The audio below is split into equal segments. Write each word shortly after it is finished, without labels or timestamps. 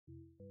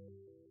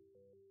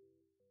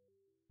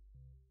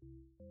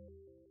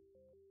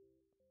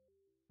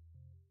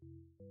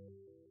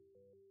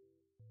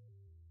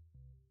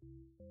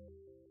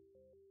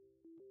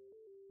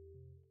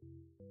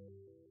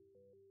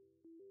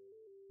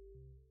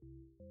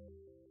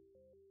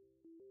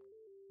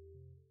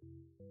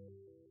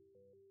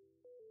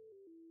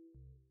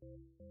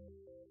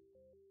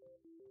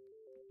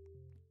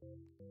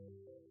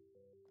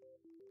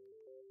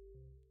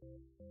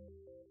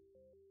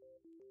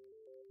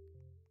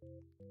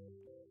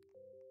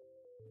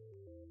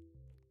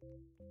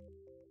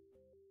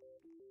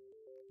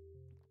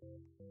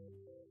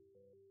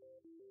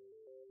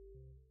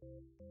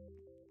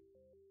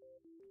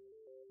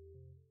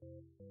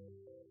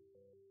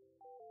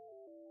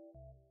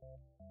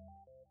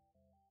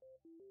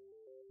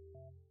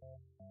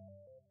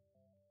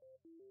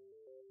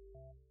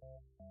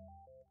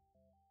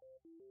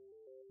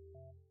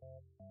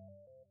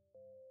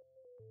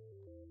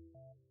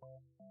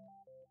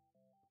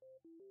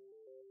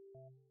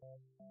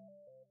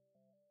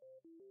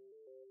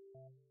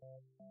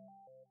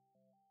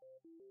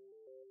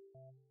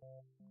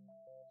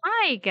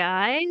Hi,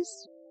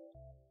 guys.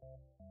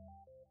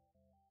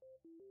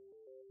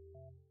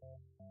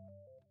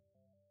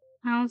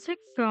 How's it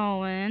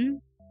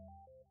going?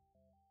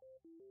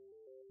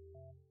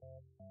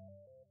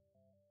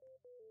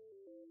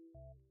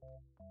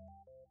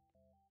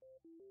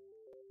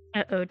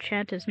 Uh-oh,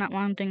 chat is not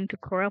wanting to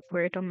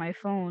cooperate on my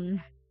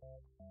phone.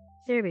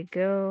 There we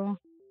go.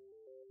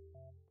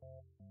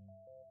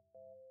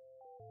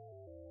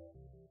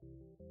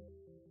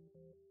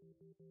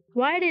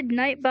 Why did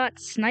Nightbot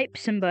snipe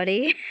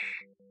somebody?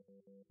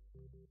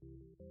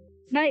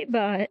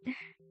 Nightbot.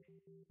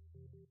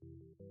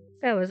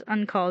 That was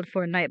uncalled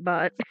for,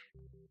 Nightbot.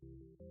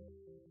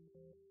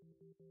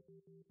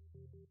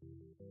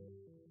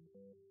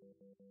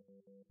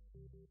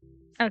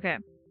 Okay.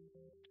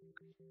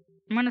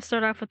 I'm gonna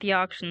start off with the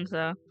auctions,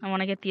 though. I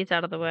want to get these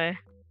out of the way.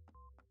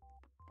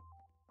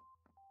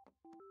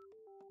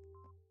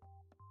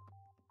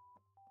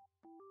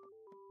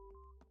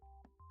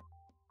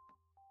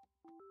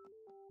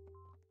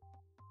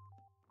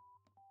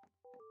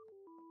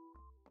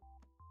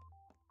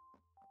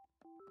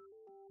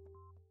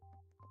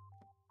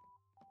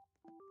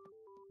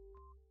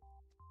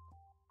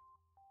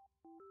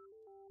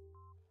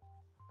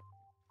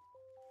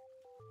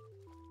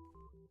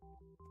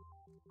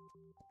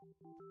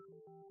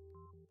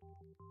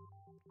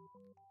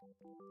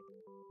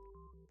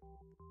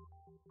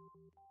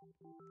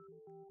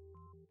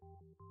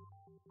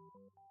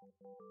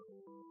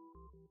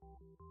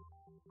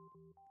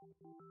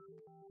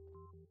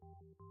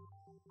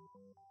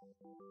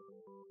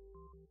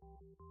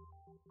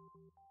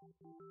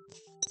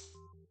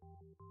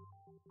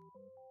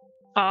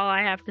 All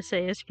I have to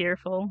say is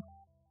fearful.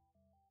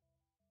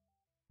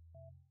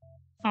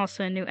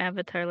 Also, a new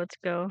avatar, let's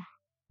go.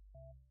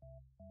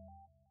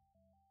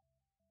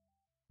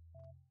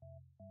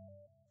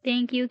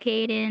 Thank you,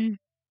 Kaden.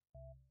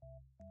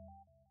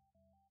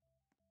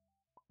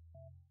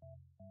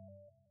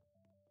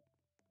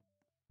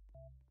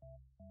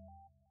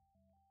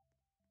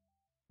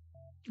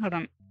 Hold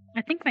on.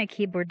 I think my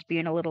keyboard's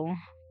being a little...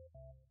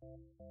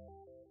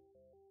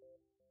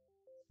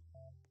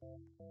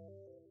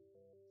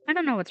 I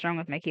don't know what's wrong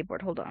with my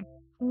keyboard. Hold on.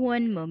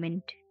 One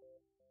moment.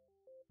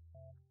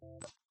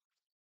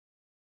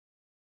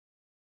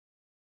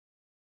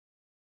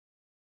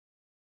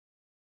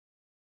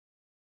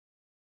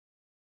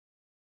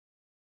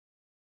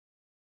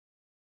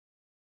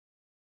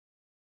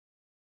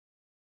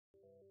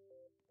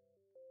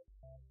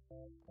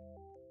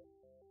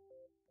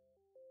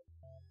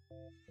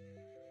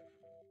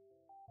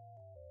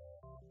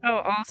 Oh,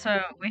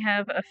 also, we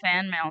have a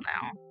fan mail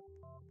now.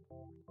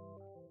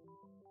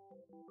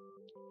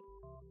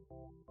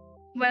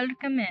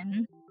 Welcome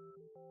in.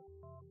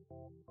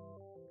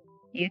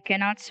 You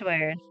cannot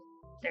swear.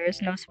 There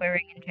is no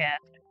swearing in chat.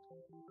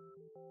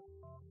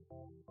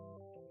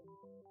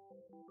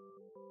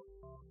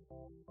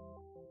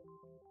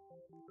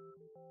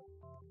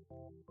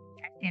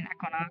 Captain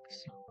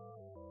Equinox.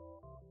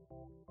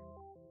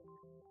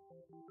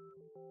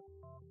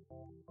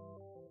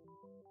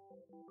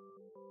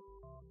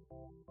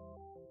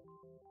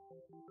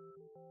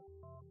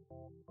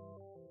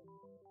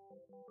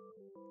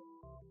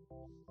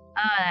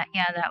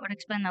 Yeah, that would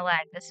explain the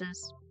lag. This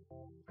is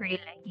pretty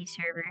laggy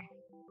server.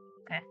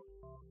 Okay.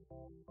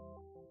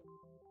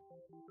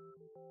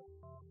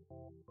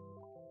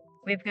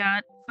 We've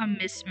got a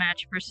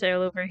mismatch for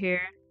sale over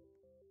here.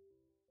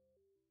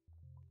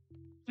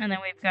 And then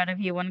we've got a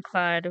V1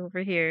 Clyde over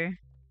here.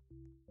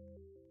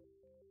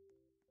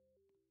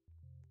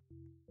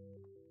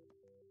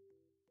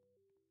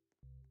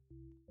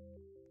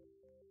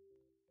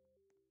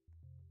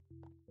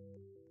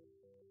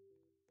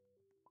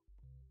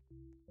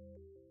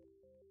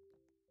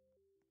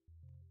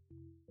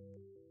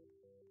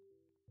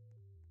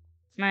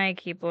 My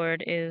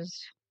keyboard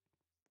is...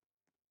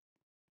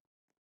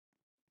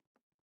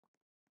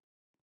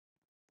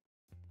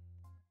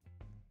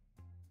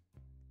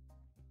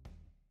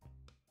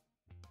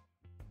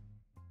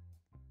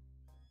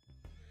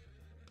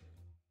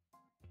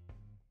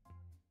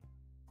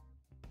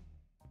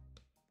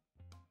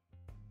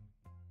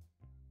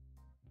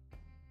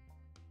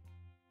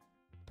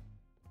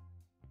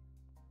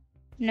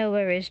 No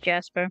worries,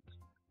 Jasper.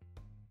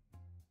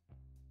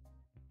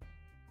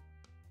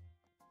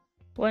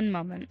 One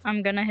moment.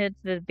 I'm gonna hit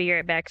the be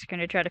right back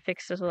screen to try to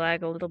fix this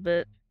lag a little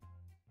bit.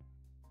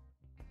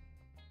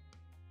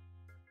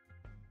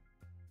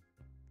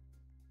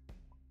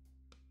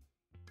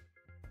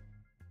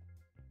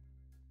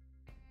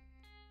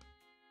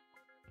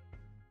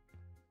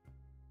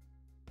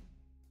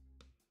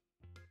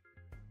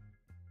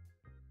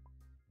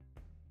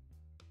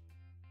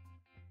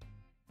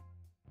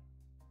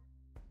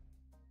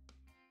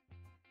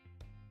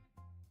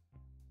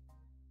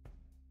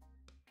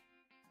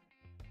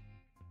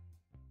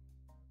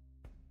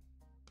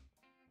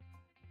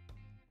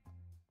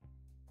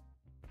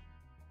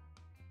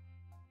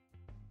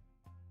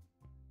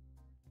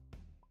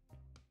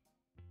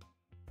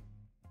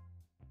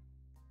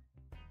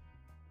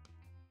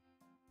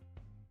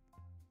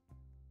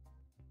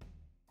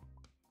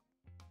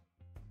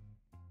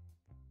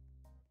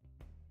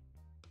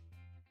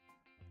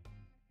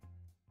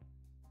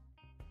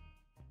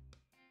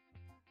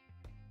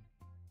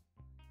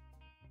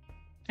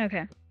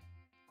 Okay.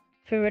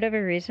 For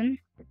whatever reason,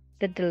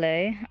 the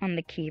delay on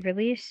the key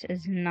release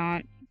is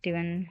not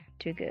doing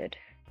too good.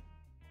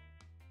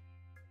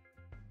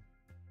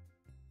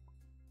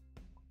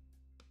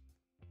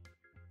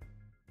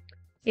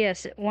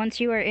 Yes, once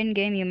you are in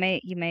game, you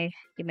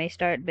may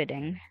start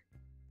bidding.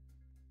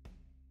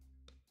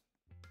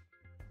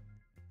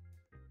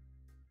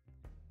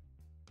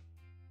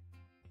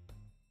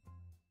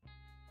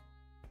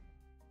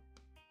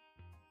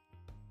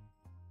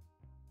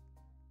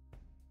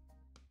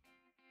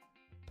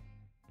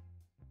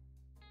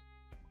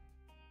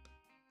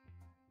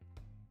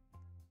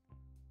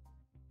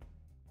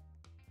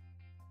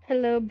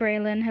 Hello,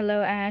 Braylon.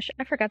 Hello, Ash.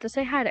 I forgot to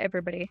say hi to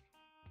everybody.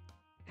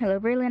 Hello,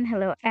 Braylon.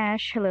 Hello,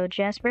 Ash. Hello,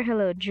 Jasper.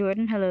 Hello,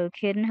 Jordan. Hello,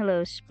 Kitten.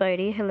 Hello,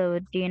 Spidey. Hello,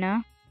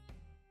 Dina.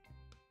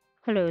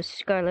 Hello,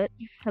 Scarlet.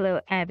 Hello,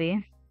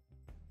 Abby.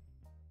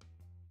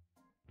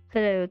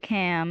 Hello,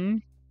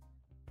 Cam.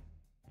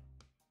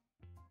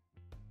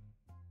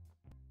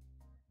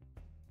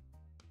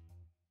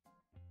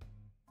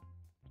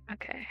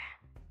 Okay.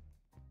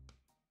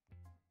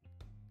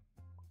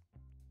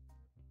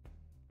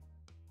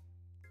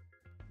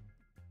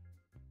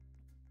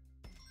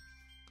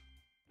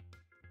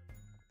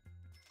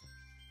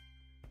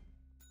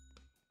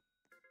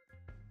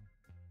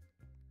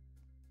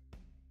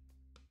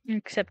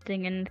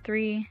 Accepting in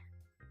 3.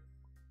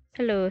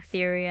 Hello,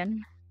 Therian.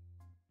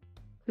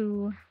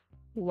 2,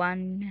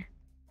 1.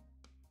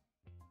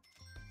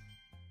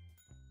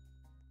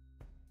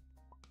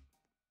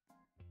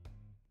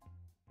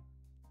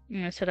 I'm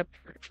gonna set up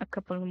a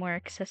couple more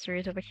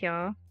accessories over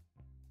here.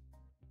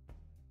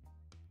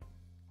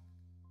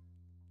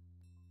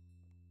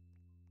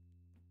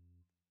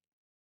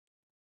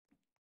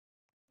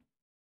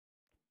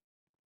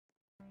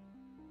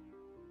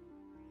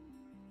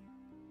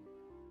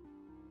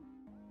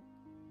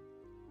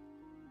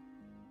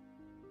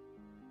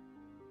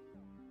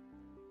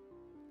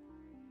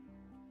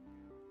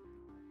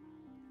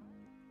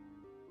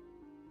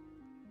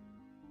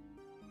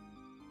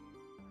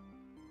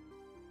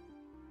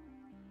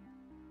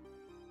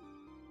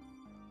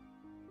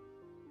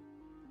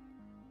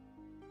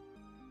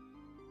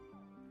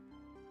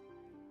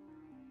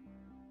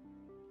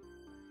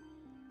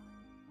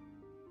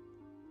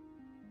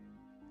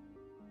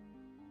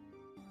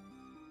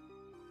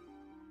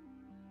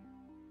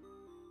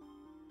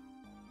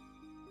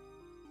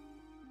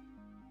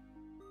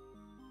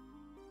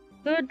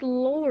 Good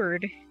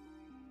lord.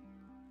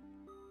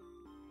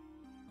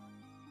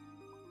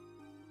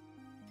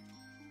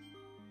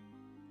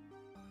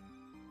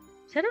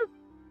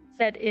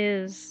 That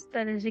is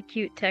a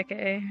cute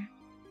Teke.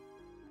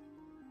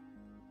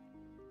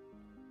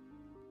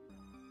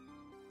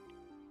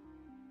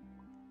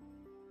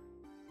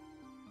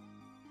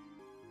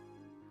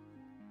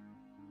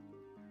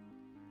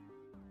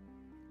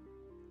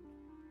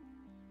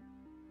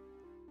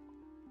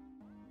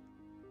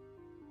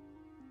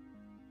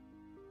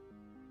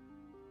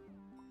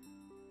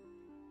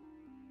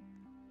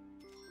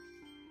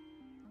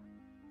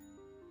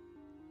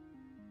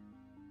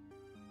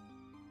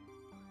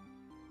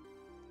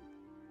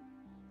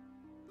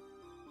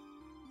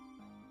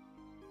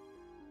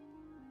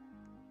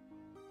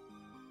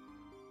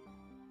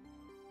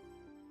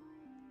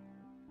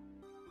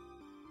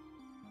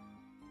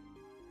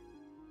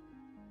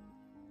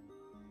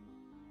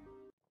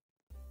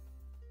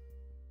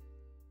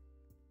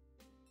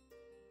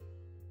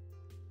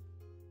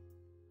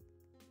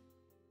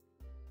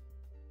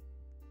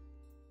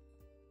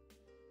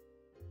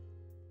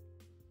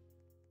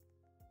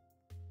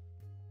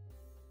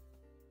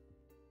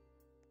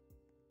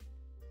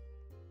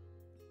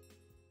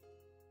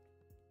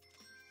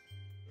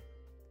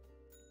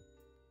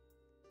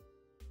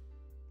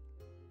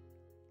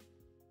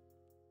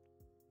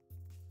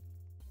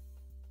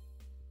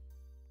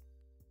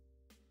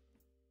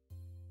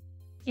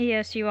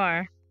 Yes, you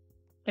are.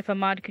 If a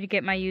mod could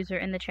get my user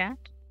in the chat.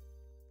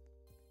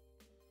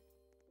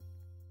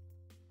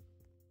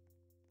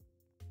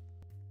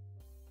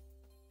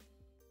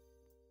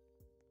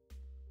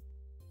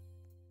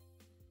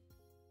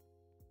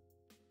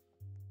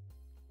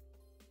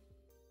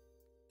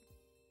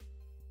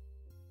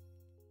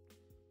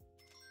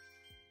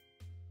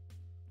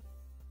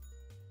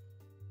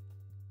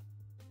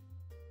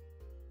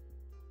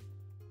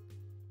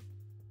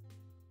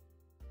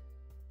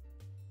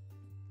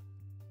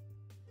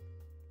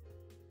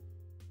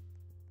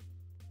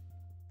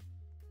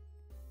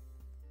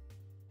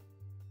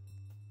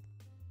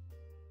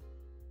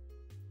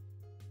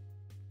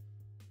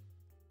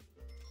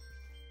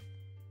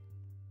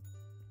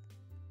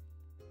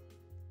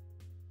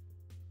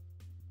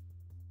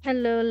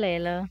 Hello,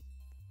 Layla.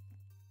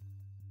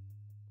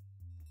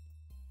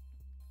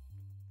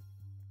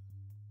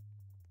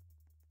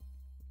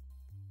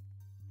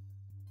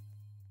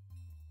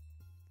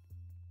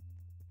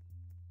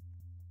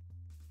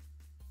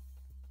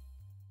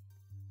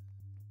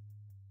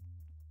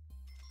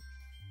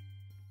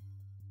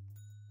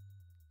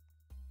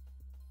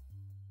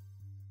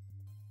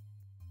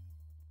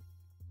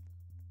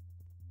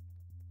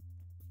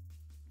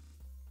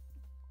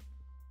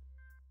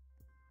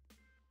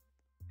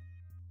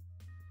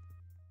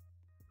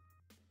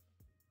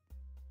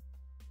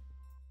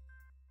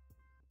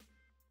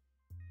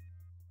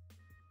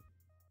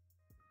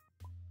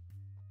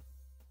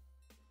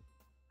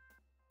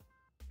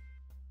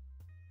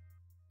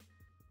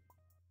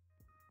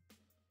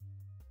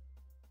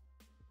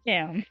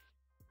 Yeah.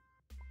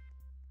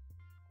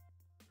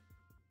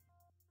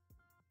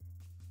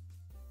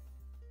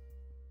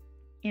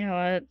 You know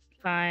what?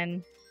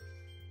 Fine.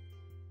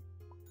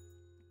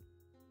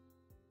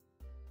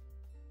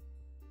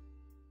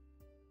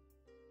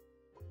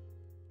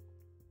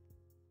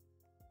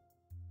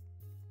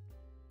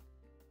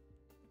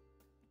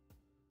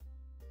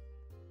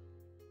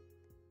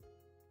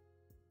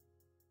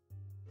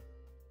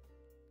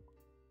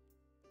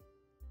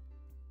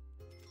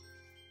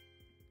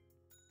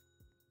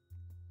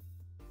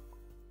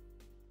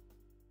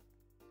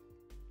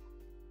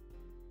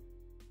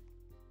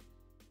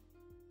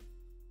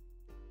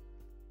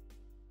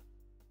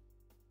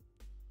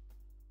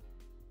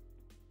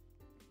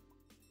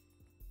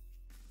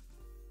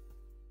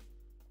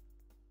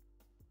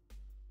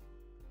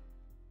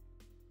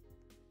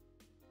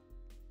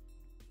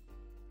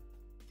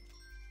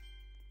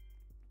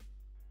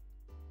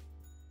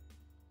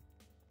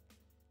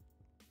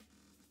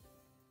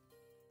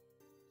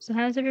 So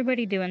how's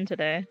everybody doing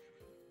today?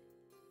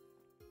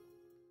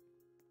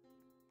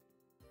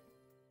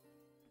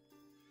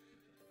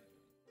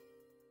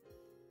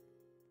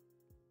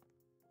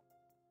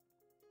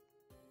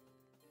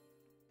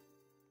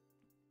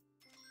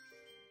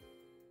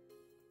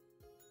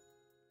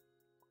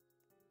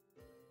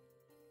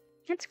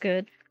 It's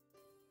good.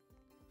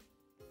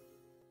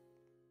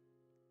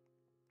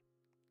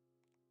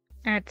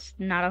 That's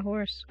not a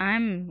horse.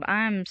 I'm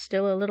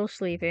still a little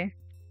sleepy.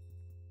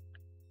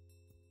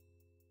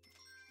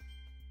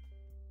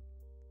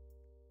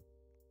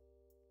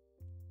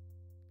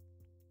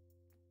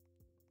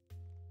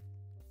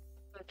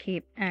 I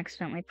keep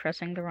accidentally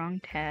pressing the wrong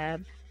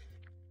tab.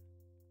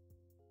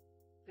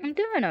 I'm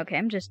doing okay.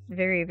 I'm just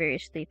very, very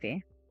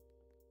sleepy.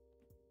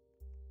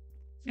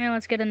 Yeah,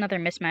 let's get another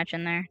mismatch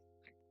in there.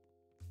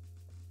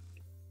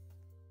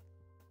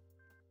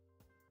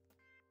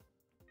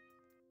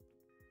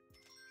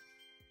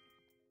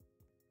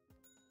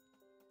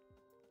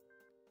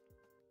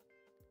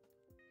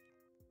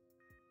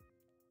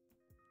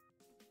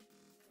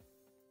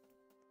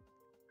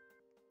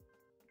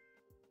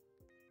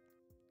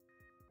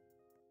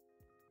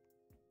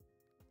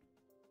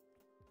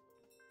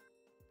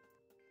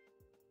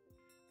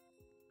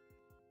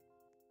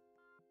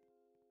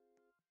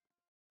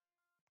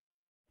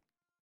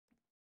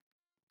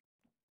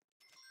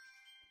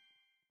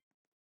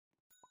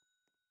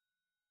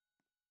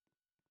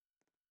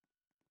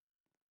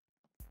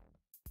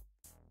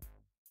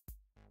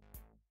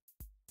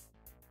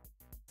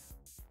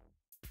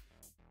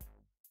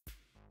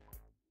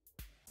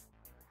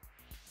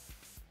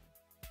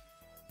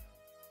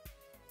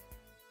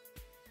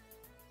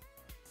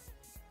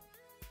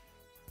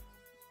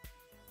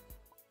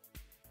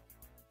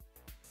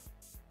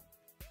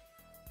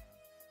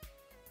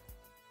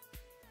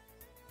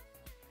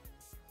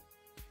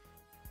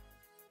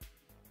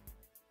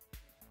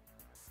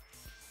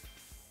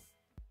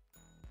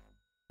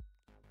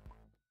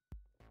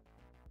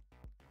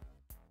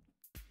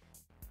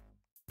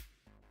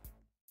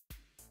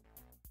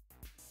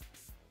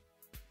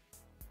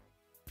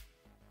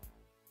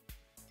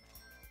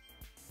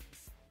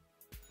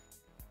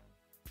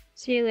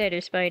 See you later,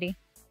 Spidey.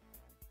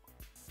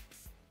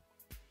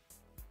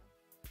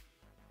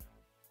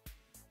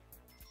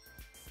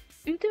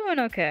 I'm doing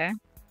okay.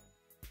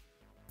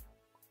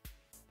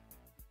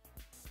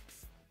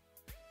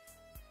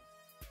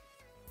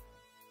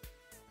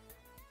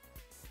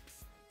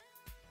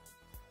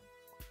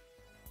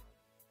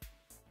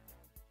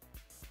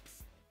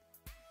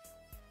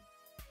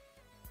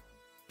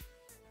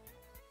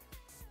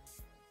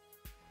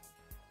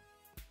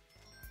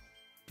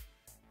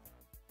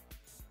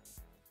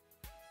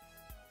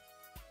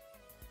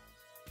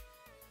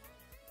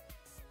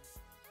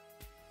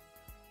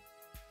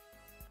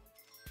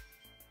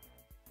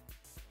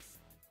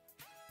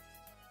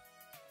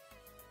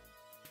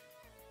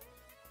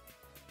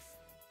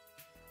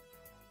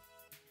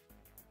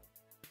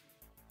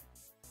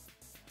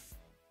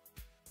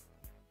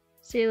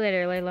 See you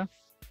later, Layla.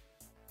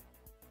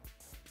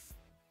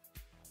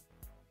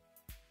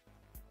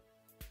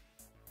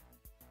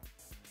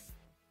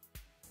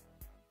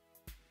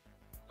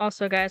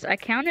 Also, guys, I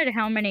counted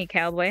how many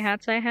cowboy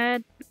hats I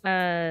had.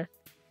 Let's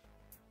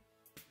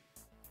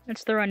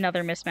throw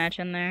another mismatch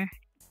in there.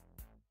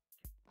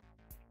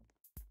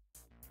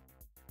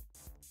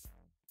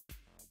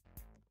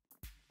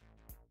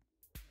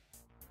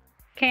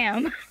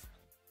 Cam,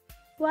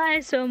 why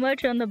so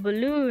much on the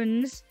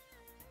balloons?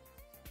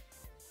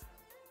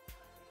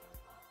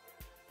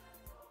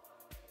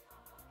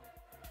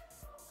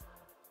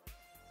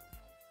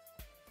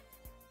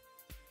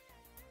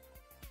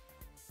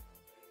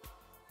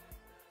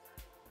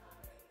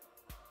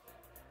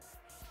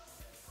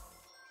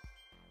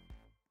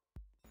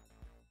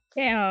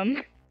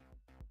 Cam.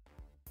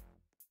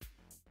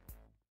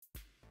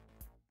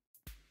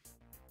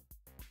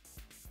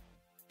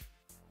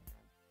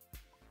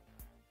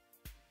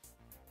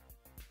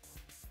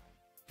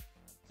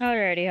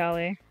 Alrighty,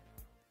 Holly.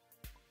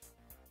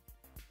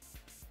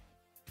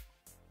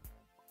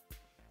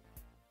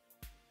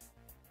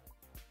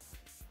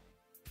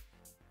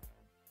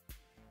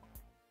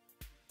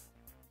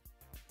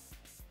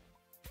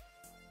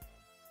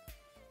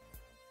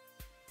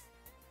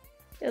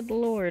 Good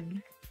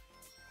lord.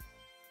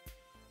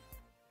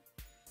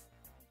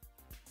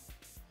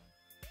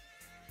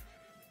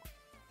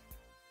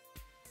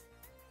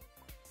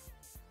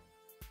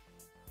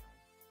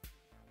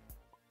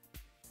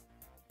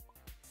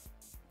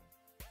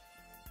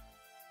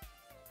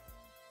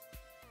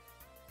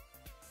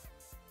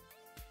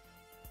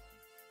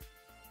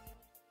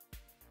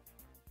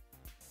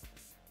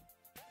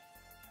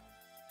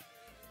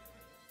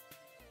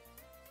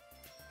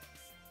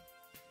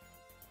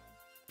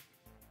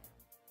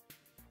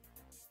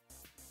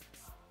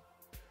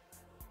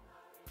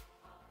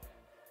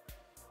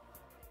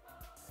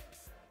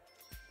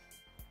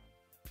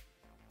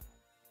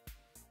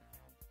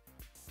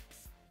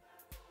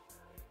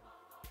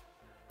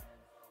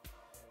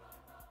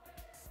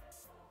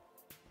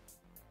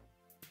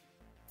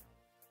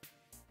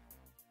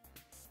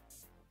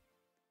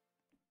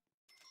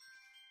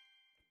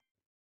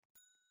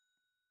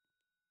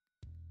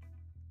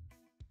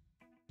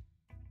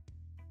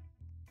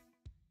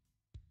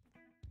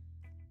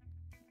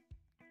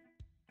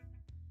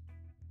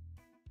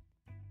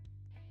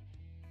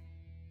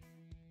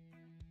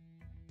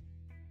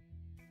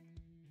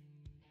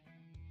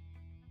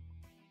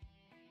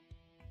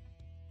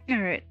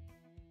 Alright.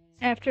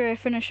 After I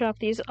finish off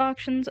these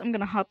auctions, I'm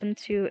gonna hop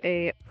into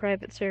a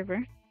private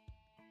server.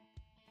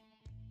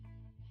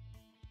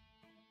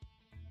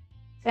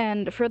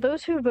 And for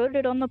those who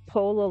voted on the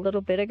poll a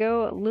little bit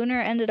ago,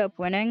 Lunar ended up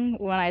winning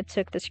when I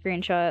took the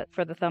screenshot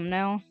for the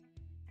thumbnail.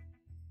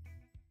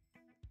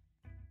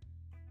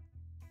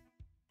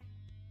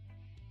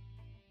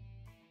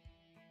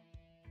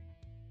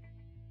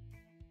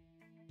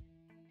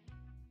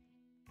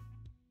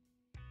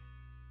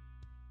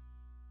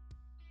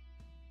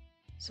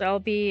 So I'll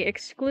be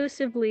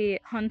exclusively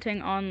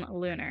hunting on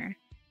Lunar.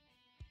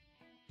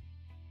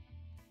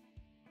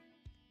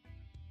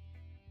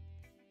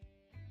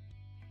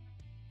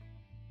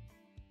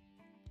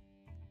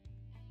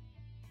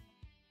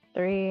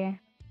 Three,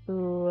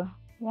 two,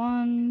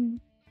 one.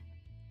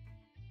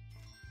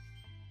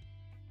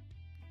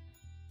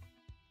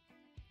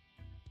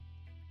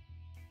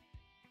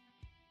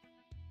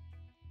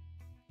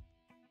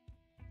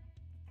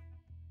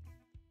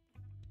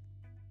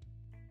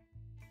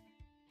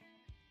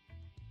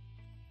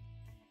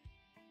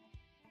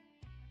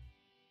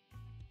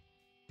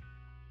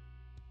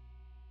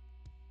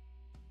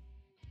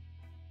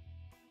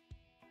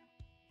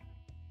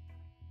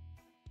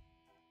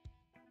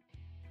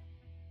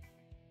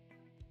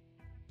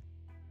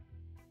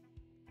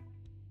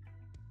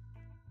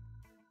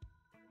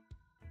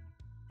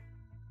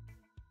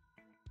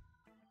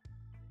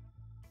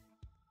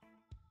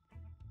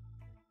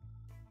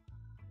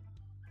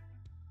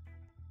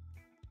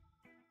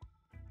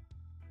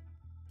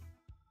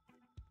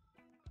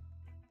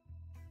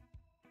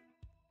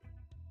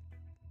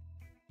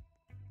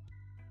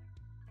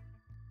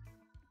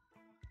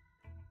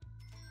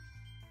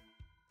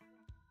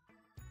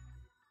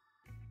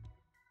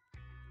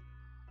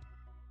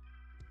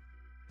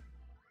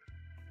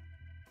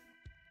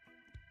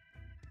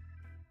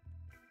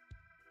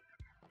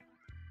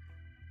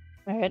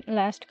 Alright,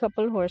 last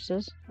couple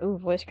horses. Ooh,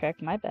 voice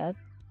crack, my bad.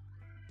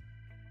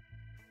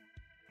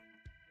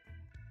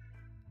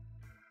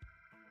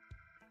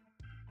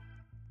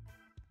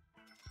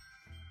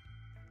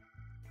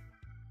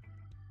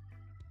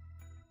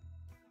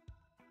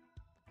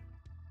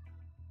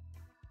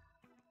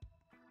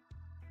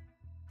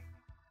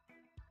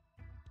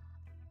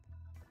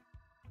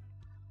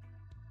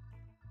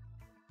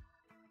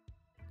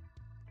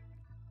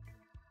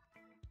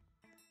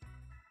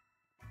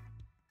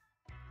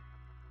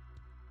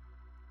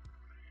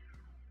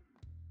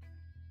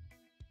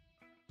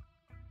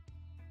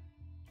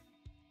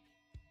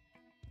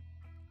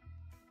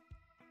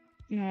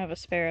 I have a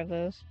spare of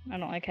those. I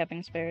don't like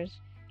having spares.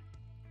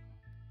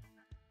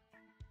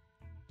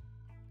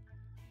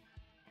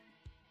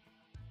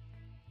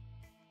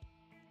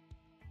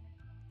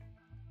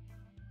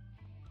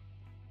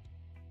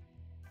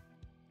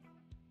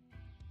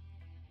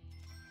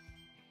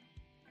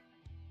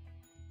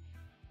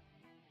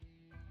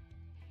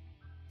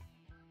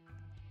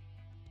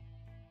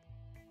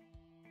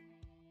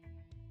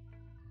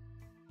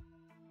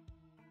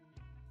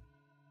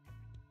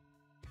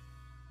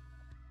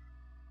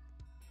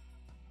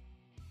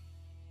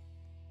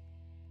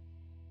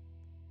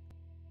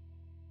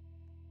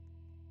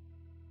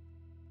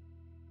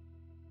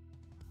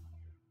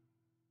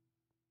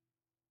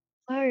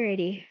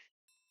 Alrighty.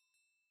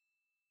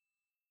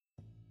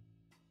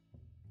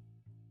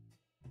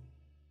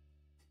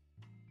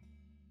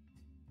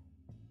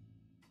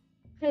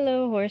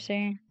 Hello,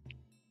 horsey.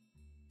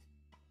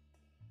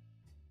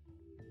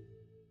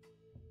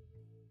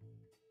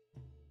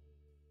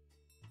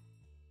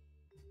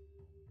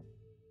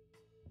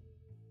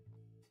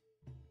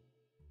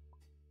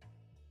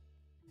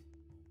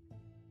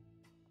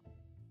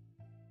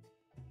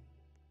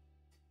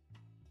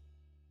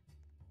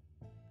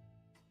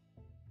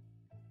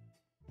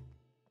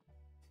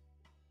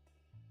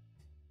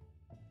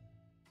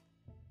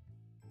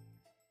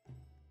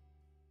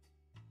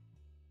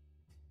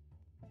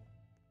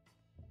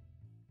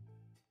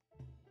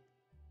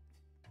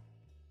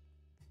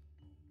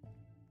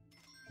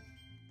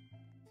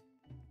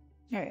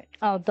 Alright,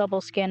 I'll double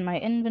scan my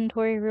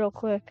inventory real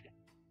quick.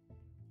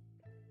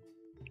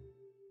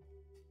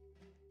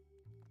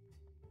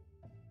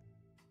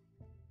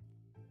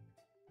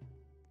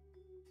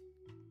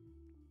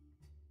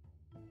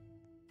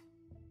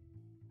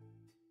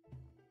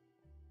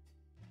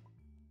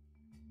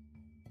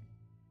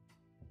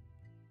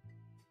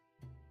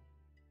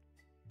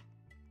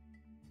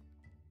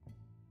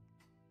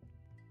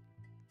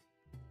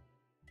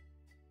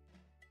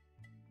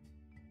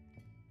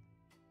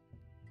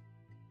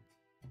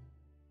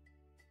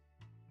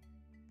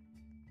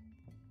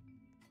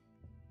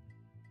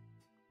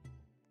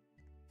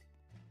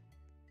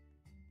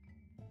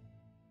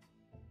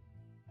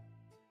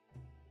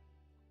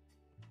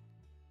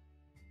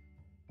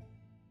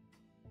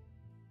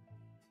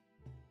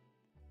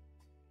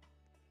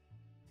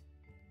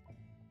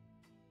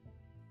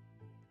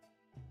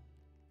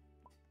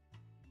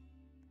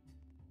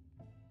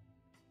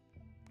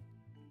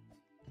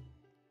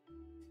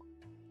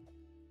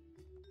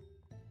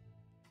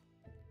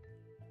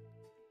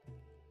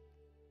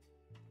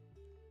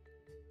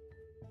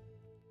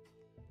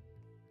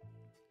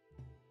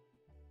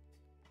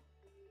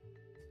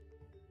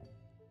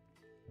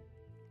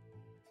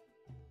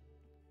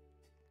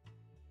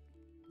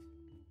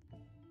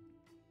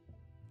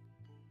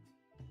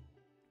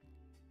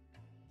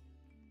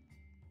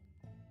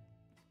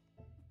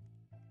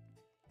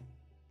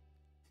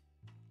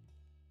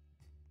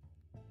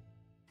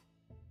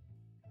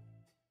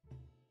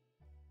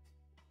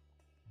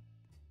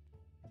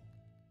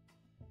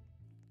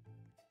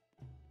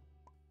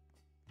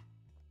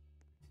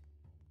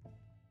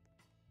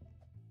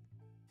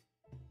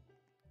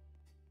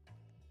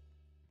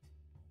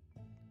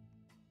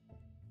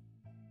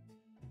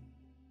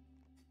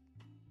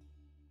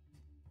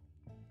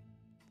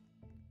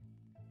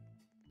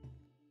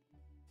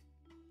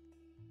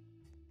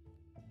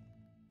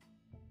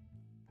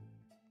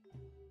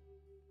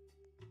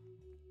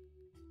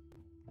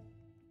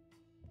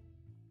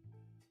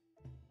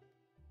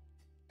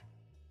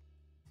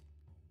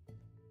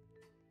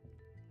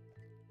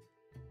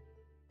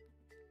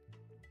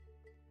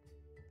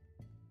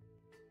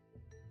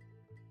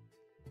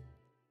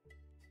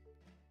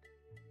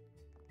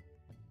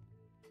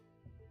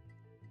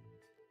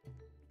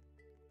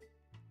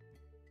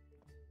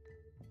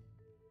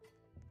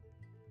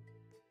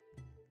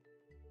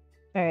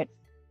 Alright,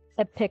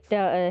 I picked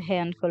out a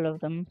handful of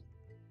them.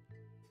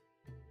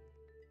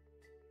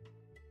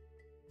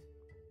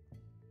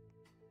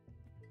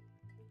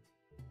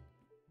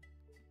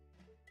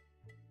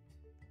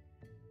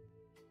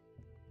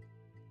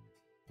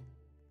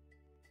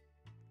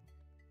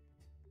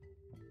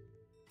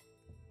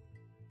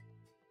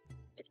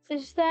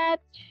 Is that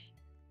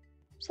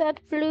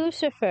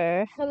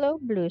Blucifer? Hello,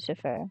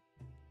 Blucifer.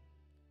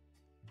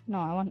 No,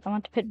 I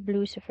want to pet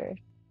Blucifer.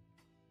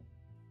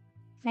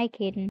 Hi,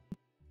 Kaden.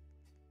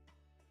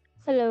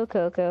 Hello,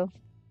 Coco.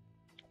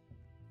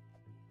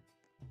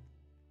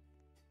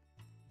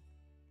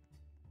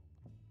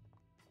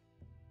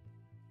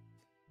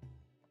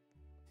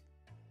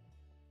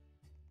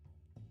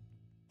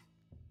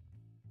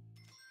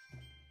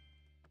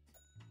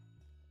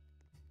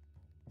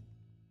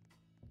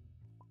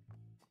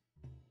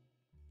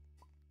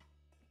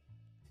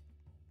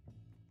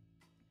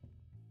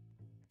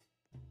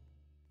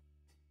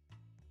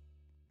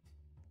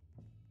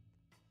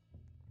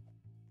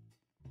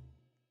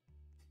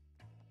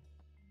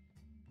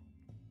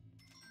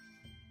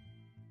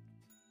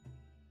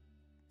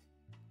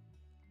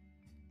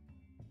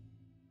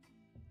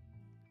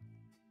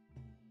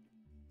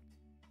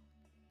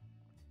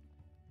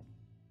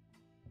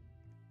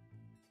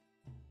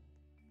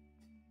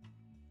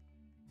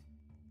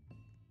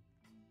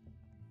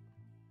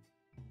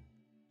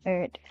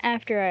 Alright,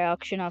 after I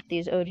auction off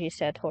these OG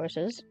Stat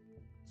horses,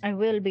 I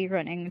will be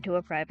running to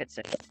a private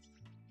sale.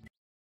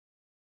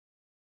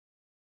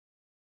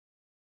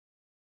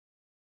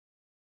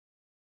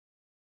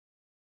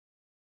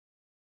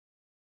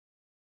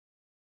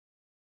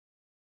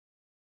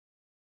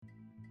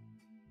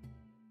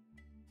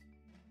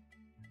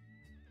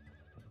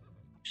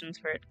 Options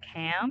for it.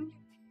 Cam?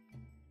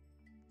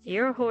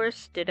 Your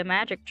horse did a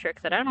magic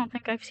trick that I don't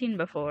think I've seen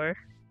before.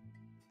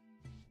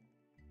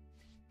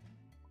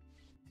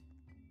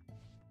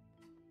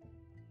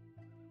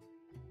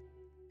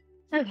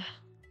 Ugh.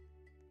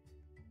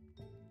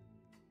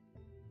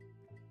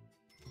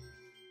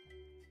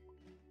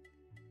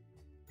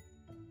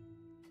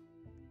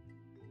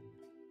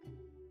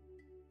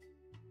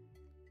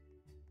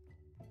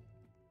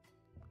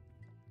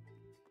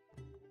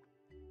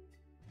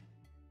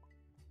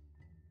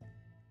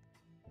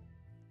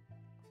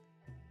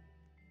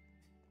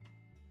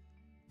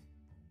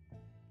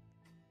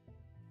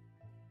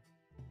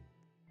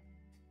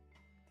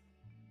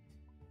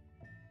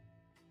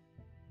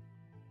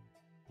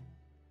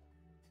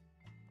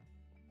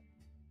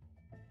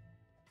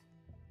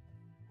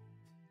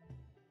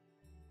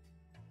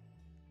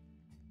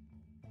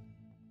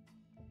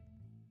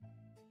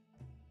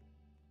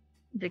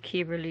 The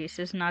key release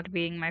is not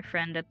being my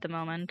friend at the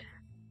moment.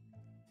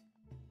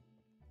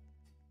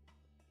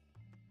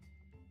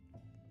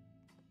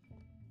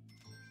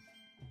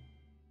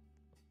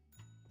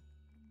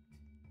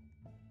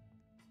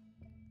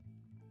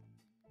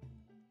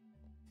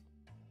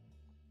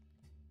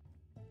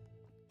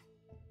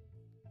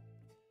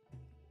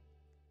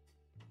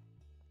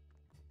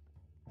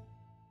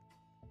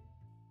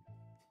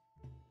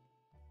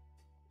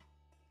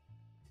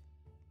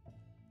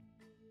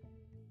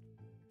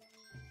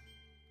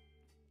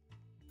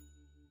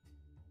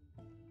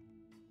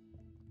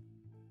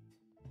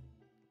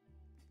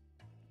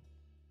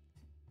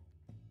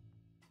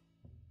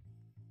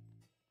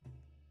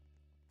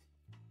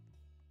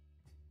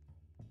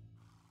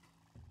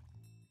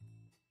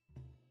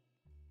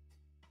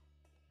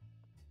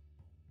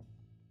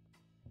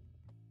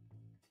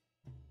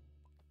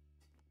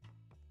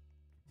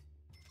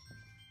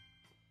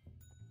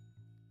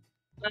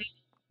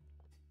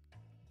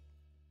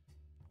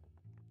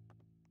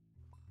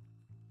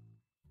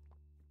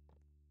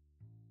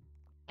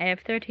 I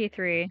have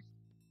 33.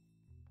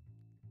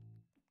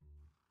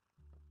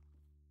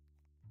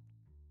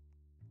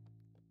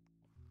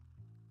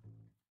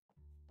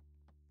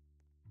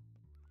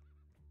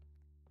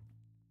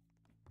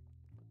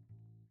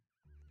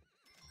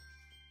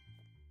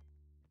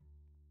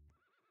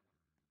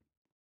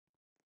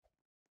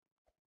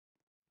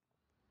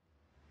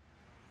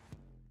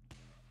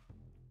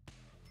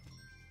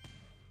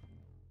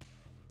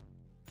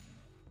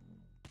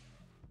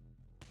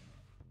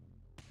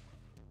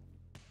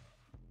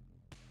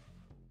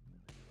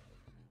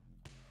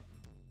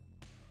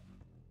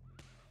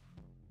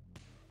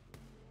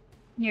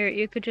 Here,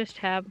 you could just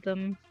have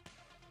them.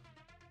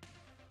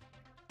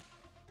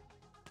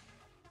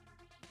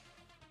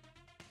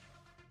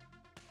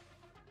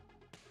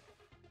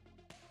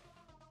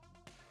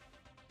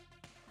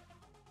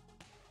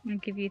 I'll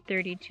give you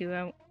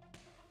 32.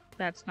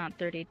 That's not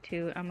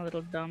 32. I'm a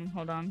little dumb.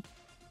 Hold on.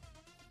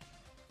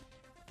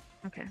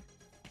 Okay.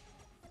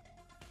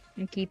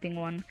 I'm keeping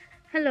one.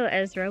 Hello,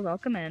 Ezra.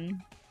 Welcome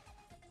in.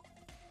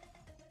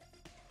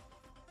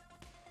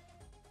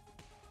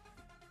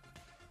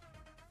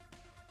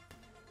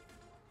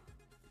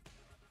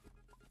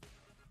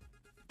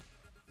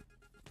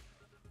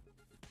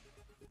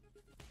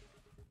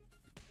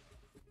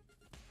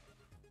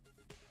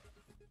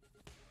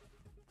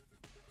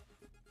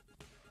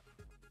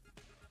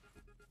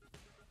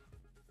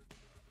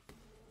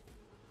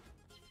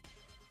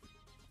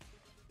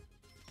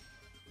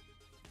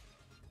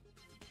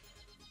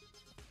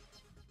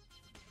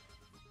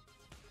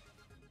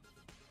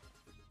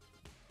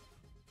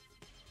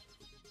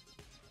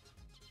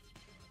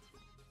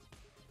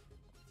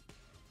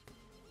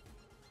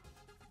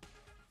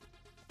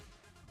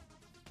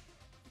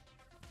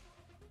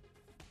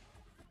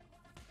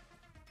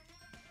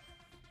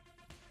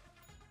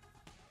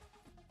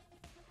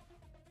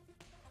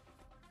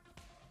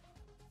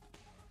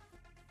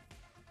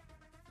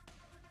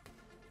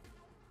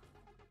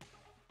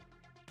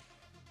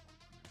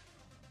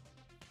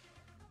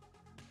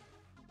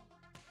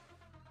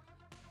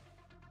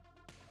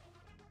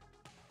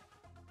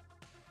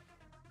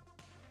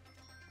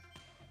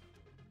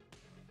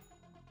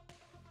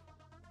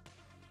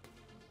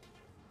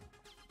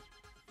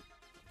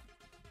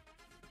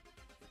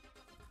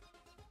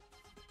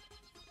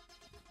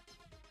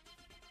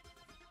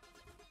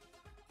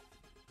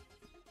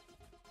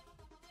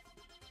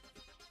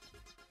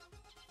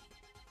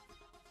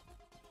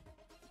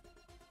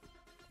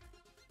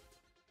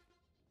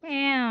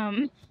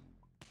 Ham.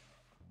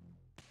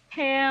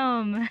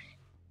 Ham.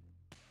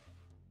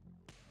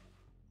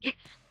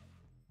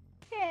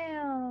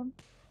 Ham.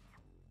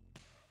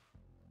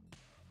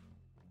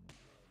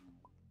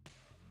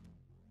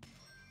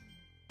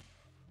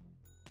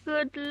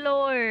 Good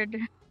lord.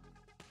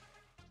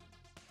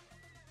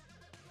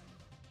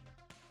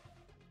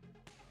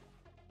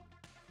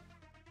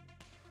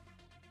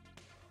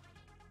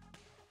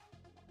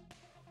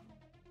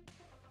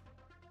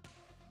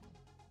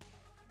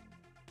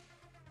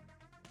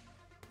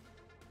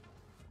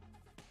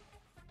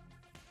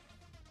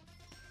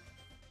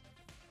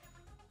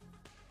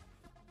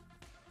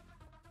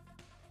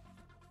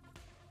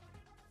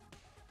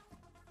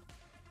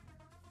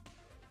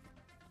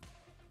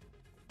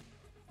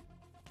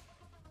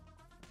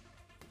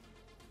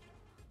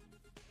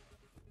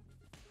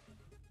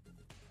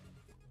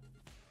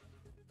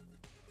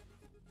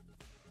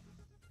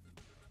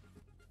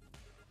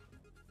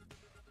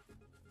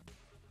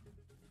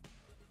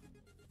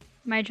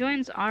 My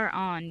joins are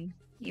on.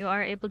 You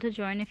are able to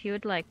join if you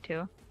would like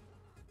to.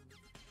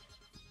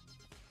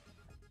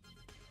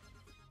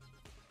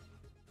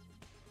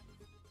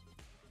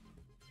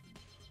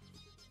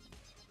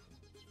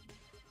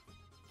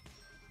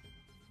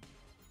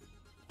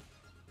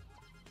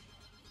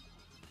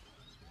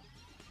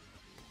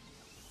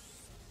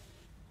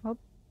 Oh.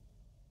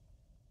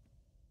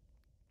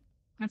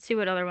 Let's see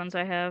what other ones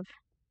I have.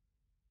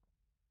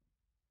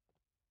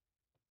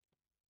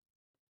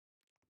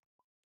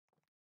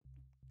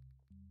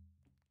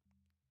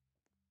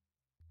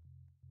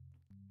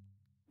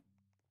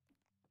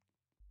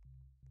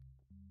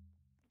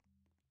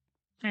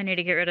 I need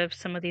to get rid of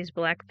some of these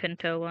black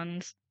pinto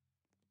ones.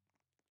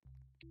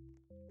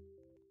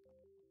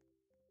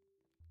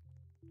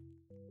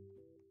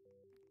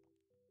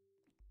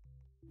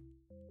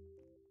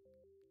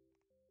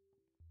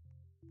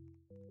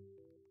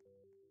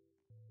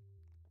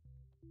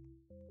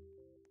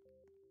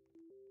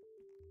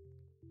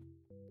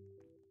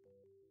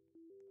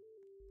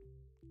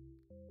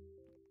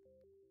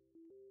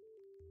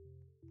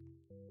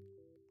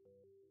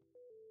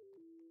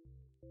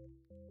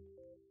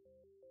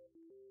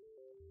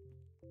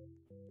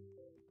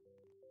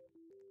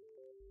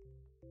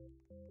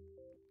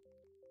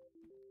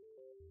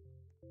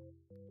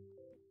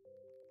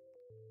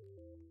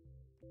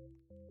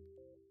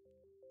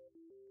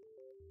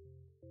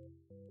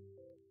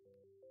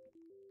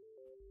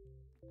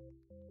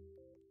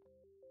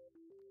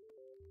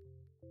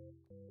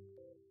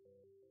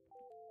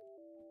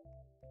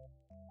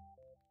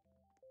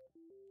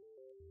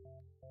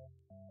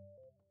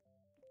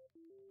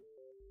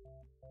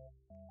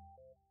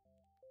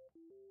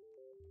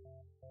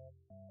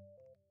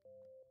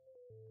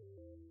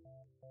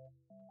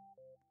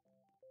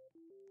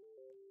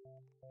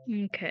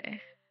 Okay.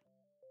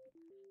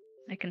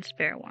 I can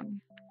spare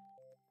one.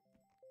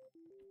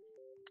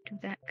 Do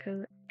that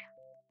coat.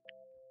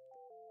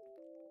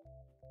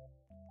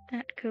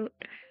 That coat.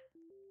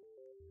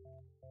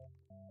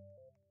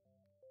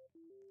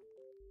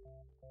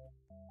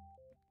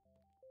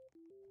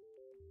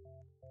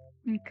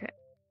 Okay.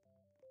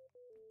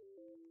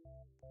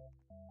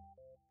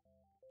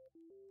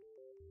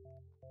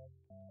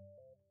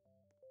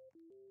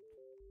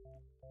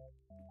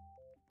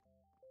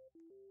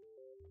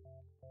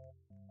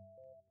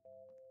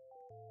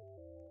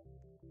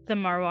 The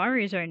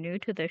Marwaris are new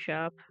to the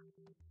shop.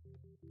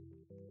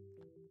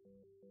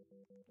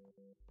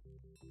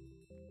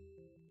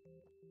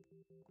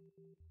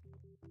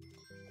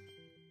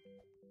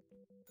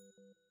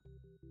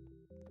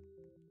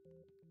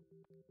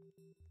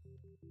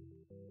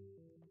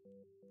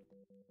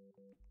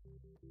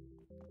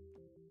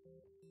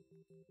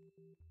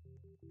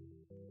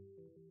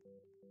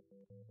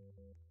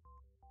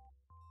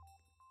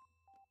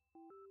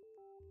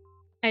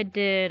 I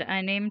did.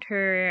 I named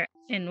her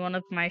in one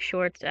of my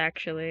shorts,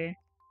 actually.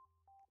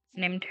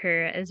 Named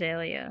her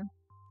Azalea.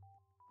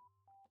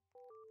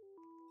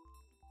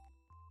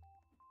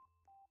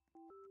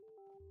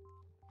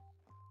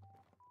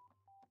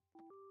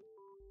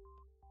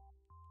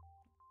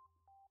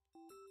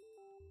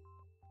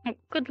 Oh,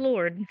 good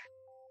lord.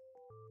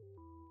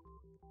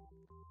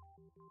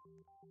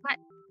 What?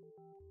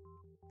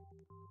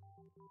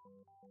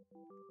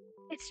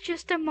 It's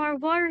just a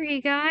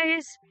Marwari,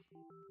 guys.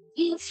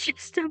 It's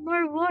just a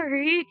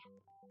Marwari.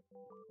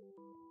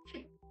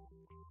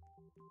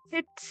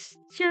 It's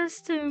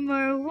just a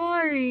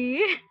Marwari.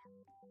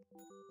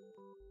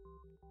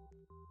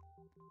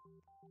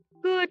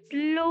 Good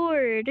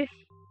lord.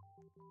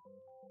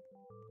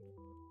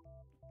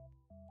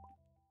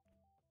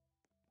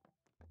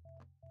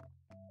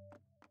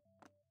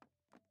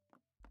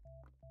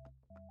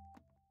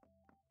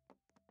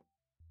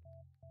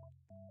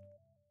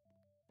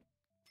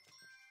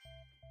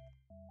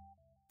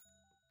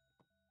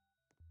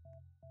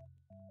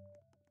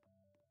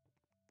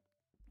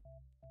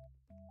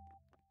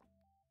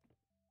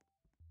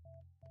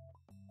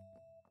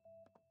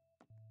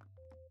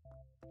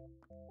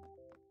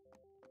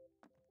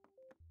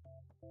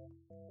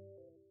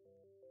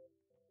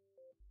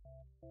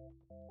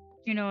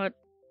 You know what?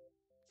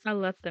 I'll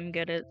let them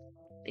get it.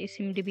 They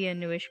seem to be a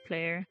newish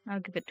player. I'll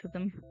give it to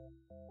them.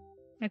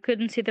 I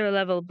couldn't see their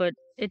level, but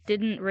it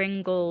didn't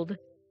ring gold.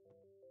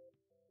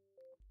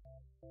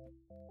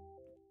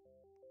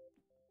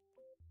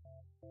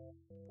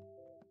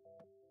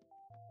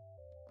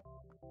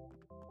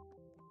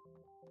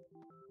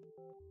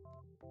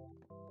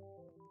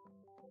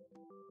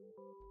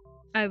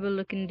 I will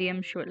look in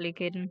DM shortly,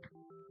 Kaden.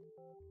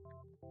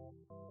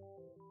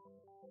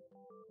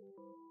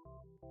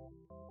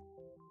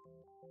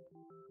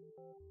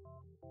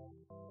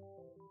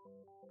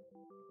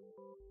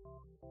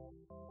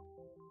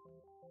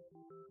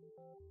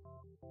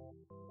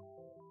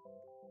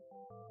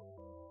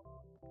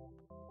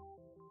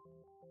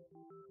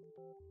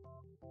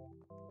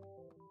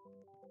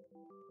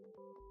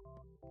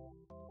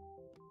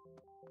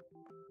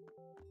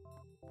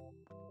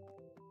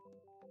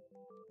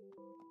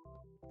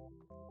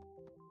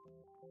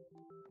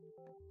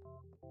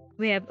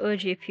 We have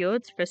OG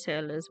Fjords for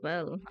sale as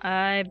well.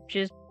 I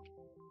just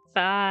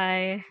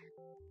buy.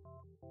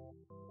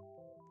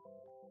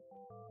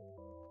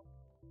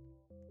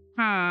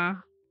 Huh.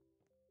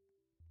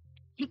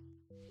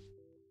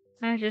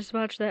 I just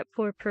watched that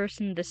poor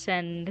person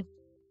descend.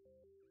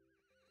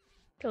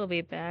 They'll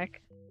be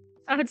back.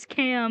 Oh, it's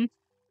Cam.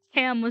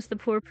 Cam was the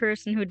poor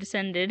person who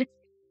descended.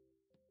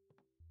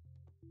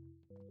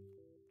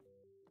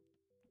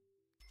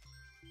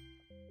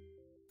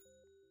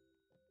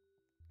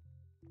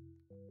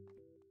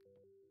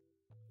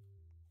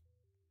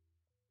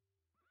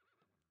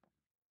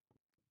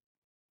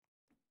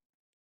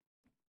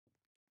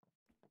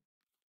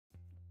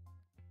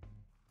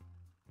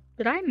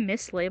 Did I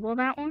mislabel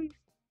that one?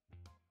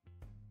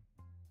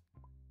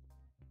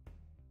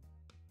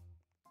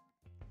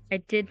 I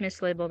did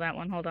mislabel that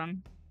one. Hold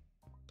on.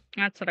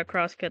 That's not a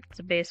crosscut. It's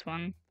a base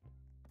one.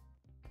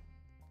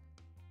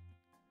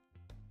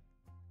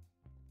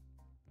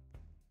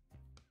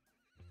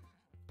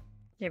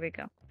 There we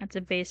go. That's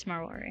a base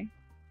Marwari.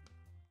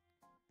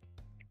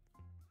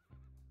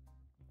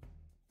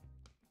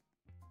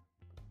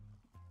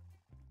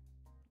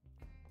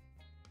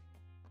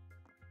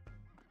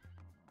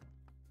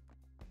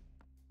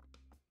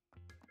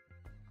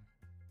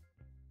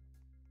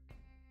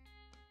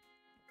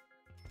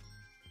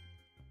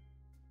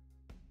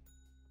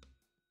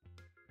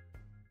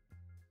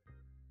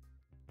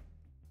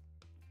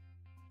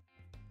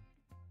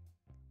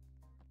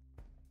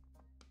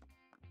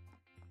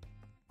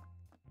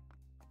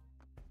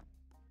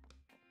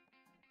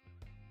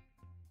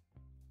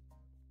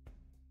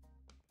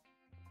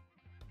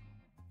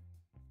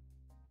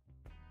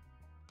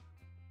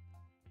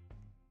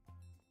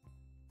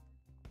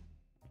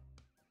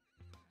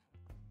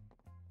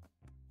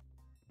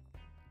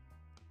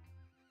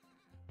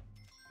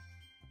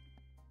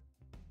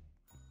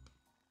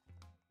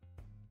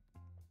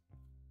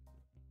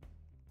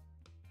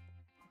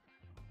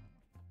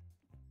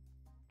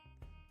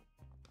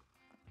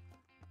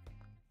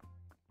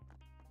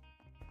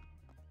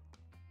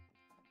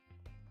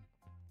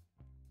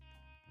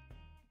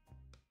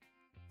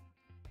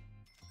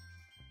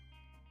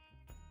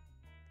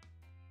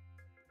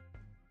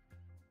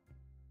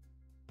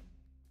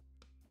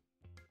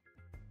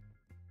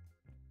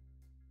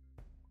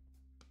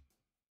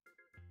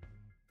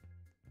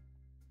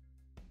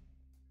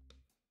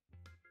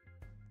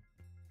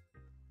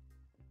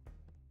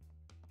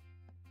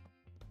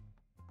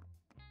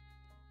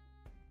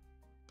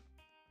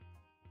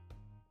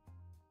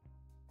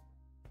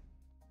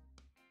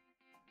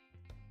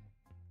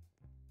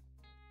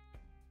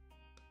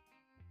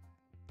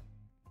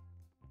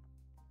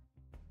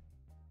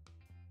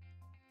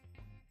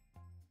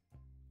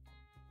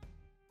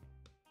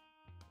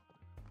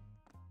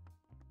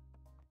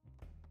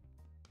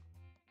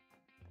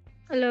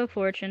 Hello,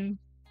 Fortune.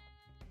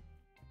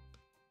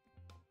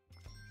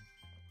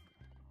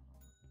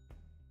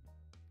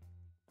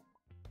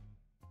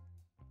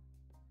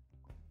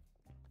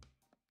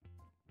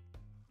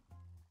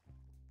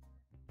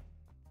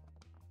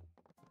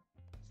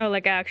 Oh,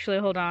 like actually,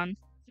 hold on.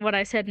 What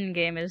I said in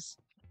game is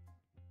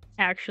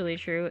actually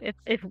true.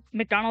 If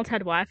McDonald's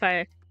had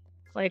Wi-Fi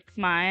like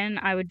mine,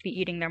 I would be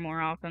eating there more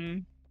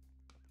often.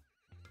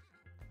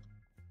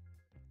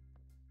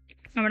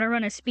 I'm gonna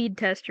run a speed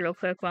test real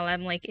quick while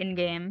I'm like in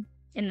game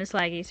in this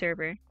laggy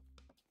server.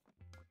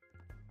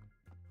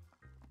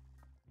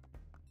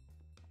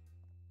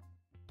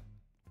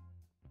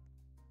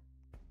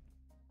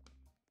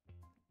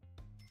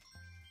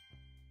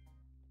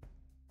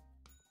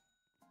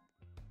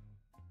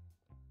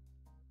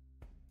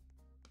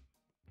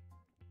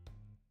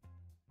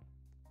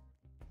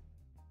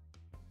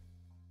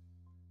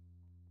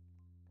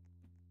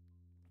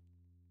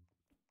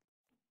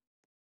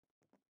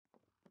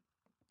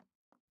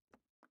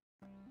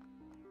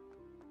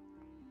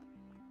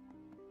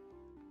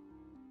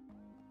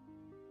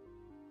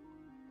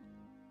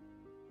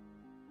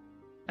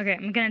 Okay,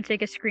 I'm gonna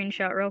take a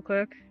screenshot real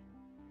quick.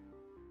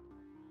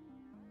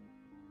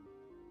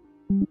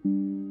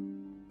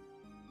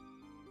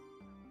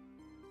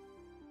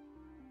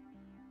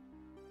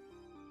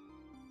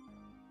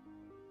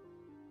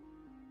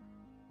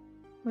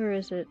 Where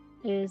is it?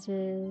 Is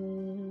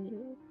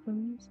it...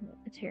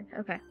 It's here.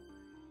 Okay.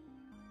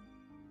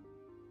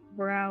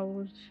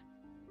 Browse.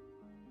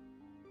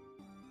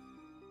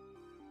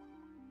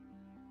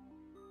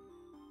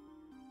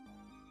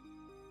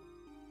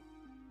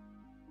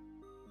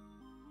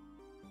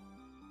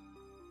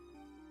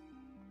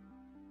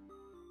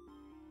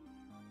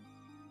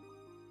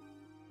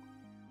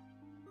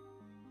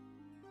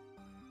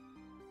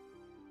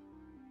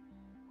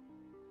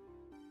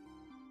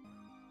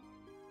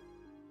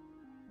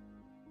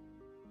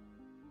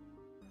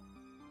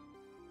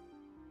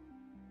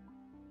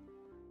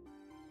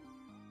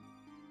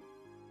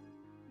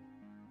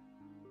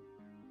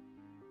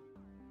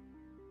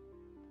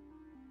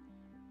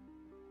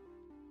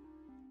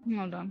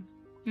 Hold on.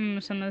 I'm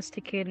gonna send this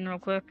to Caden real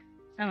quick,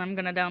 and I'm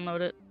gonna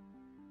download it.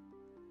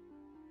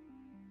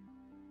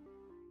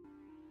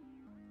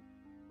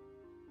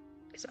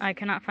 Because I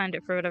cannot find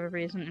it for whatever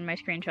reason in my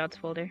screenshots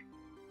folder.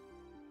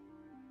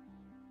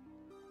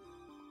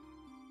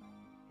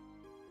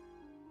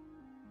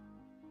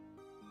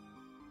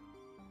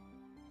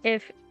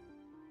 If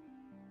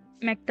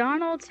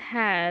McDonald's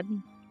had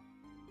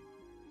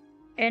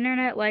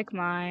internet like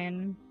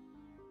mine,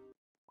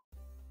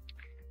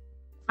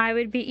 I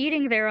would be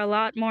eating there a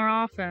lot more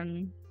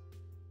often.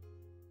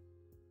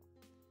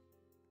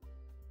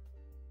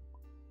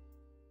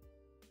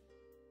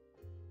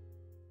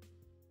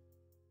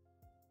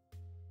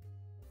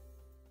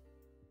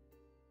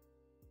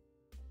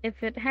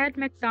 If it had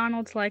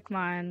McDonald's like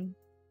mine,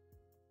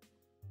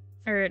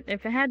 or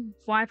if it had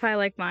Wi-Fi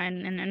like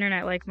mine and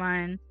internet like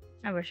mine,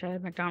 I wish I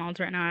had McDonald's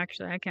right now,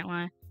 actually, I can't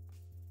lie.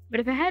 But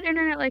if it had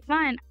internet like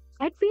mine,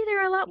 I'd be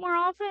there a lot more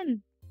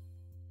often.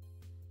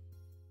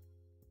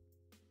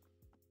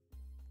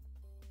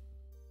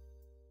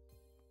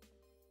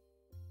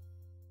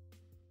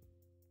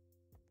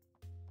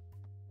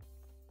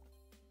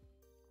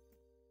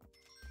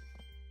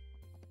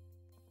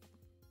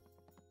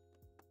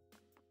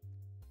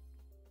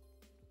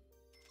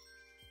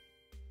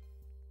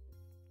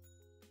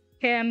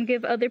 Cam,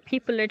 give other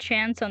people a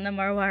chance on the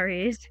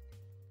Marwaris.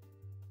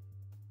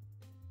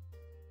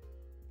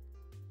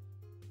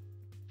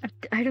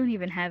 I don't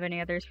even have any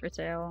others for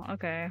sale.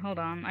 Okay, hold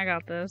on. I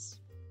got this.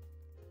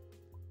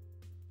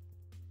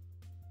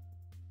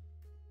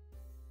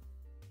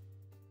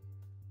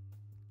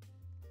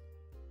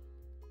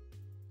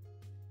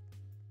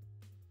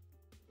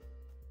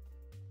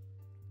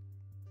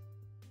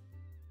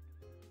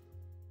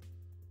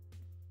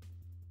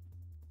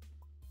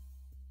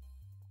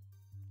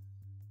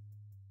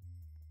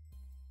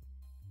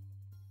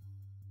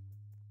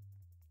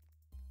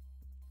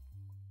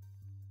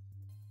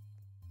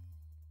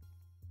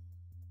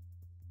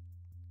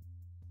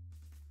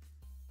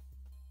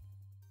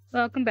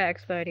 Welcome back,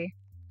 Spidey.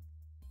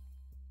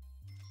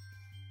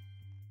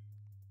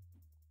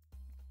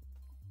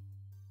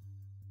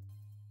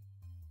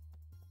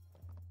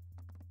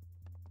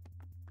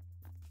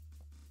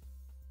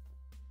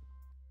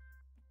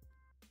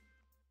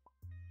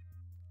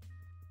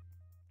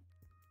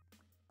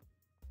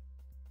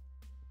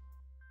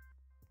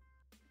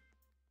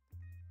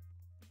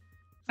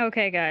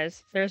 Okay,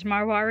 guys, there's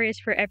Marwaris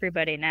for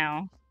everybody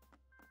now.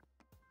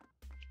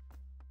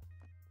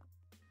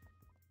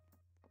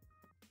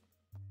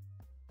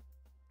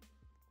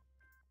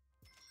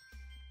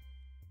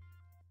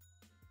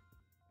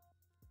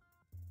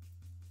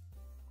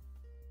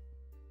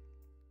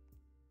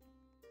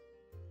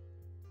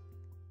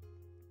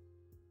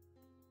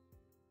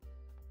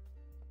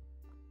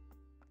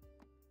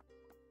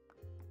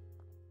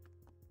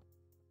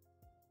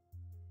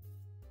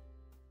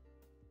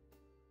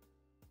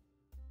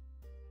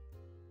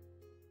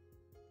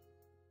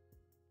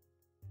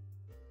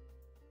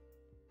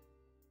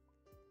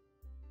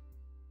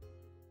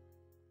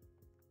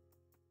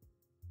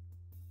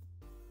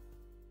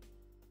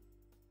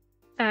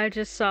 I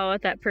just saw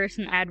what that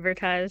person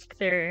advertised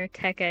their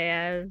Teke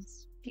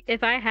as.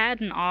 If I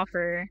had an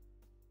offer,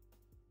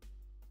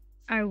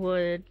 I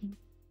would.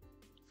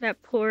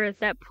 That poor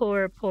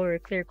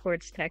clear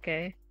quartz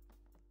Teke.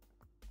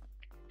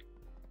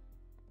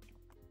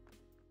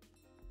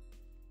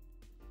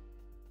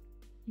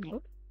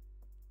 Nope.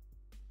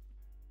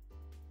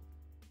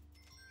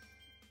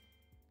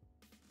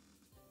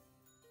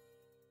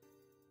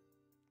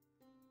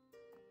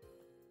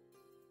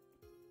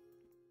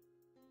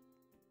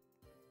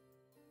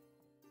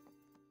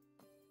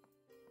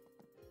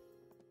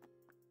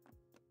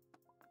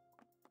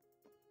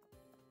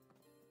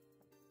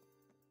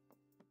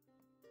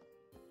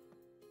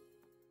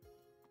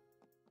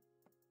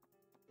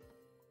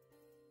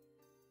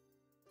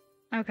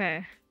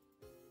 Okay.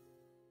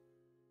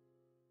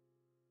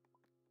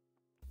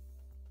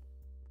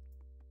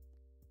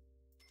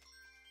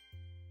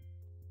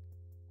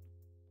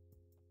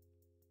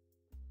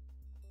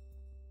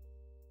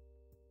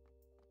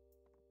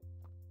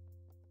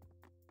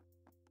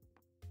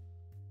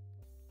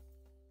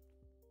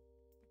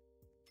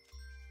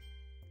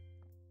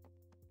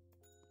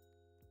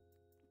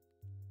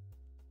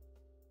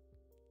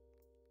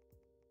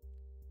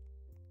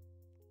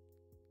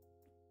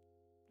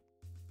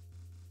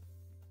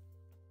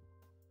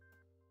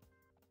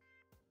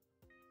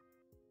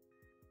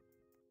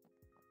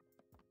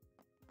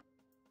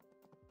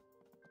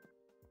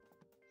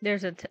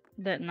 There's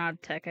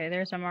not Teke.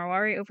 There's a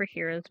Marwari over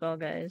here as well,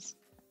 guys.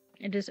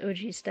 It is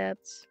OG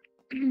Stats.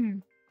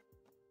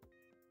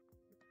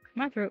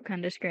 My throat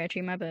kinda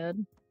scratchy, my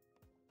bad.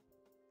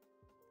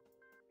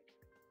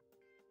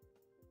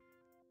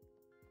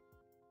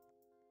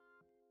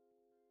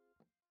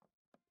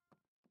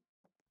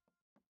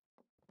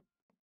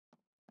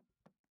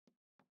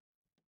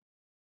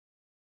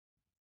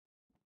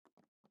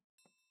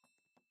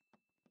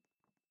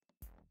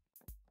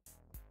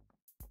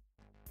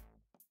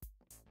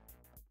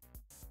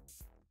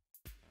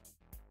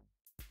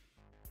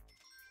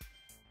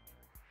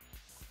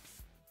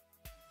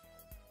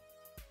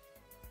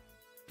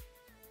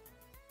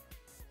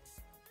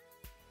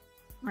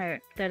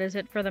 Alright, that is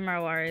it for the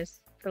Marwaris.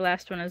 The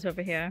last one is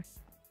over here.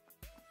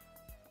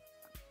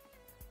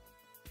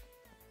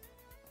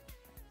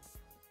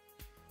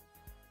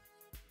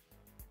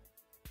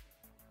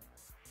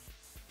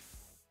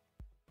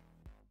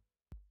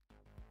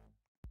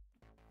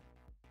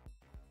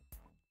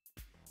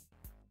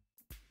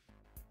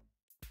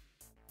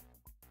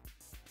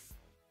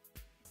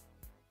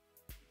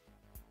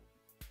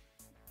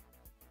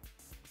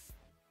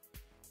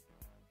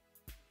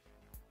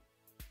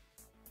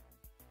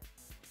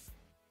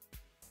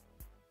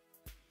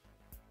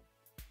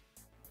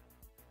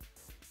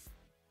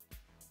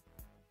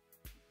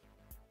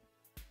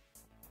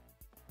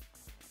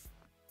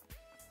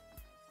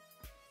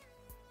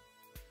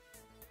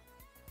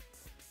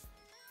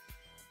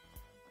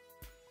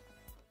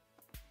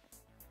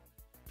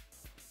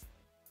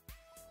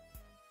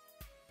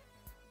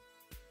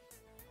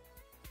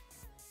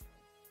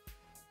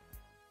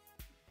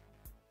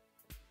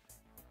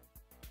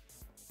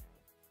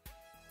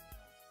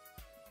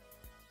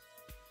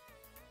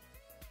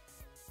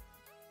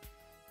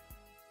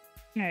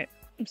 Alright,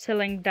 I'm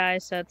selling die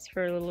sets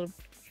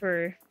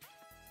for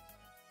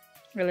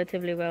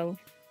relatively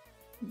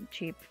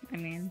cheap, I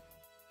mean.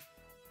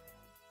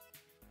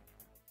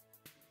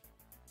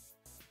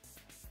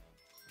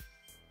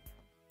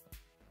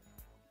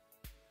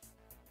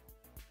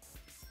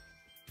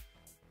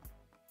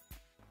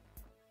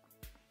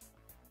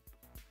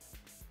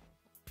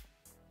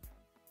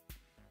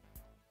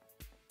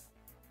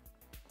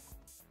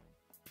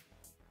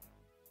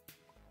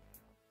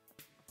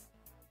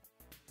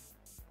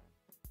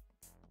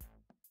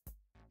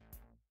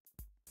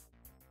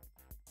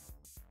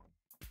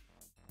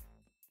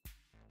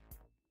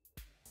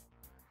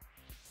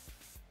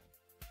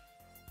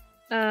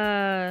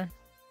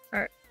 Or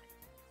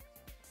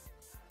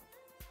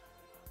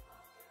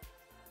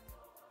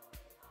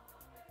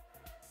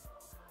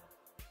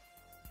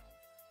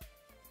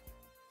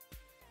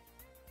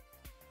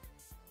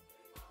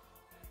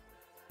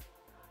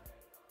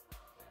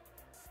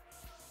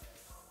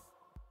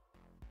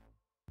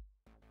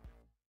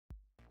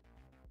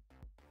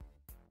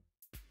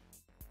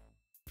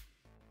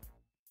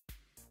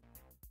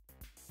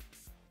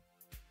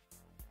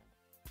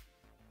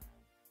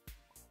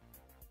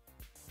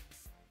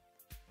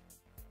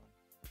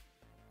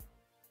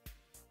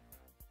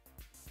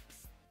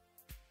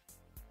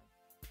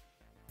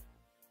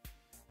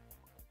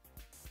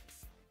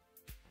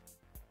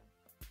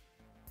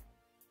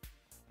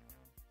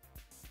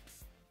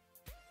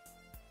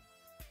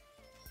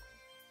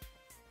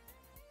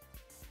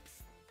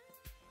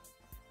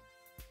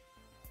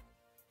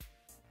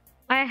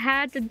I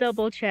had to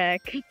double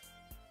check.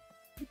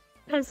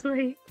 Cause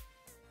like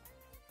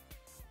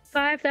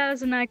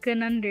 5,000 I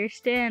can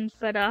understand,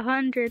 but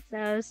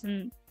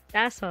 100,000,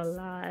 that's a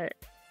lot.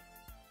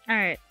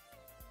 Alright.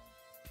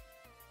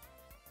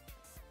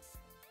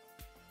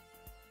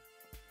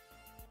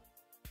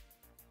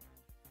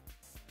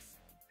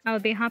 I'll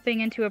be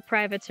hopping into a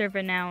private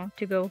server now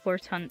to go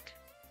horse hunt.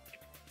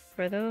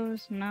 For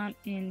those not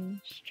in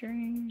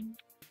stream,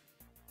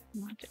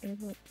 not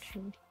able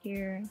to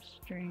hear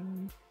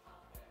stream,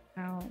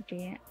 I'll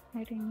be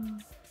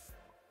heading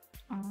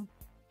off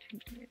to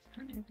get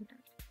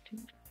to.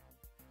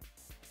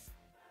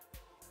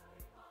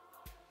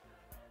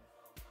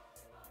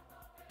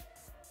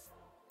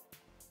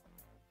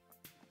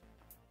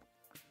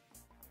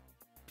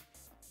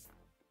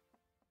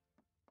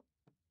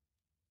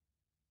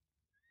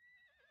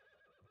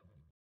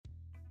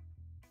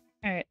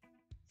 Alright.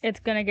 It's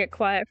gonna get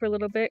quiet for a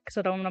little bit because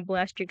I don't want to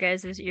blast you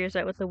guys' ears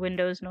out with the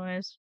Windows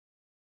noise.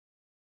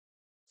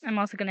 I'm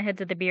also gonna head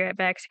to the Be Right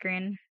Back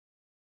screen.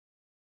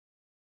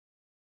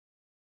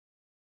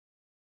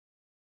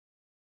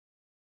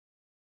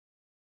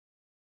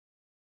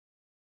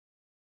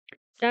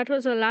 That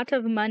was a lot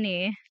of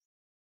money.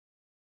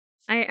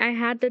 I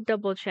had to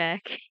double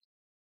check.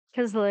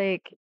 Cause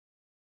like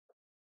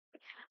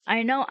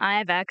I know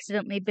I've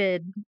accidentally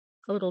bid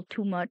a little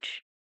too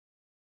much.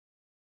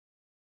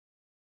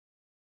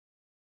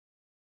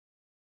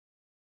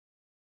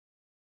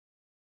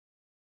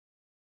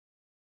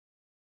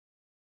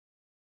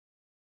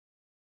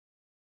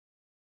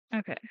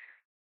 Okay.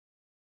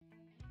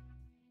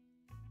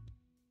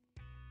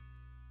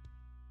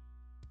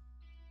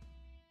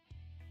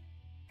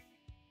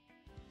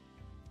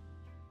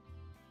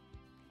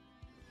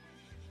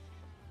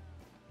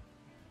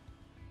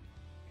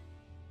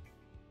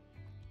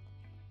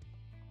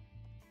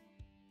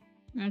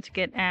 Let's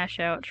get Ash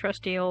out.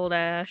 Trusty old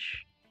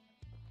Ash.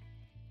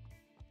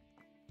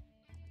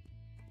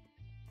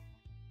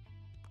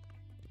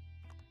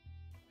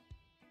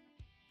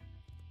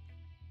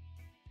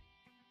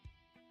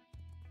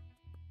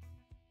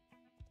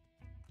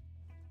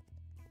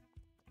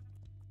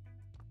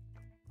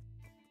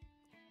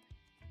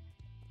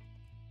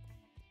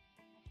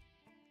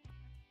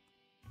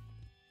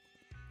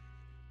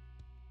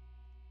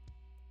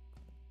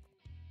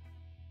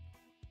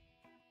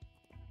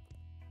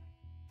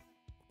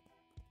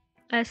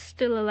 That's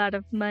still a lot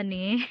of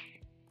money.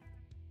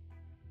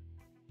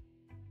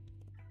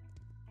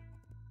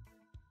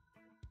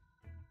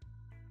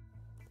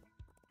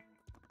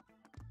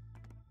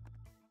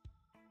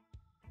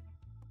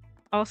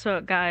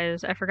 Also,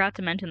 guys, I forgot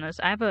to mention this.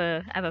 I have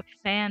a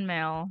fan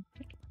mail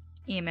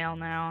email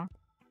now.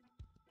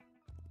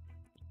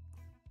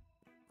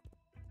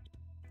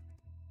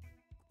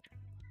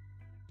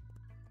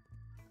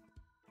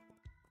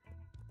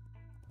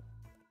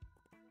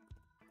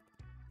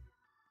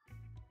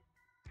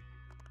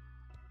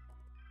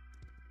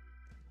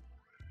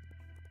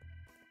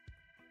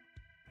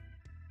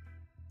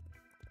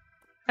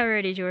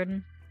 Alrighty,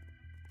 Jordan.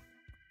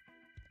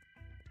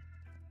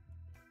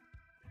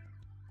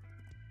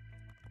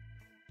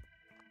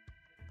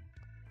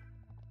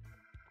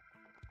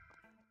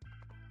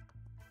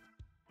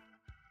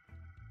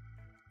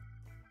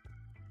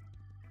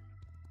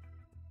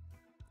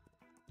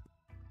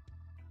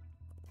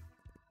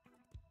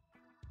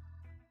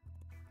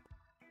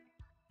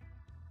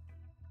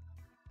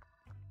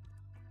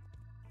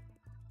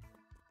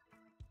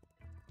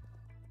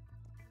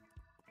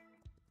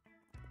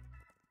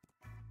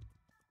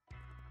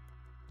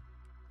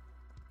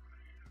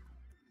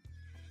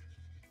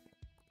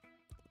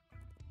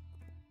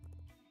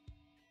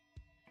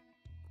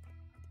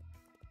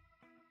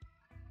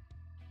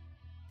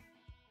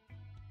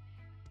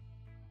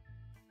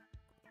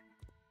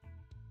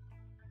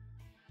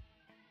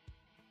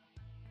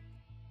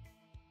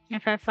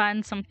 If I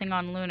find something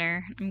on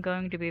Lunar, I'm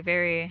going to be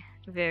very,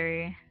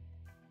 very...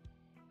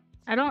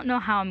 I don't know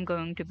how I'm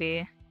going to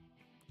be,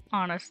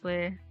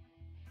 honestly.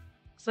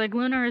 It's like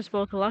Lunar is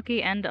both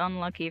lucky and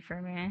unlucky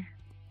for me.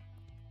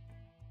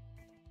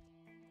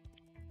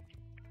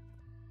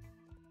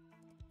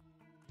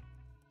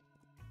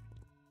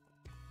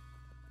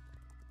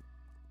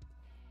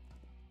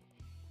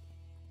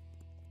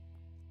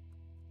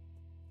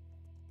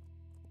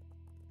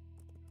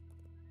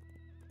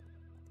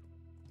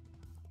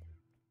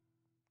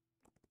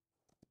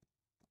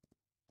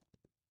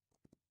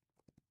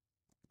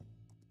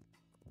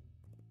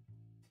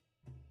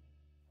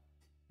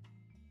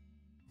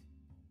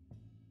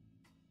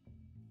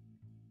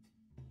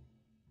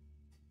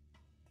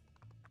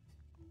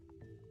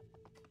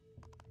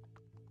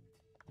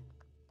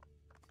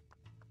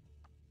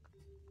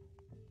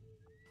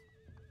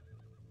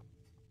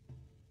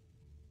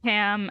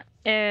 Cam,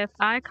 if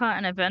I caught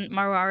an event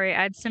Marwari,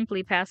 I'd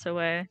simply pass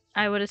away.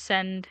 I would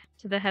ascend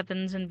to the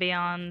heavens and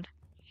beyond.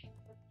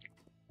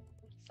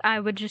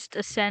 I would just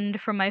ascend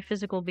from my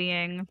physical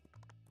being.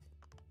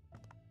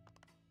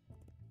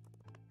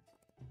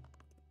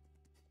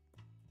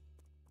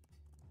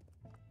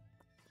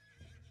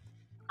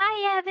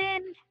 Hi,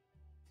 Evan!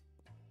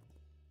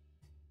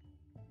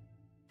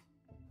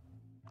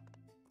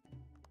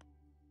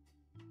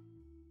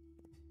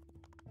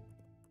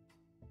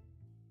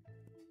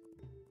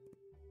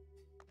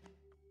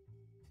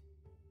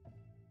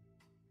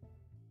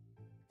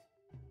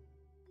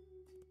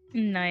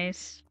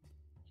 Nice.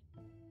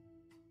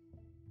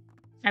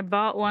 I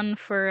bought one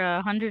for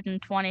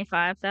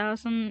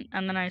 125,000,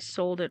 and then I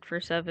sold it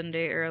for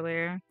 70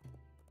 earlier.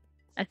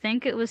 I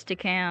think it was to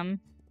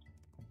Cam.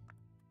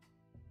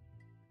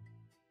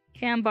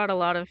 Cam bought a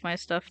lot of my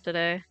stuff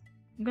today.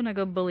 I'm gonna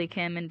go bully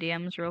Cam in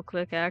DMs real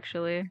quick,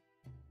 actually.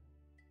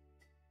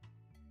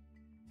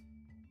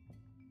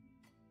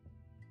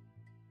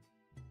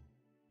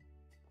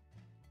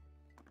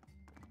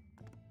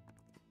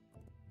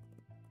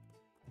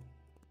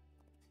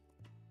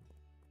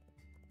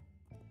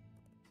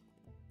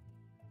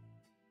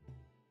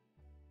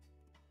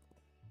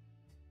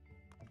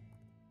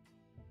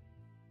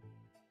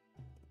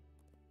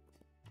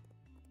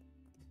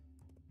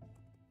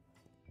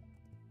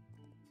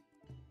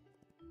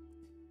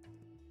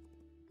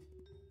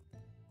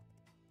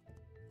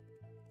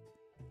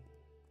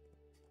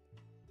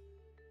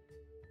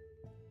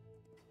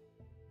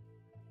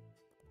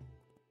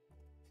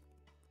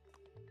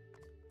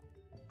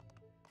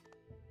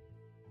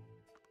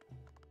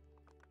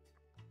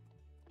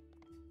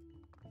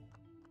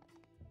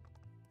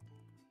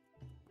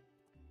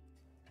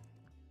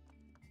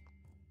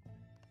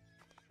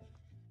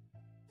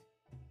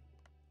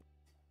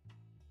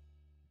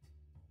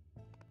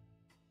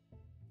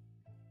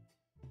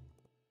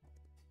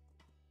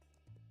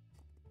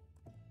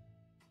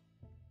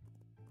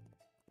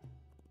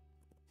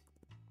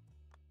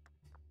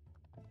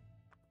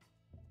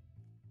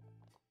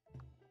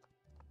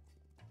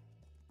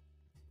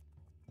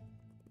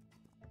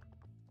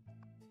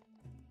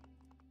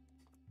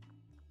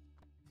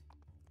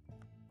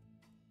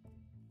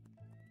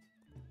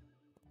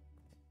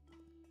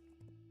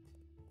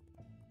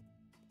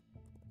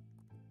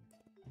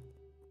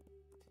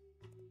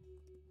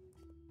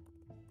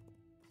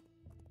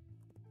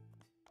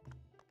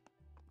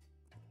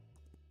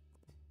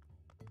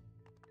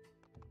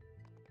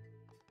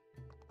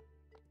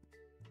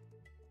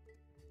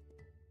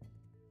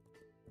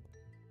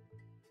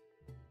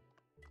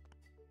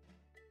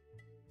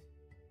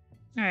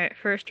 Alright,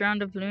 first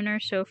round of Lunar,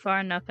 so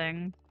far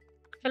nothing.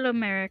 Hello,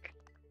 Merrick.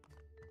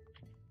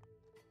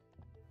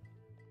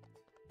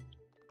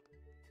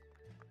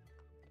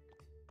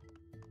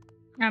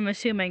 I'm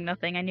assuming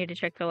nothing. I need to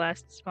check the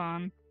last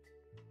spawn.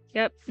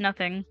 Yep,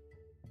 nothing.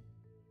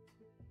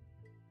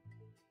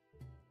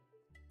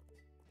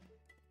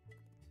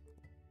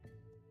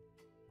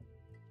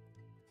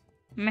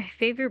 My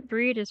favorite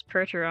breed is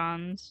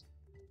Percherons.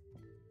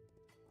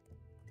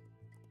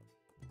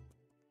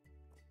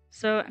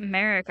 So,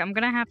 Merrick, I'm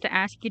gonna have to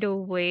ask you to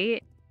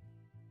wait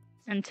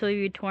until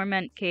you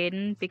torment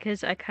Caden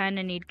because I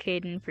kinda need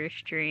Caden for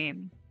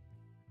stream.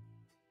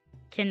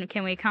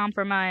 Can we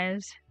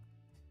compromise?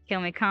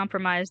 Can we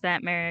compromise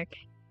that, Merrick?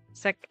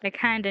 So I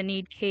kinda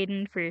need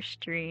Caden for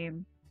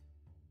stream.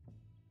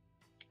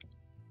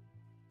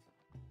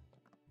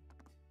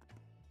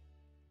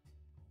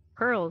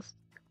 Pearls.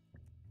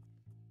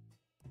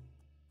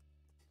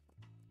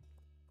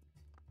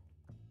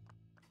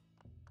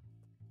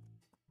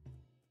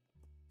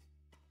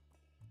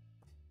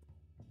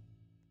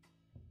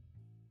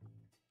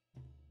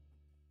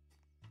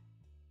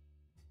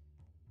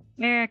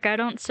 Merrick, I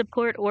don't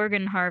support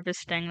organ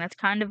harvesting. That's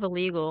kind of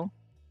illegal.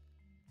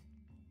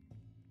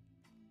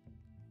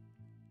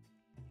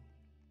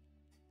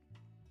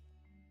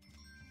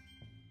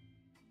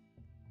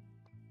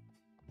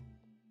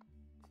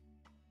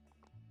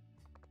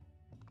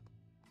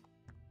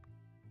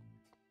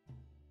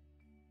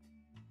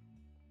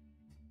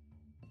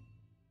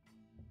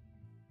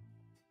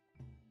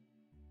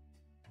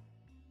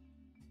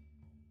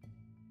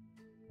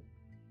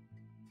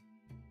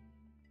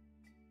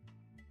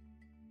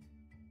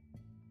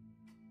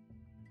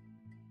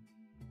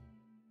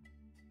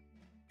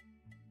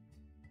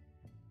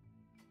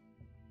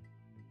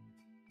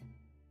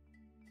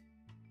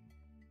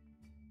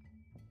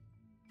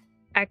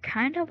 I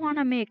kinda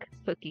wanna make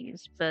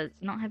cookies, but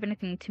I don't have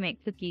anything to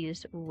make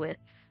cookies with.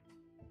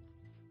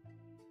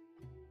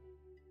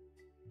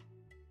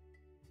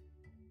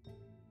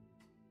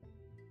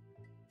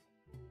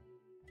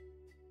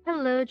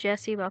 Hello,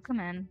 Jesse. Welcome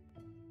in.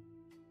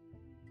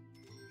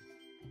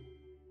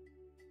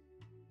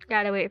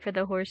 Gotta wait for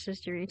the horses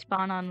to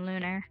respawn on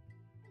Lunar.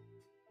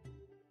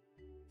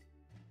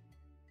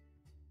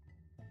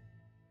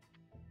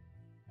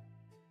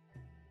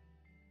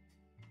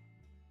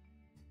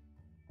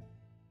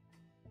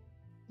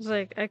 It's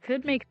like, I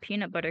could make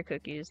peanut butter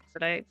cookies,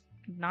 but I'm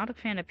not a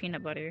fan of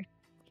peanut butter.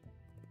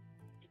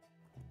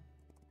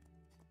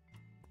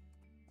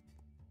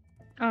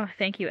 Oh,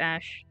 thank you,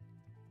 Ash.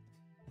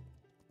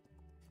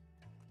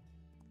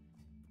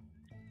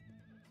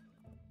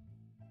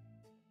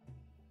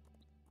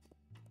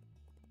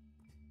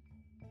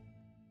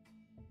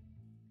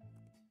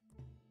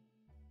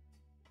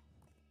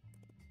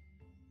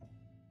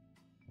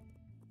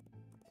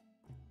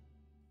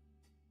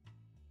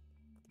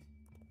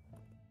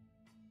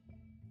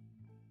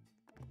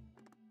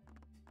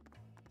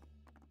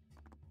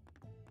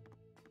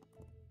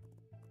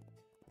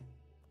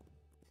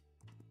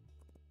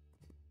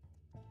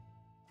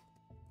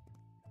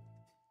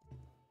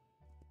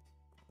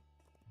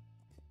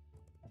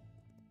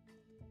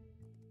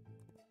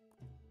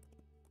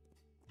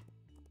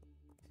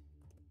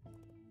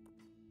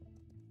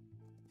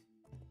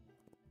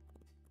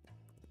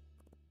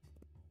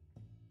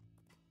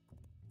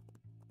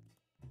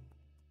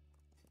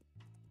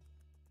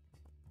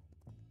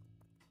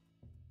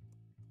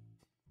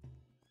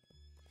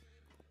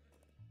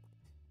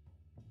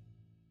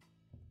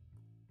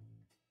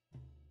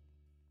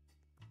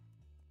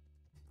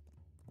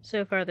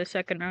 So far, the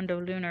second round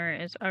of Lunar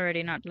is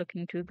already not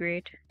looking too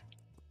great.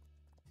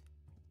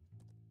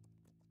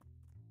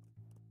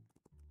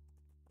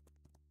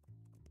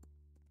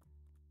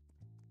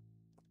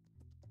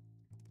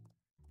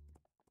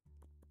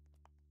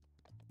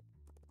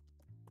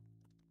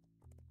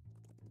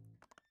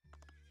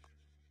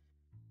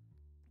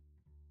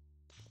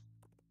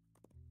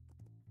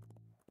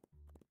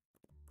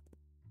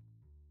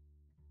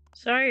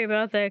 Sorry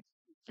about the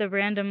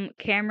random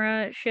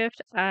camera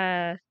shift.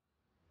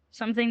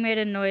 Something made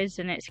a noise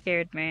and it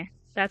scared me.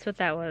 That's what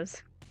that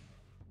was.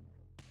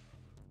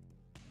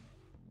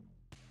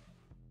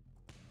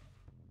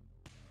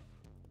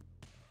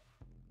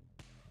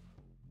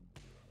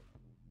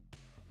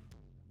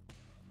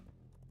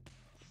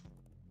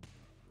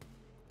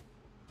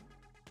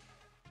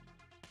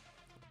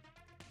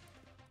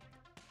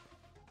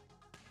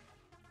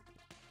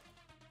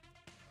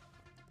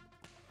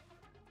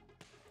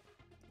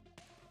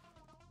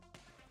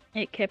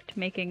 It kept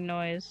making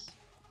noise.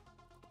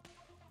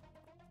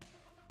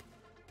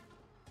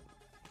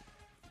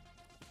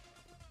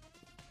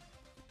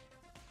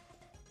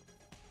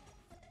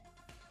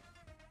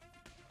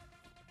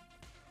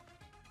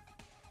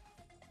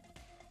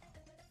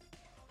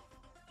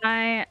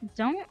 I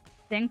don't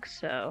think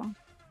so.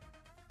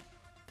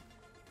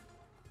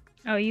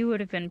 Oh, you would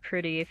have been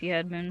pretty if you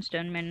had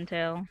Moonstone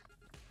Mintail.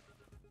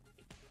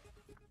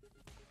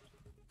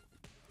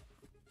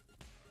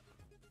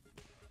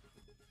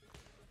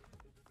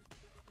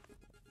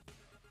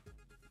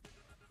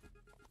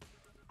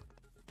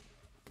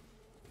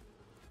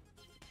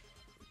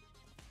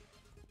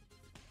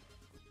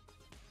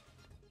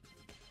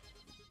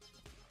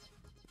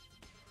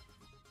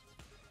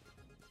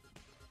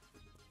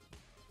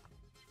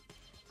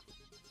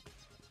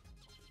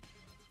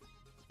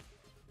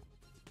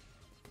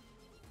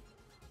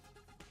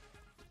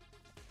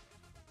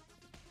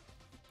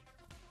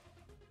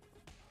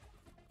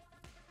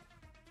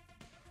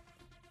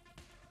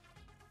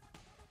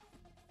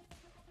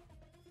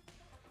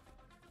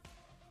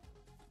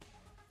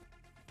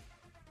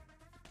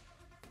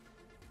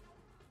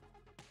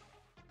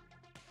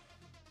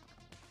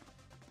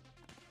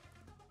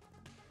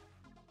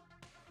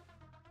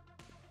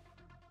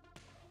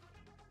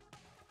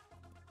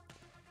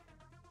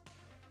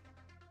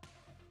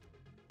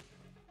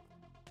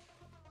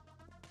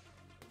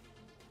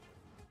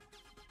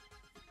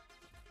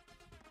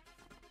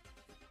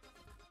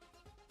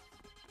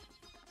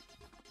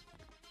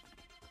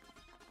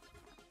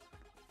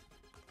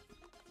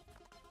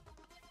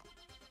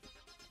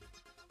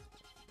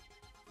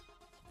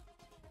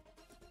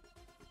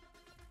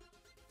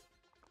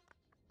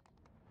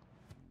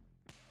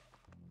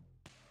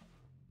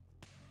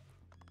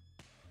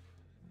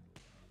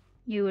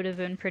 You would have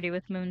been pretty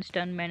with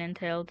Moonstone, Mane and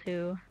Tail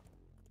too.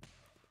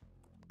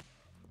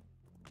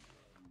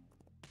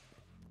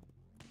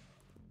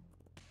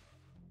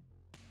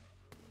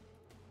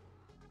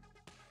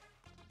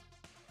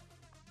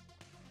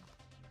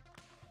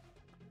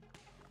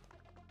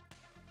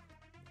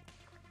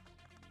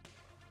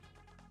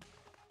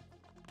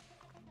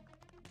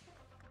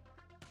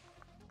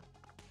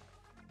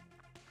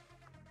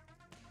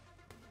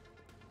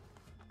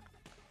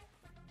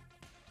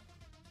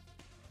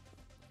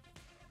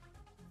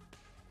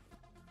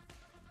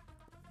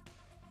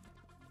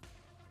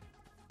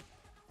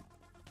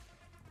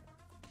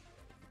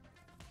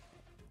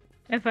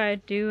 If I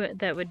do,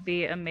 that would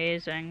be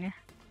amazing.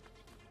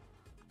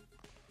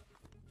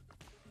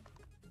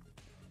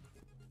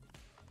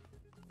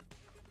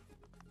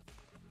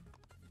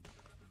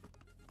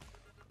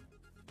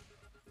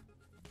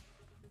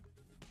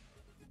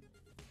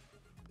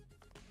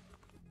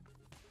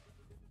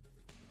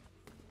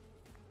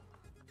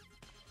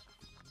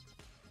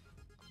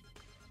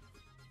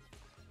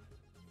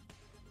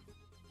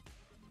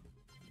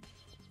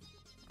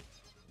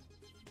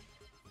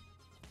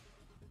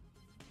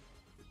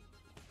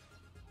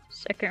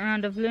 Second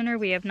round of Lunar,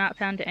 we have not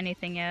found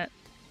anything yet.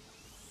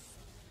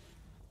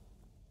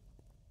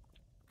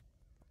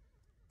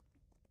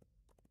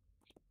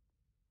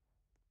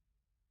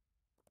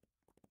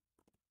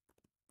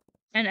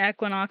 An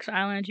Equinox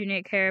Island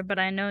unique hair, but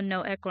I know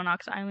no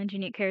Equinox Island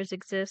unique hairs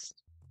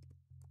exist.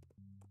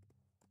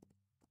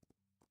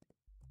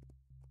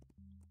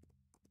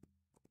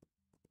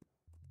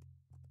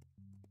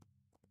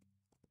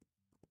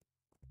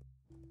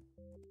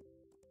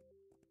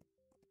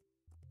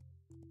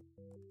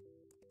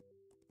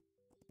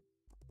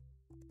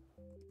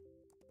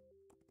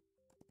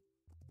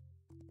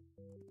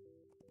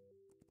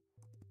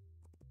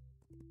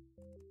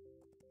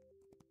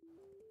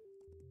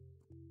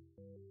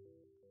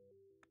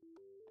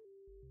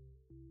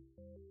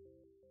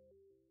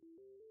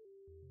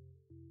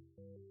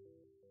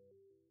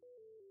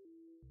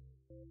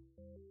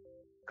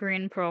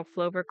 Green Pearl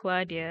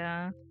Floverclad,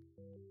 yeah.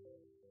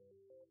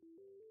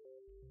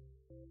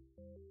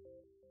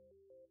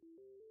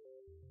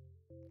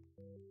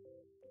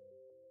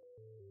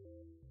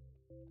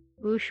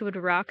 Woosh would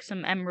rock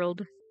some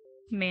Emerald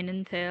Mane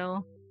and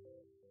Tail.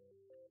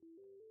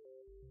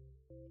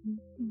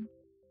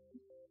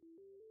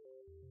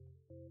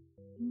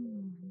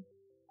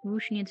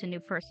 Woosh needs a new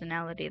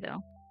personality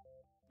though.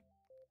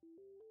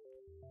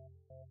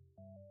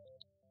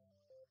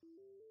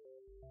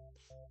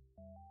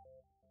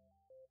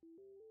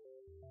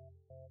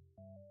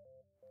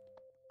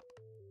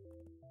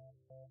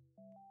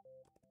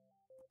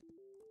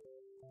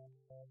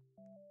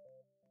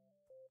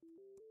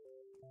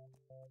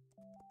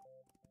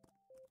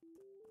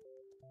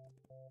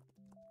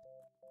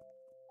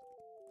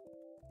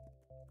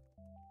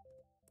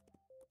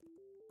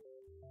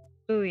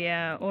 Oh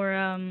yeah, or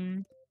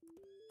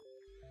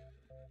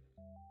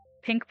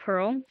Pink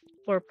Pearl,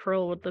 or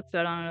Pearl would look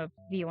good on a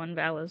V1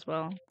 Val as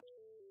well.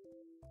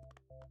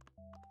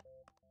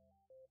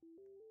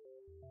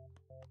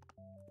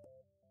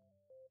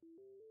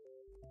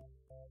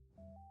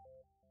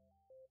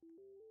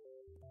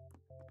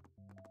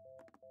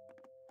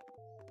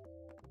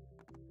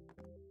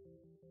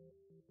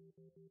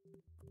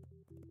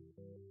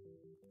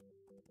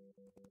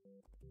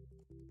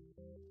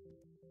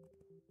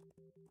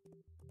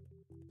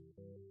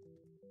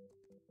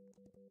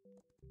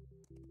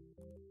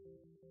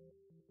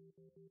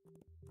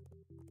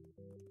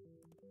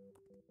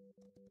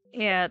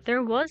 Yeah,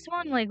 there was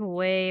one like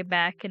way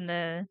back in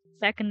the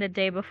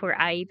day before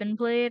I even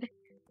played.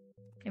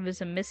 It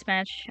was a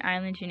mismatch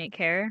island unique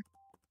hair,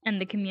 and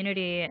the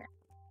community,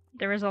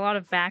 there was a lot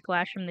of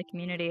backlash from the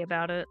community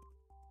about it.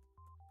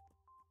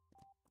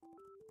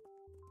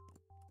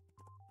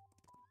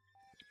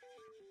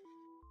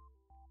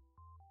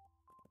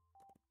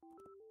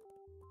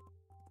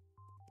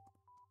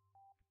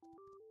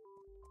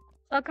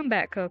 Welcome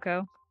back,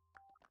 Coco.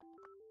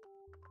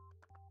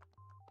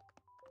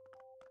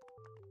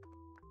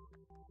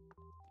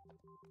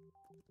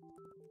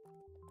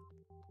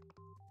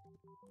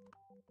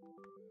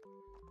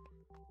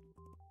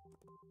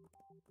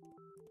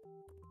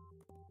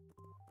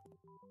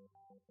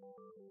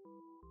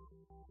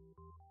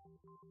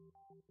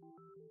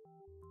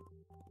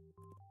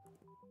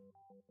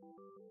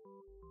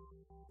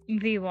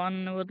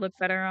 V1 would look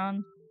better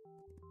on.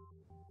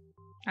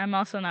 I'm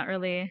also not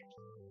really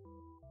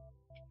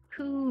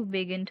too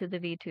big into the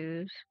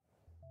V2s.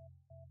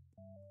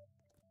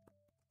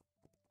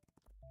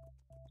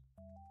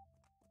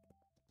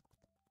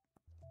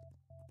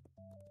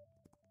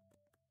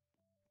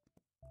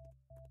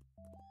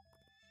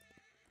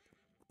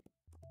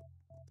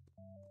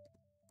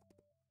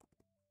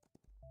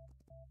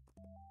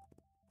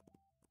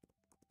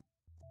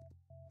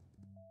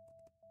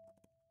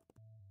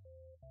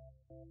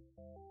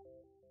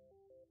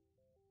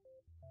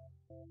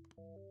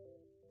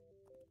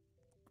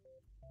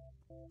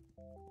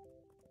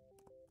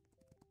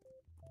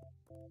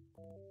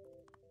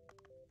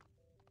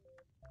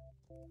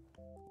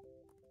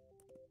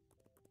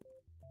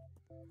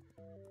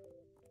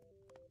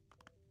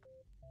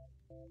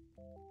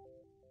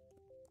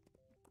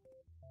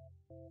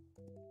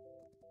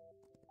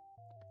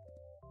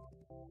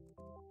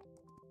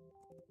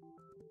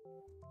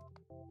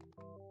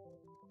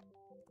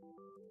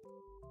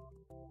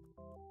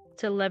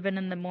 It's 11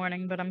 in the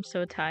morning, but I'm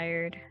so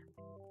tired.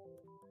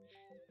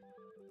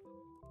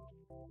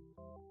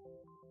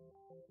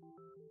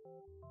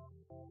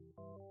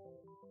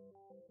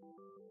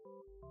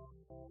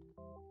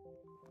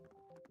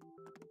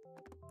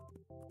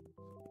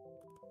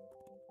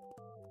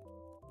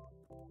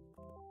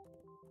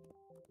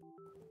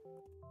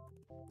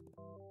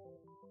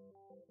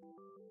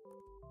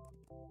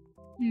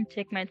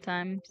 Take my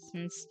time,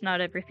 since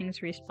not everything's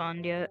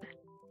respawned yet.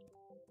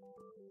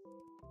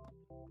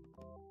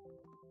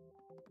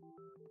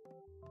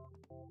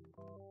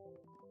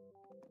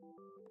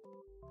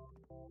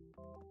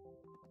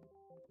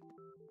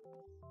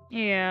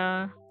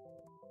 Yeah.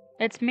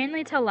 It's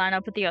mainly to line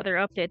up with the other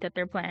update that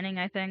they're planning,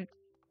 I think.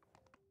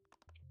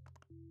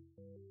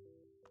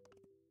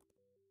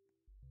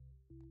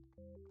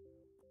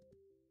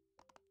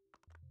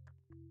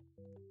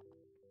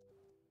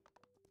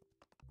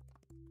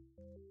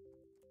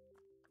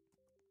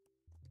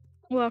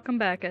 Welcome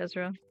back,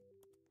 Ezra.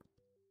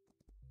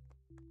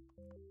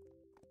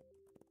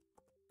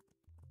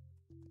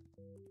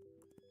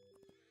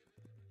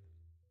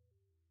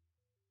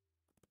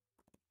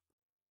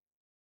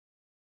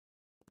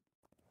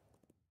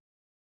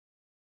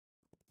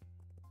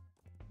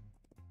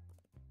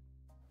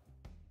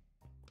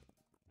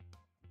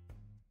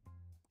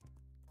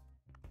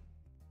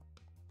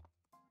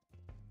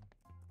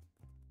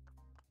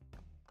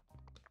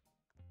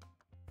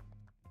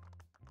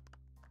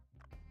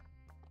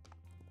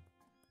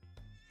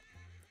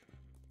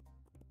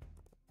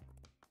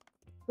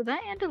 Did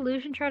that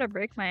Andalusian try to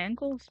break my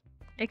ankles?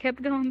 It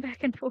kept going back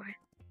and forth.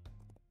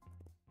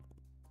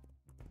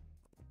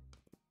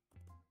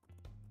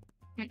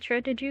 It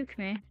tried to juke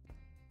me.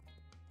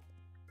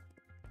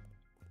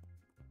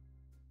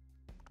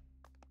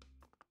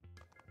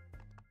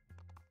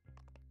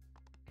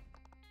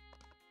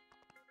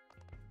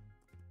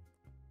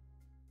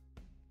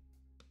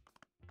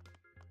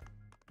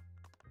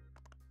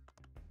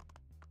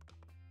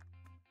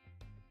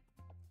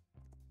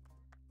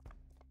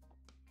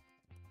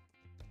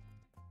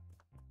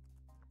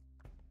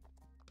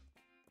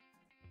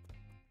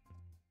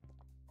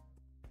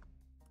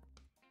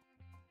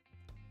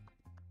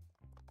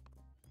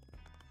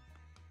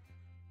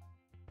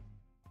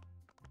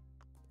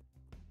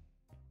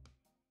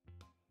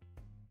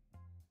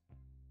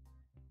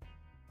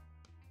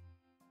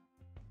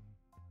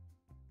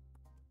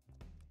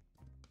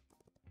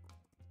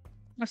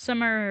 A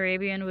summer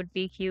Arabian would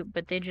be cute,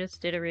 but they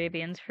just did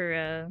Arabians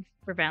for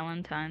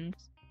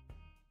Valentine's.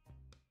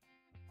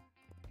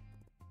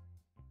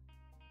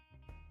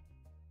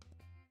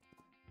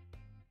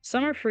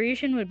 Summer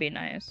Frisian would be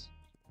nice.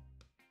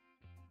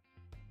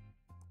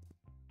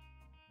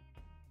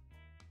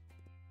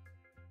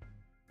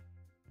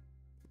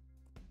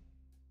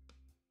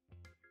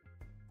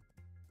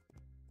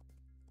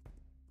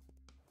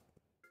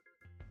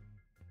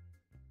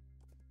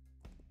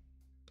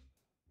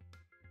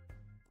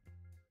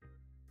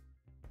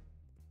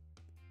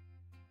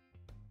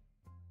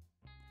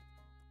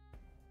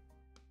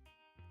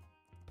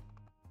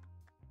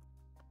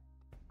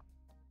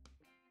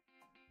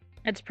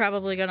 It's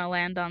probably gonna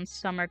land on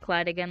Summer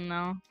Clyde again,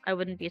 though. I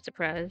wouldn't be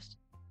surprised.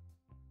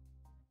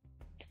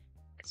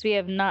 Because we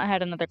have not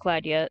had another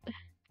Clyde yet.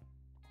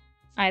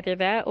 Either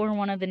that or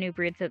one of the new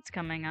breeds that's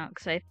coming out.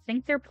 Because I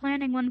think they're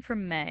planning one for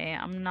May.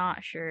 I'm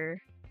not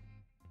sure.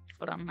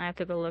 Hold on, I have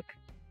to go look.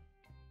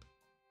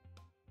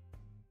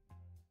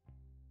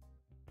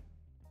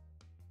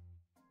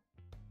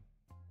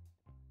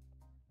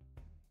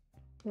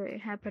 Okay,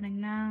 happening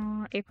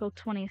now. April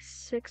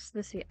 26th.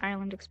 This is the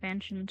island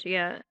expansion. So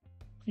yeah,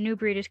 new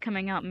breed is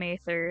coming out May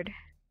 3rd.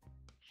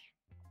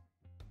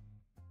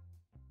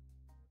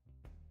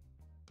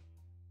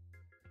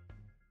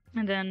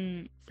 And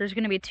then there's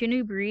going to be 2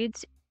 new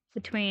breeds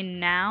between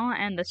now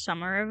and the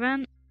summer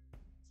event.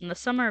 And the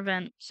summer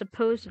event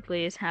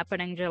supposedly is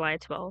happening July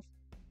 12th.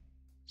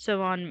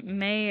 So on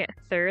May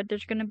 3rd,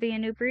 there's going to be a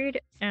new breed,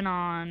 and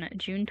on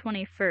June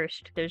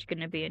 21st, there's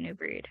going to be a new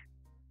breed.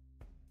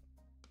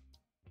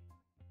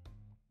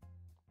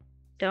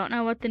 Don't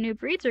know what the new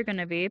breeds are going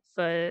to be,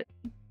 but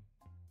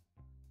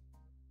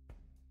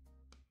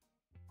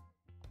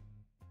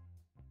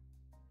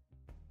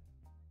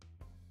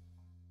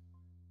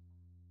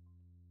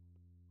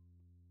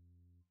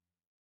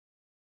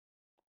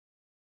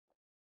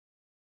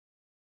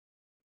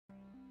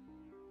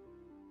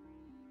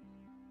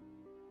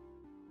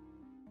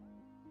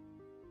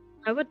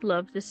I would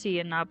love to see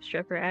a knob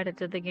stripper added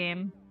to the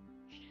game.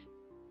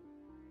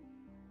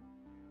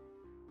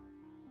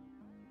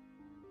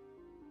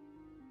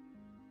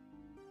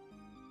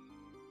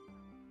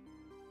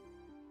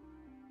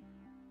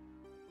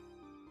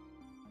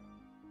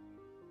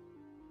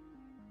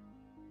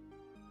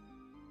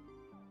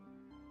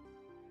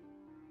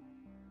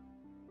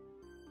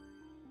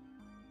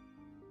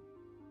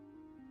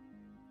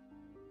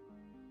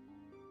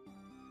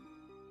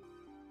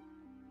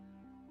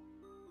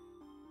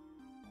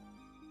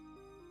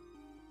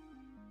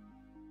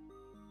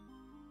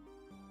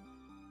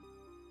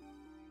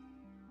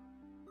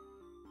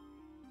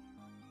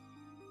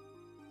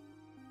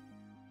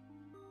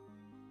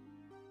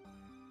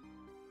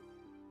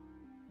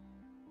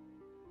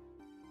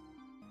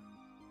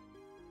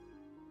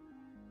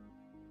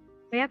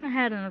 We haven't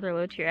had another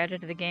low tier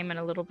added to the game in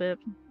a little bit.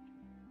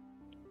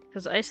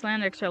 Because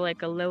Icelandics are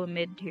like a low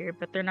mid tier,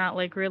 but they're not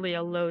like really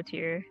a low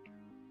tier.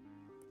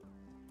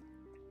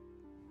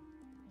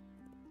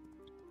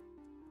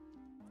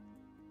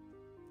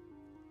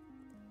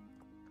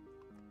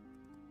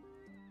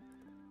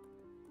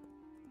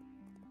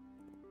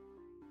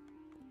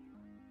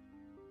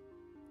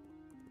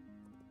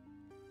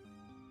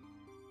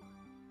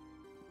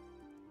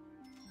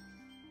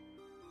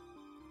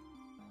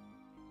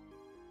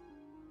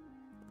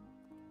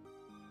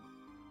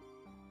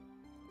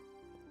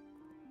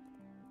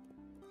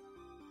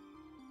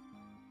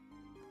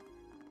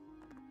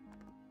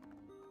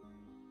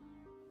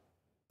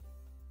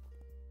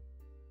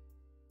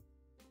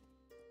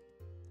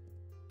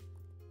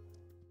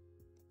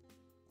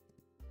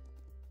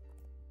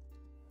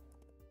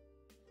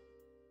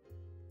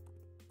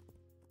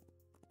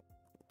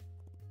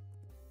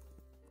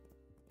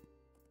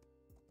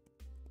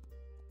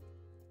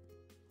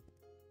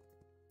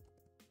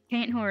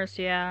 Paint horse,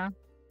 yeah.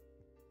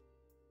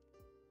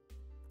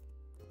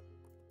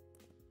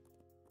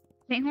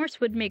 Paint horse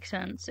would make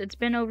sense. It's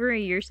been over a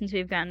year since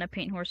we've gotten a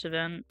paint horse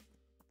event.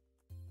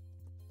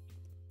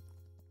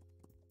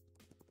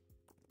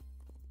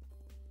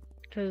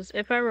 Because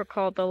if I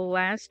recall, the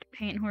last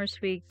paint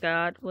horse we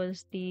got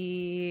was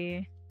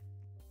the...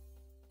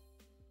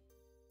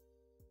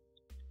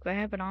 Do I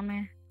have it on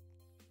me?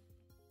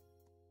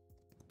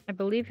 I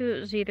believe it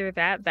was either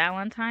that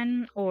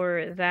Valentine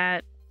or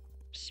that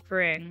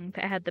spring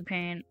that had the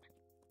paint.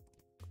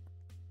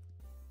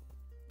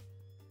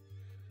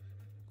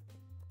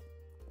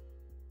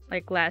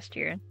 Like last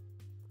year.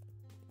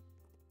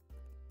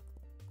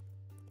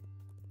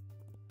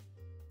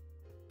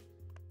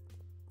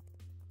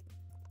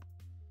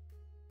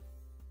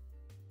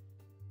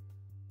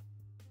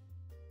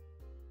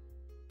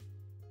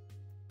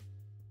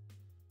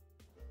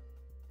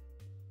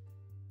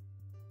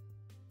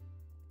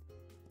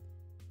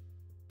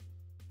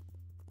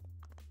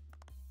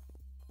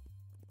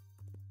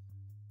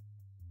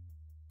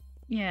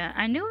 Yeah,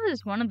 I knew it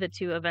was one of the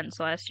two events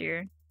last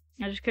year.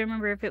 I just couldn't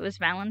remember if it was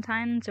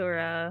Valentine's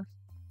or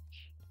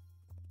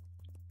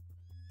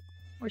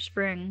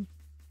spring.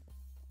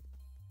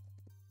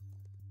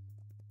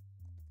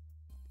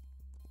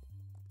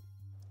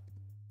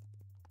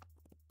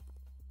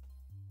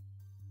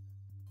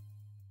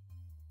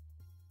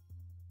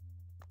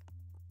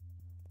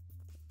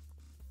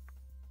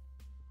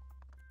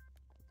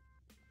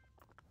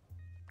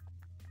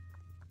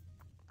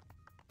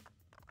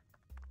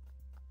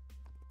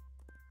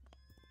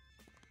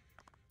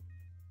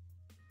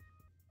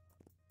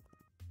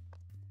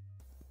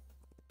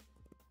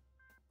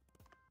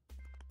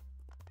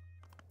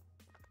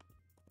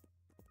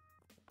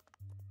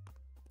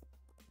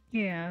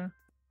 Yeah.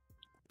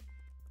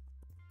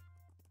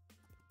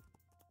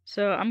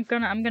 So I'm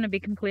gonna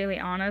be completely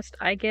honest.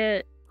 I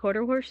get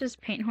quarter horses,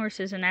 paint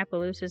horses, and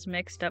Appaloosas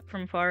mixed up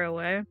from far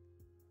away.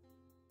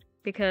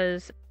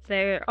 Because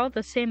they're all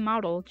the same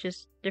model,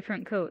 just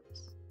different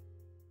coats.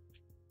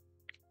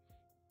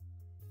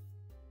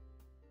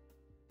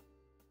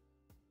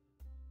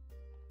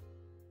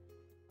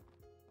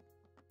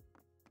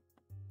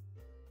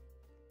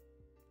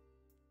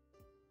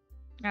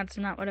 That's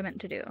not what I meant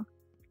to do.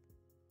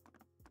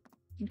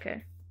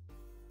 Okay.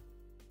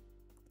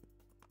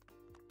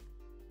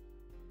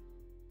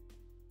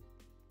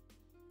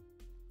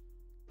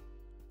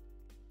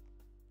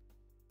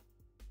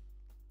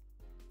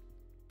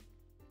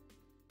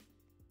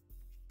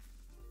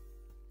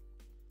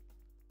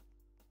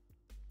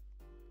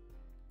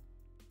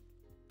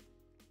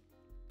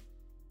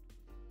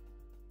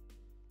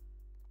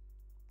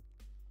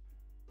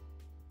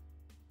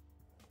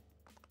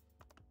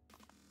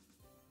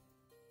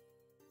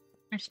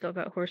 I still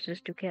got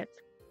horses to get.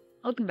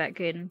 Welcome back,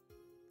 Caden.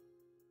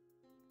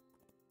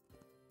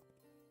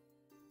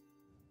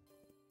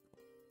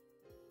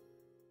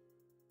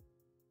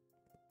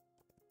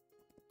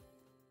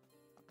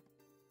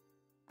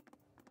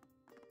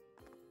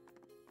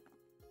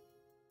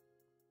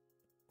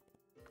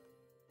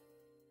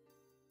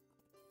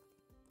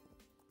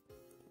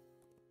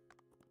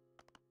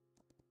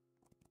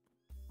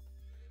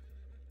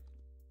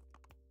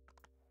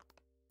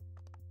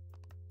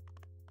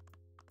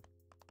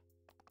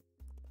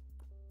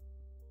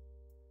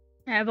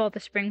 I have all the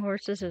spring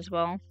horses as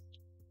well.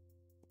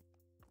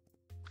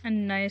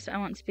 And nice, I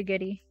want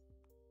spaghetti.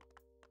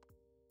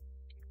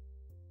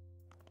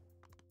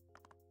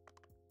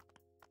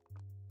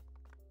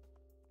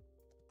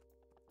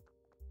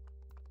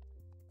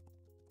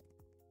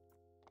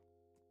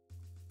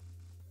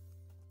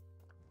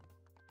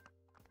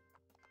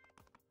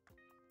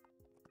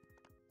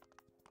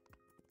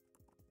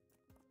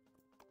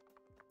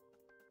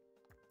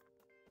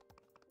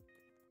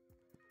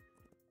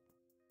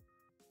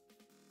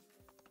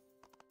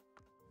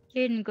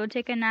 Caden, go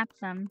take a nap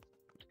then.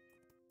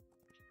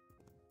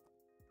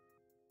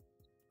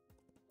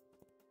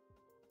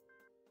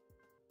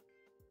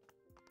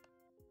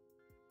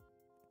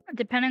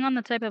 Depending on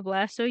the type of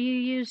lasso you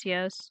use,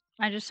 yes.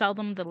 I just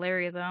seldom the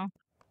Larry though.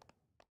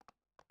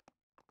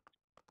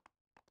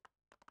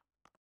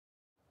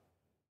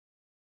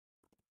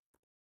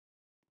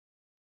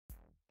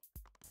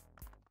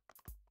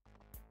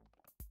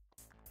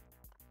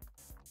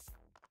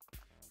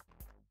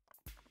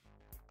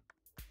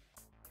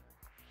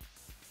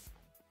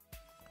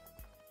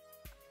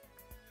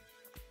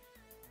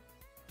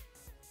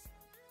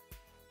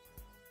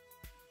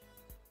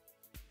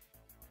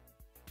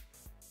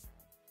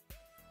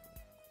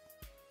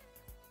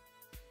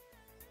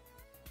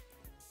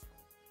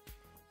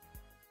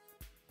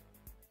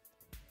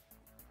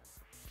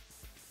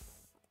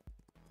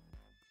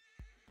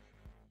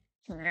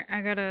 Alright,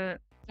 I gotta...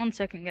 1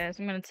 second, guys.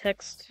 I'm gonna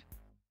text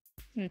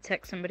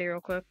somebody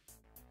real quick.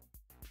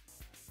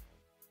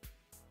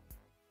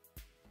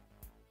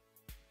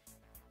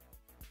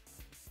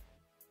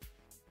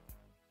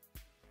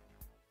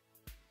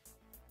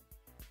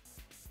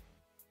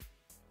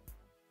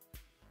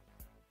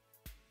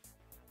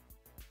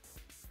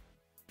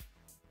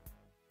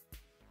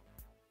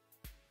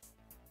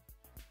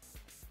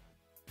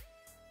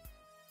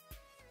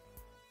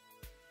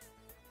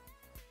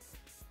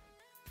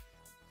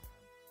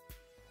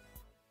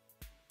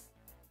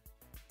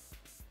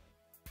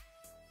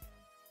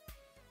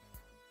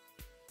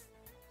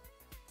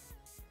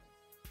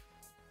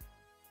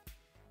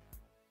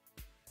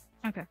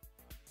 Okay.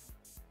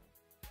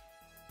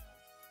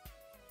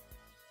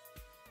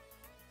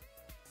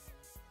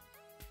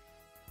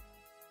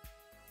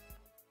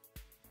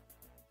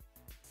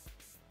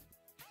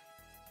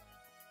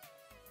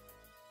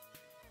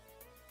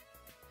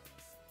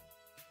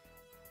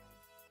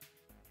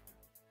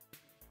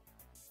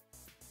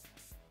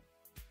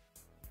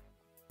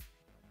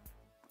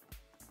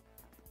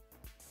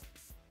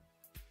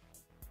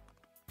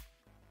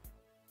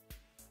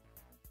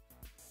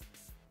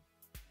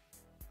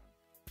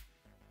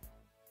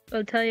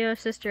 I'll tell your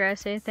sister I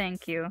say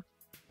thank you.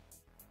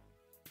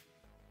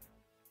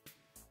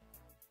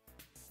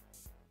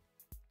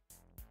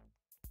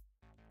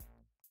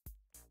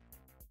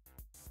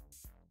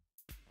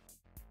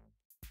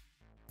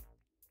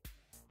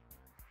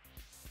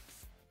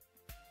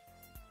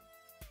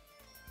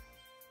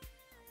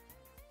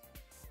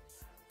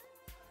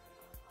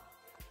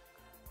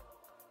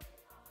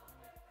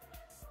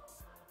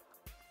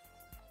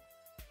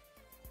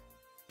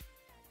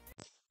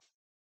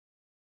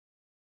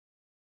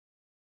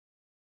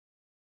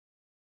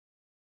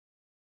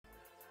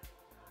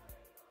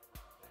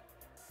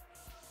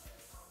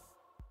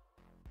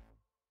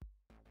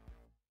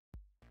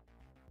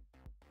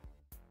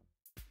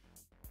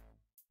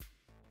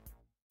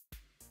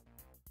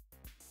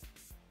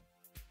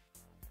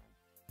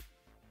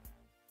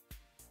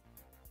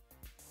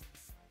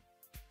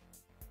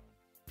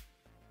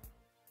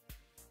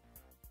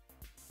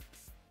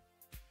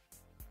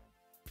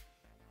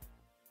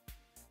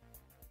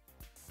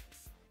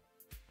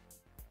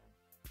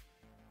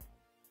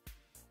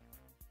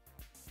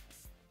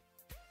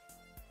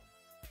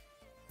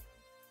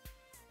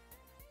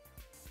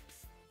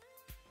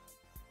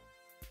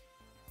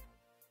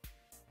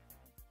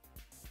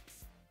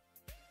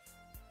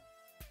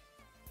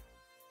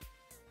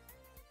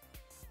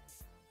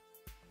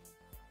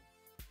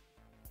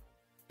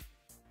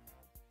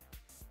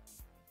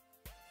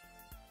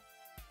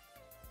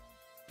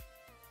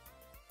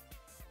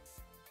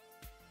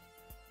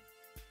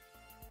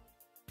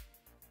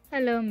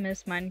 Hello,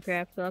 Miss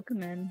Minecraft.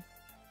 Welcome in.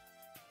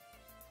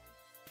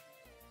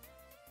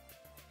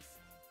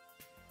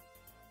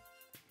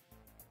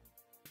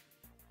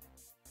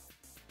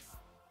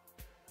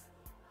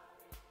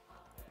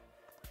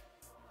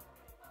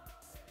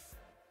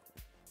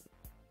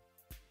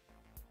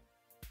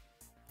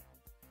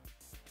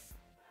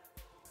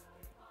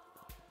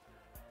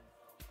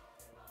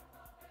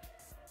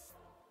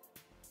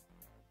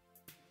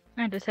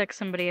 I had to text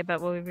somebody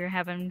about what we were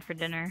having for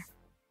dinner.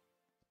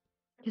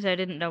 Because I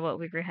didn't know what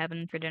we were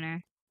having for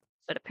dinner.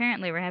 But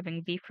apparently we're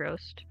having beef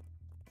roast.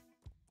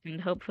 And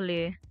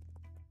hopefully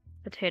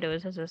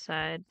potatoes as a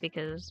side,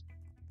 because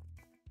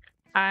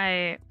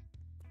I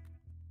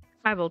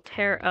will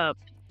tear up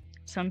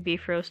some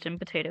beef roast and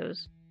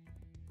potatoes.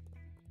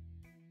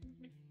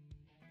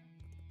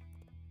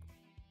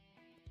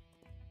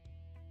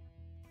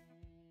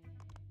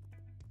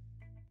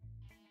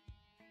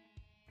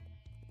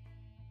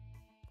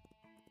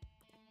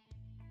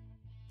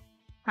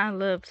 I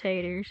love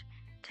taters.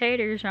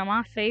 Taters are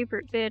my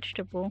favorite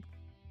vegetable.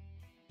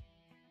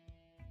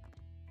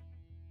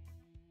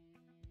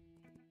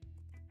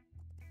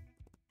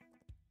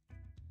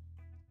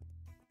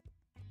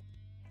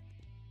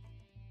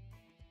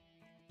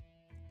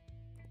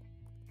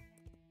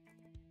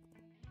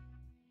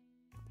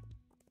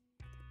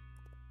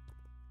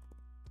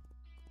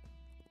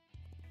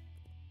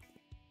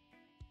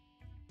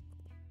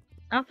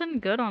 Nothing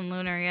good on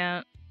Lunar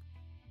yet.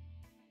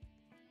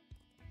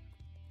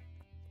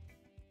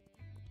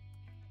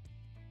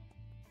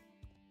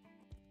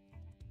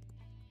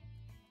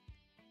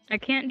 I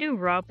can't do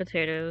raw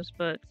potatoes,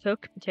 but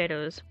cooked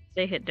potatoes,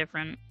 they hit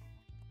different.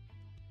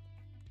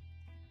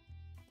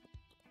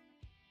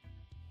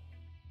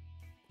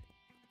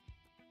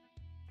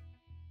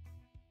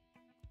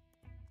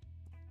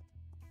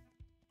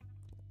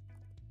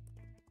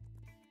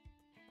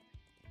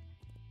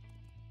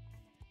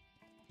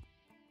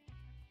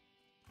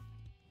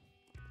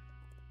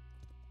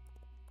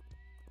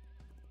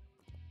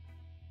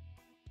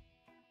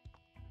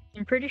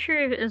 I'm pretty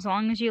sure as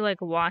long as you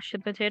like wash the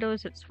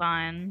potatoes, it's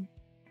fine.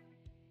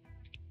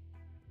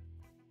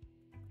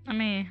 Let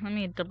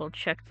me double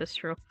check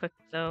this real quick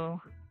though.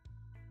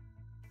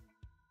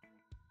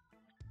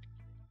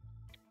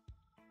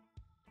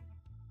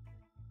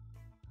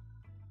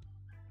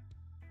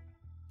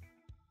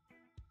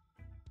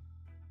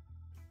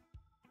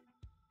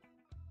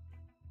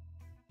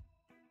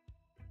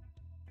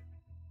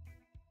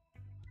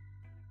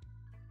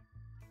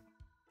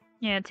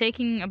 Yeah,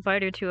 taking a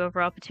bite or two of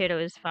raw potato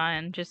is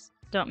fine. Just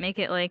don't make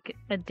it like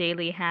a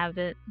daily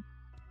habit.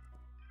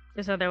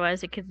 Because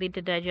otherwise it could lead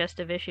to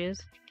digestive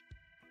issues.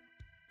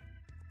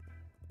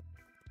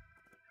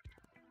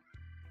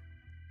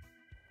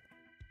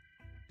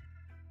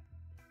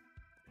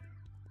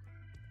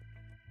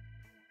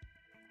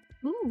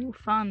 Ooh,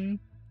 fun.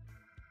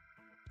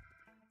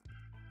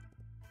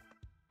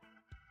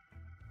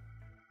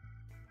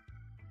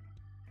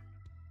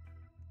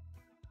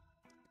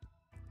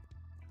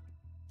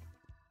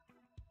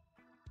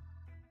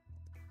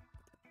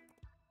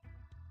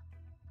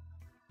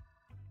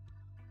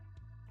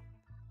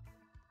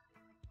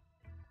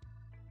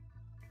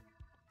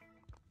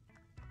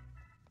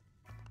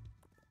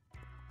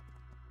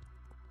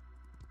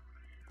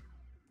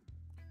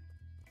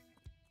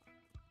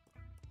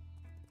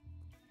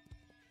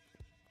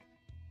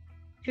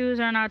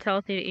 Shoes are not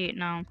healthy to eat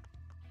now.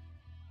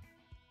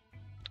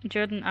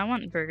 Jordan, I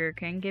want Burger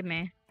King. Give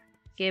me.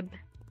 Gib.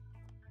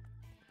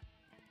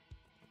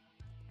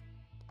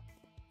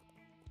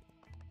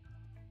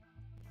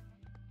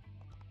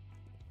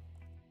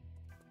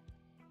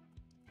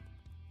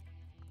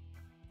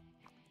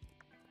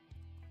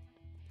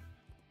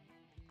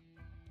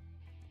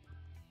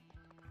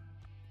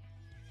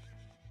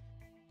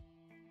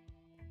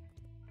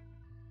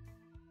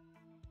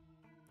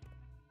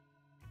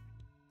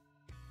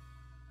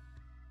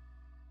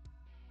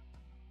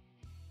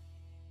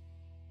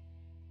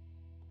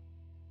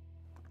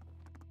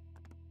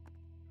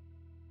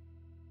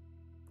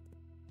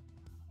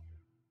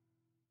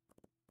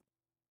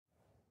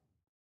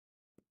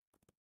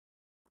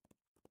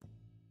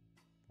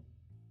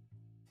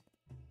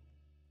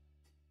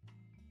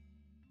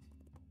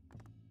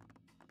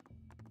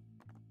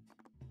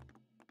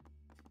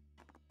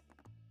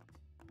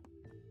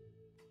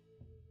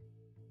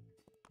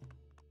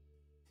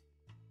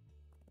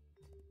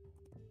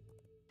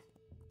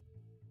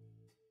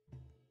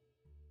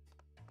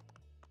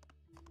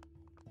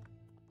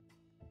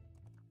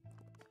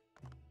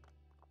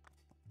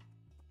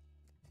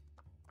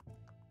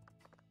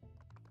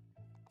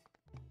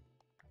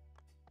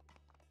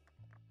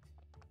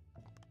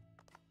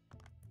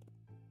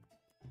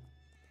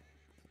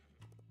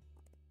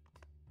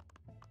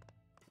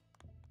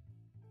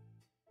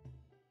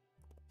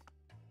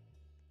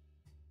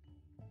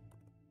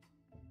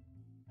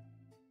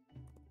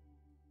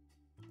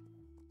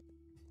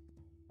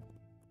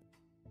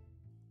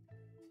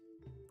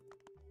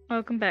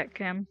 Welcome back,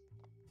 Kim.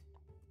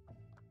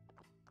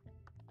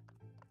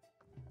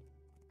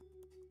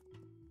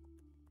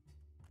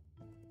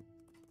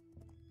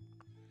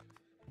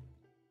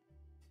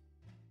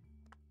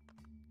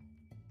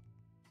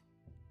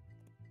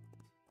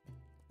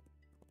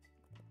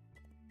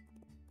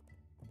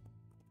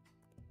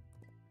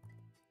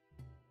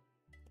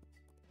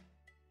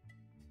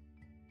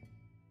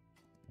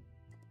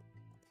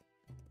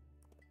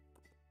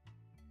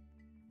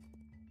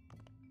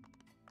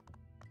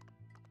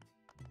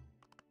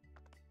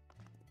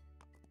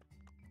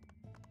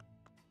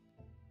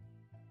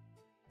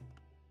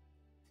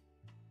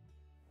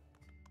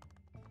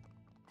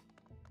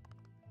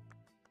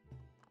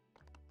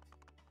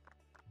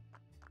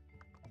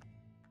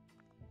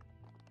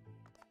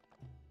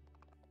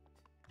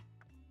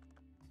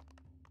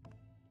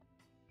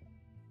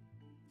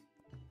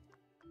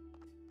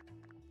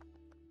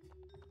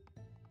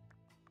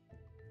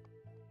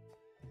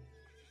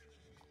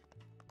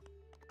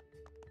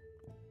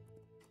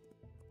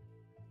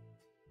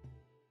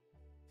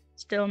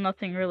 Still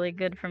nothing really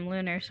good from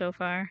Lunar so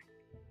far.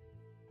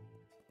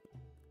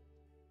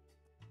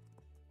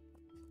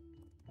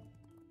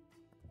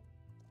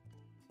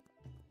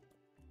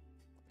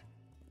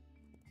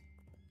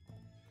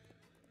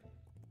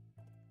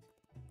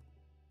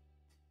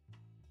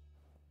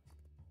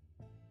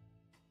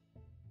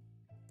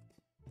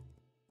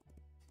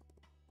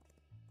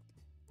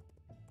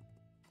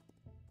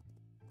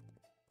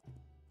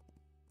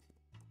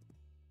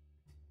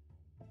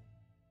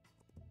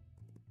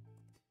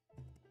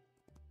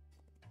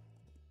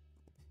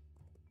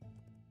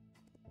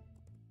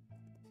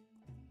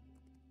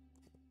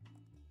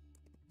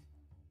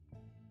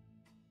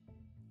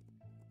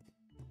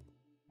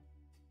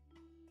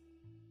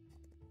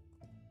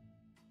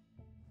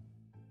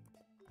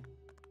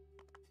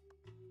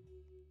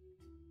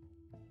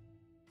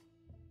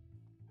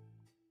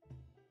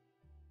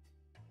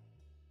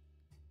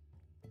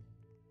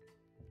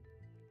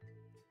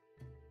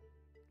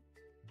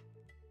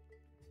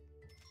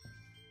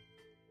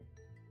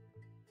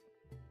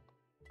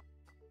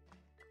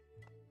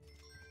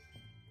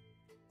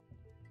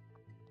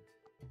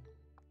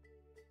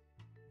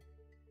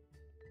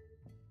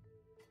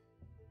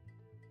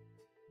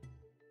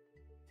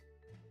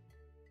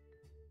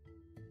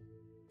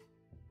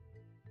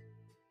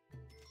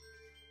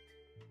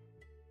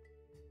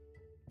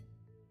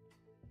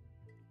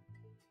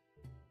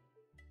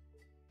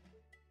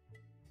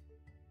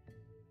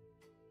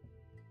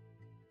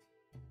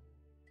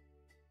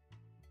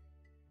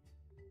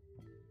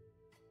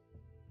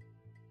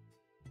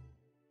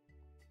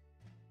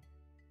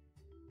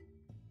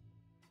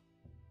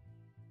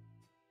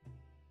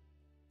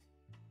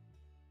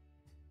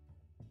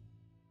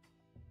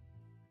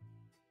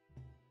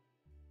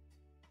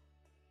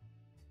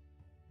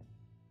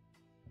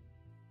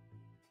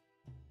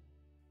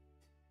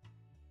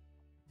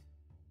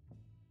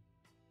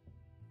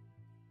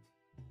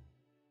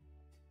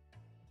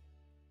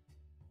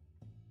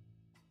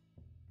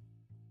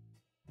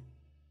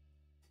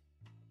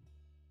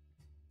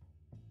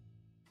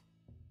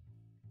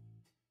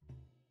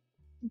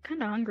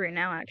 kind of hungry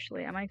now,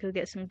 actually. I might go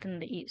get something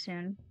to eat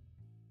soon.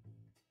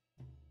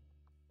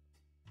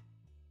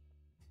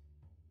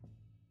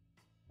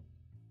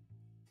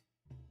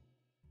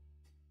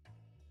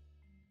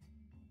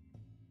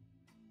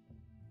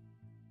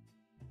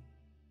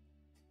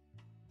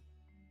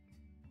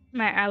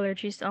 My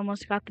allergies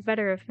almost got the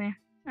better of me.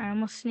 I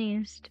almost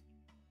sneezed.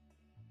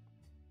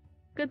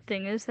 Good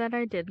thing is that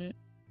I didn't.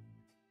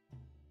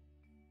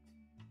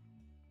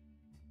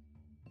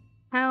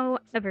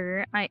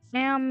 However, I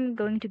am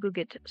going to go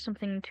get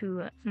something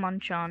to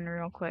munch on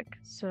real quick,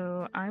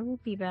 so I will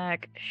be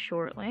back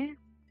shortly.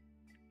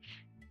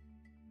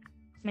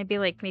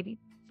 Maybe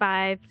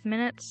 5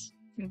 minutes,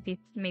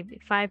 maybe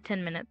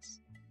 5-10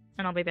 minutes,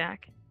 and I'll be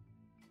back.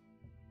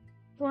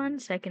 1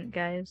 second,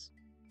 guys.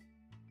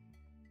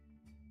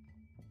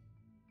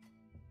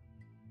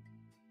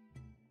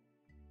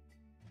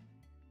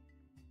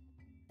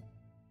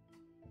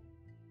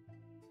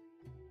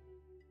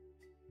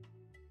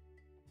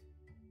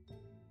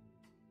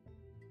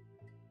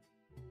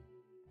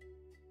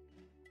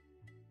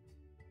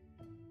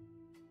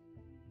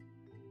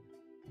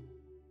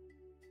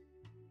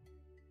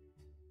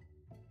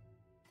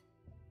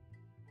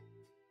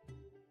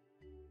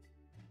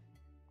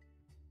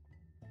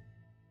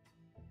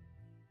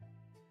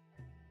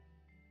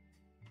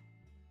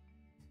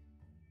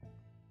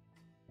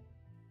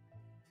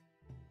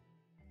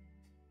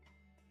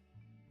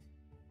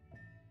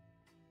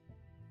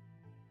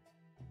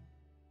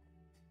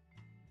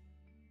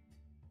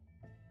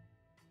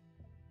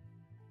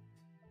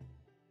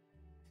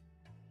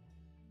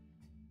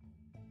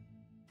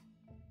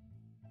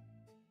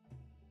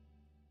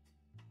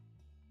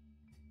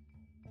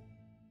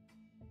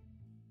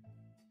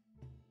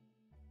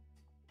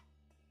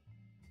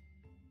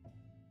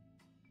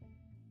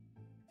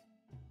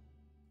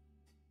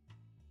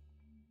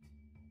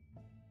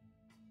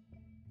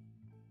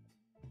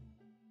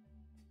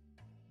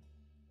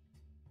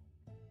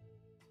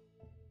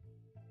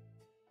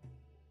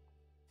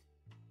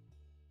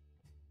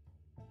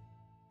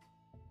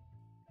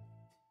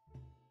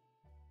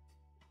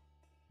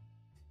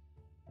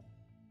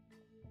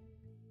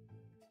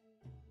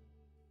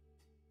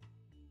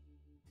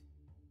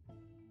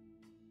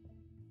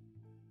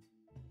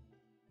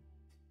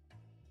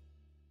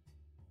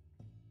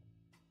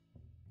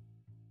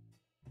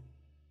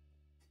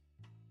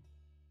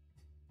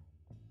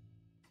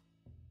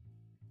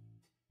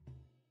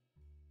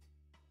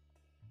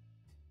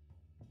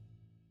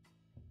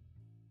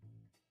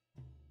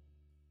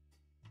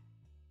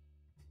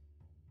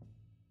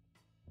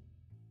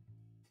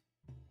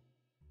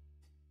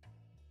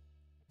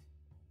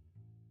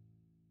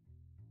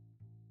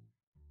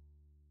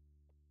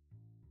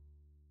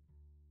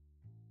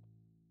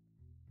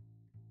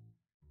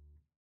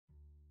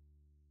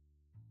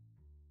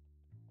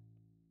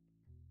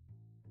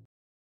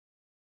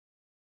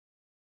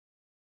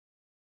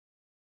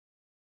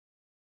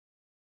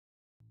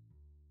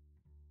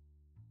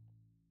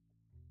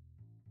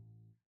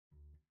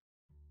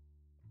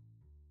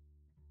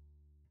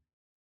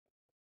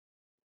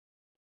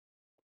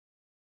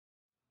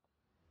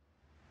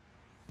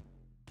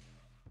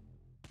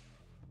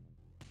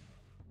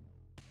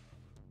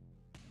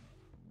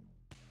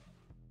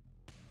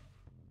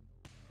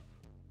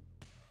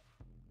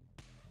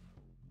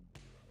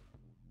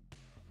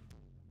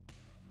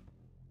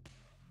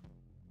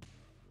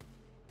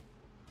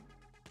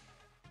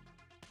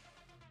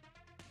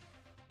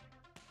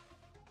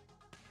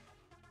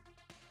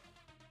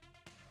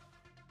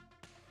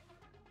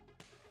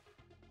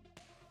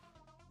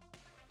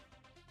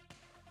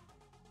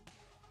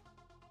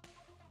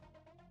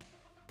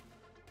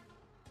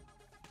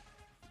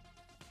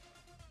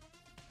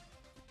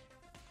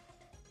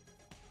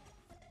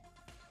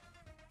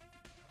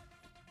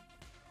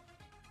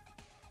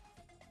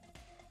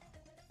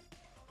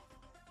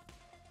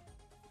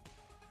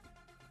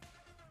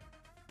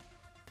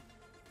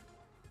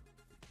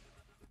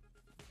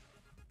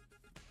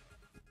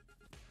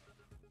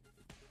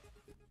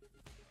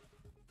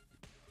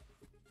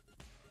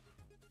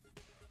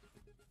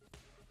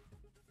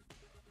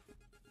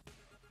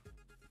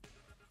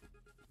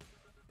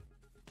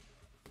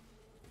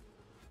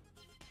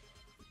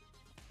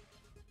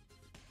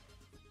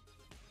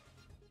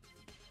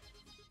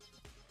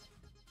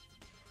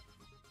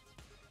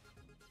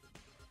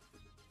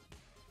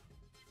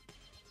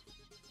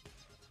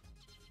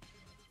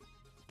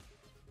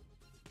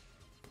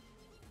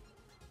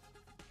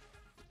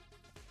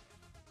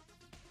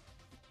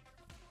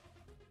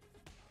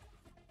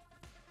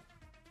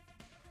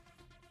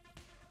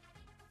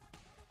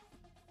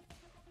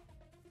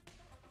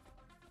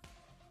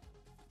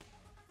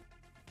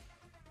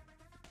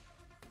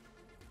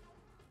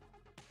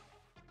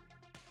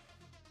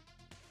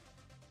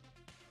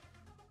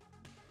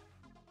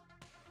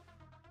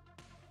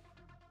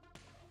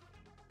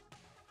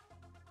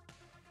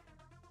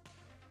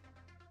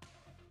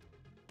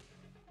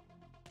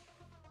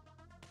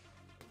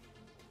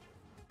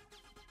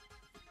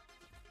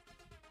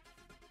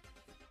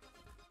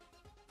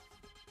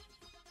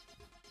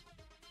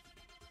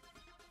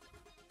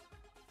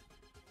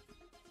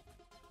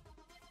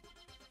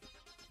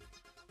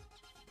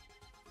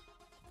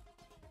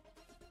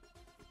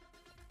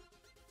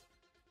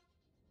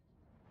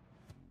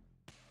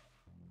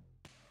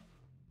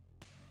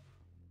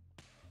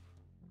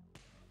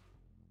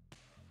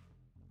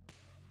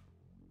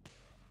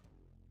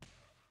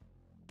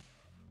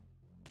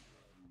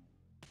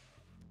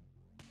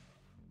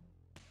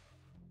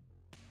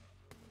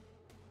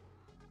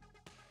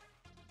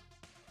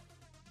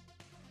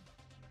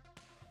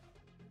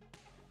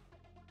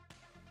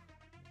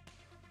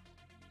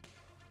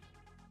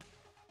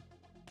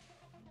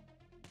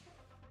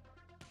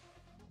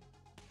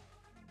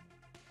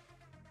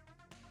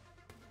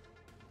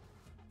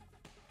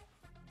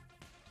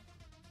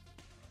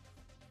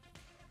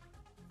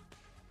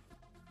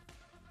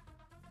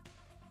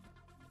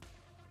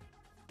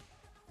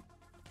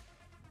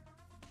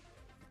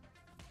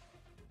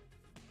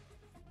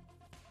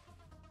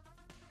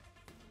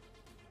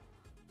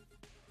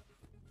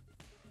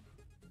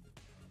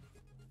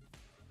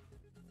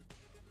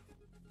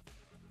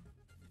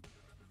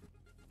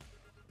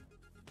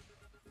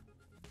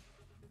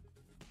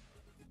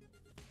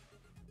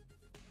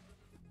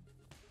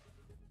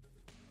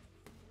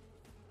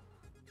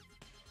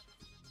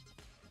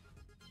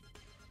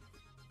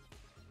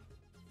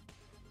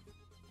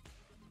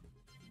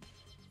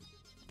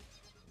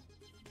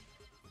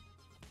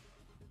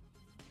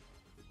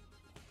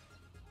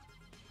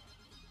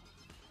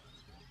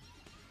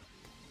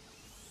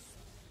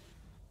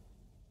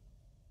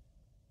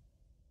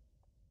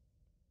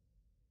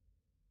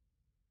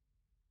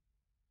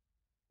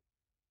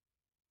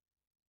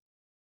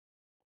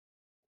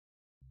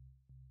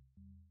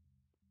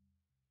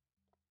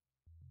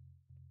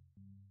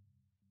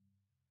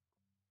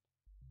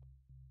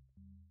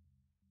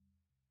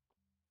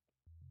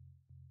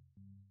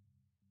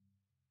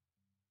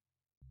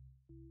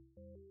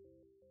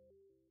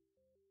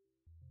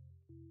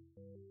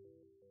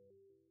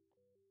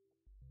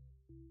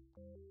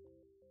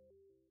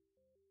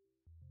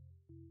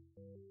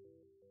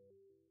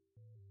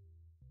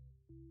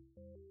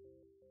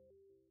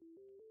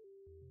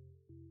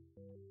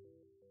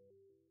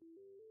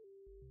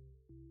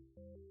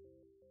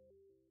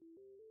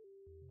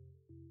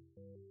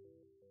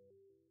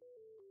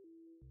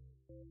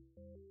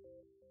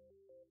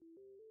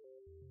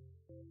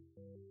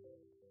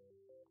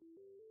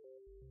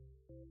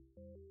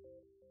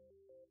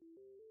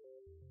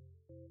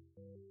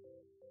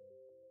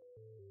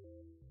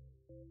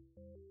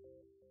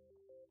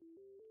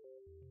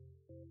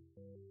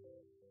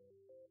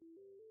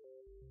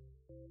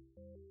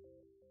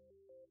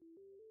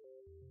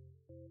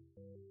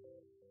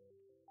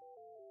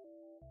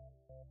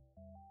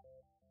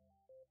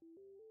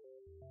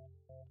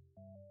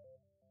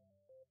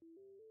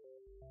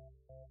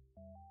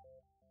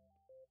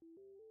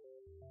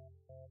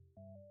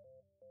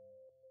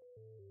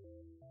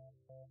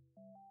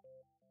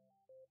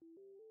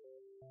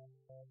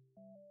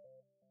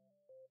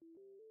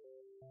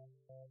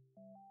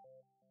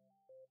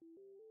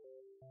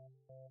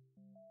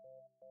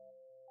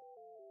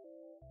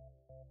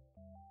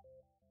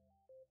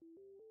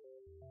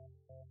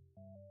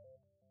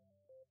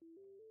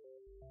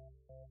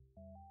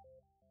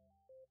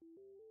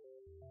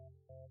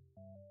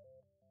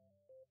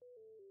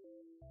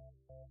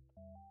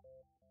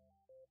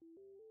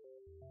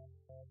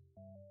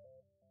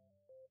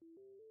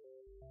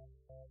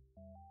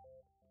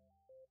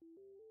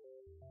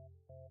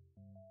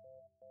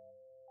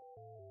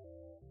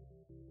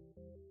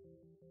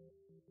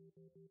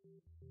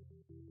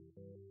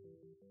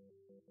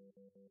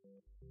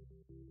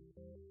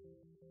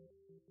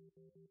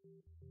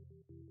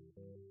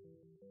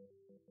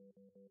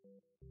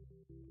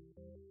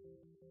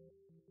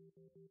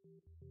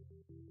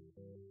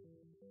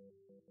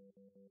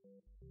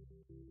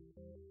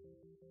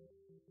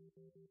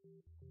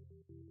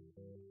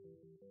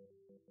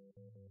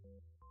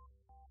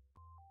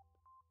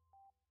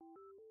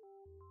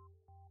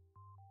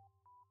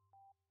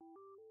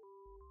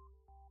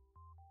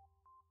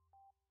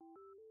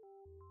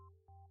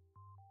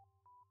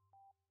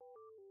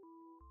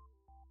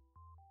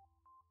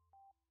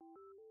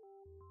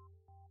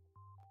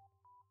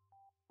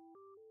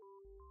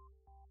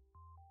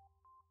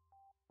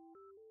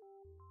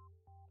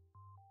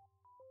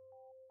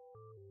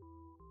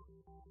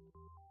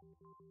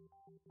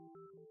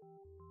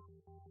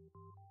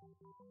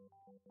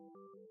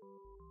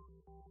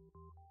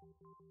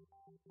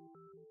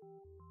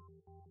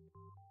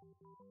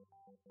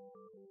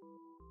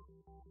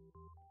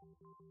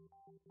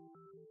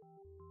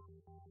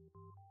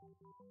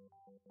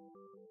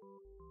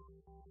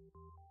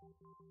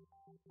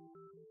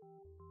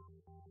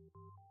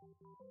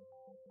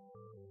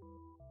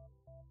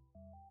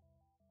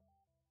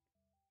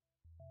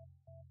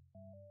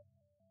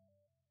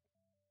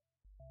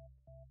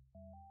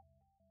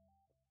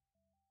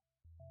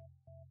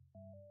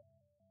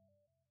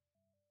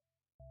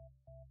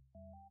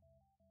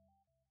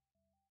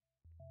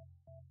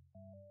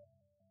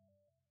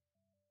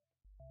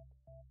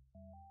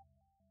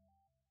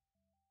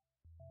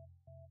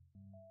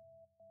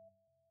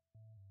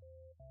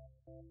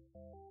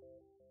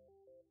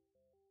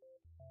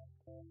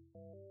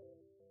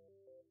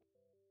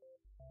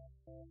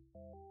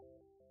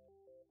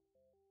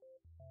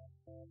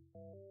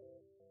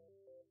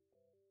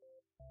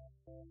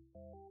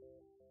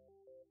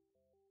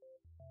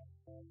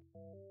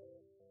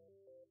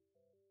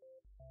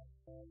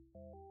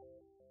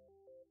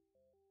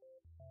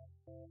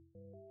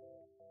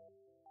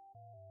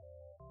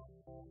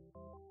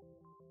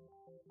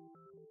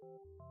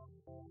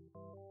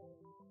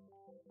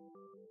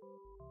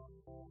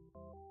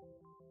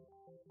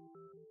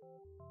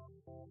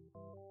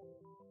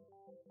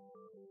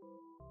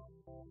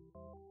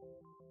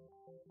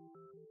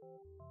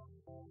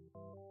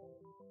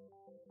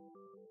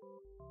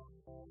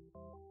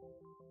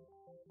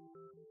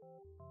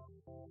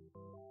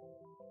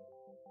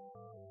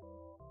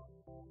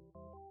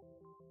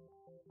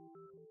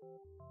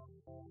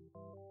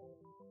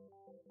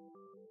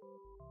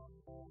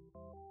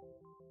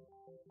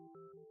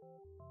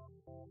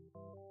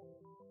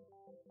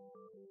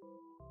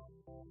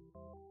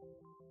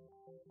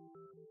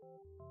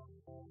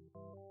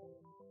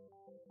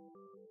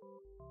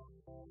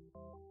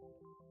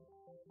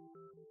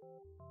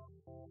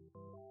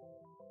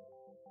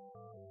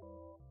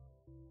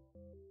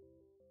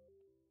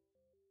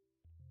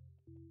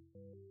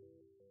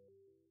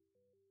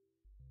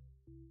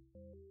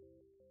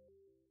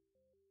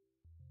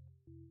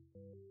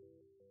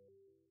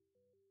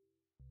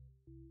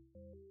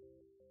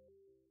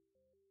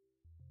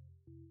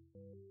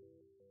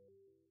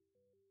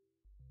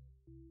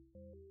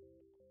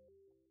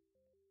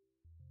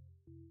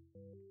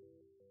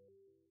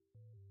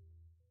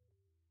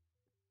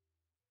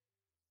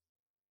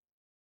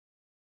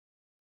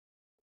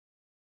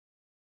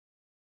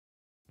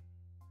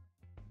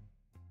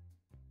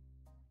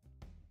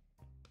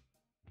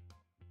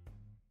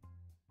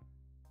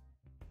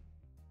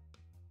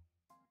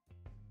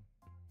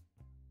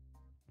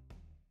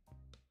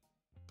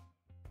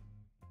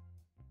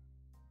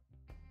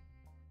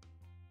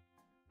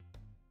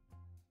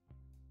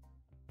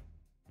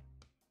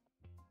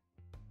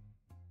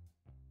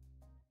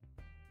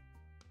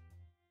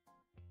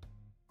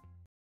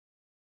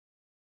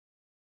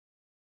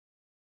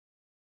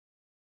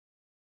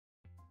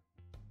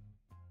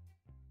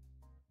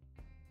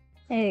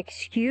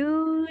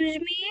 Excuse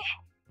me?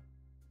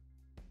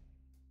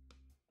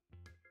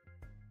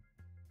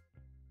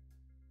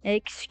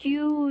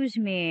 Excuse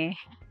me.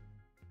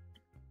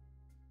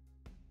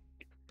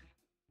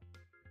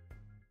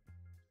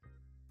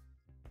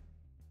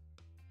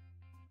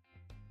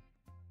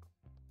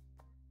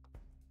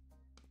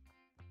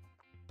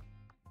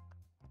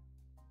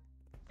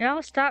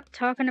 Y'all stop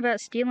talking about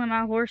stealing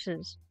my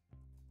horses.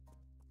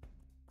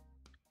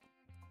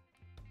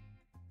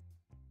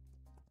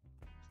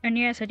 And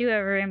yes, I do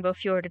have a Rainbow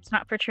Fjord. It's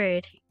not for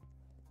trade.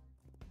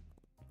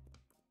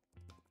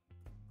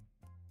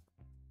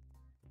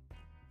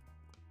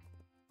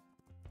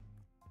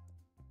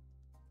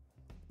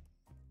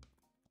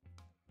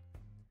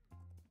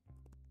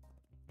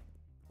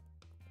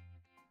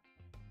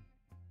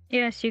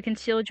 Yes, you can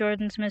steal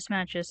Jordan's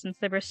mismatches since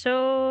they were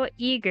so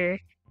eager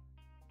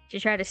to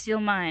try to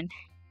steal mine.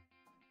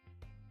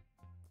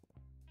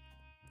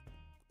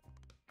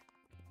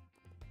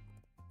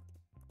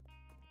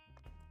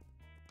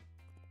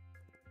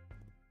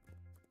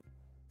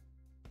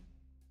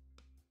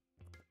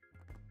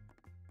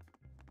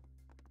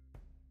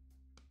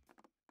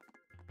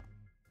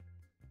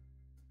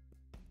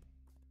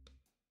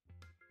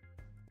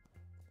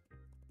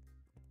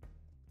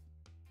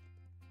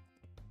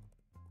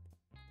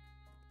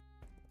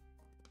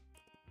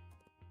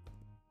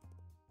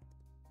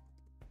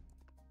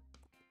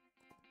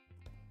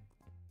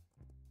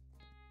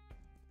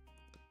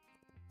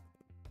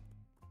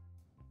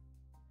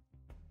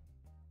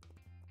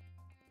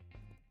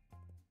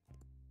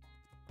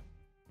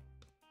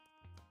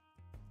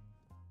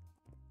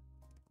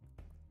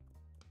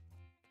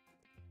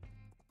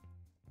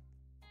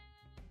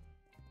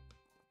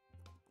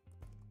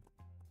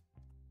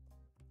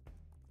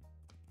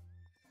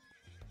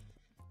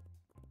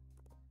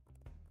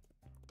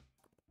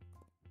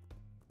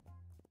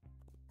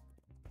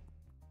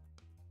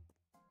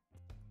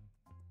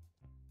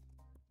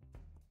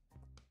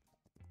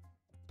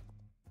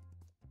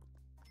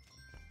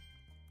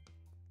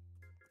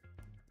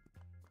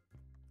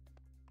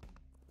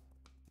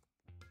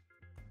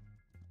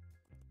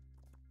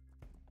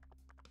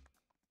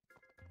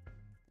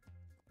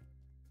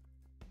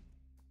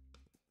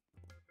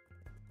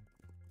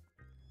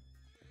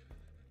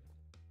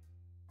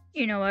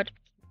 You know what?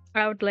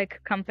 I would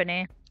like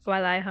company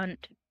while I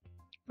hunt.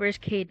 Where's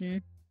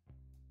Caden?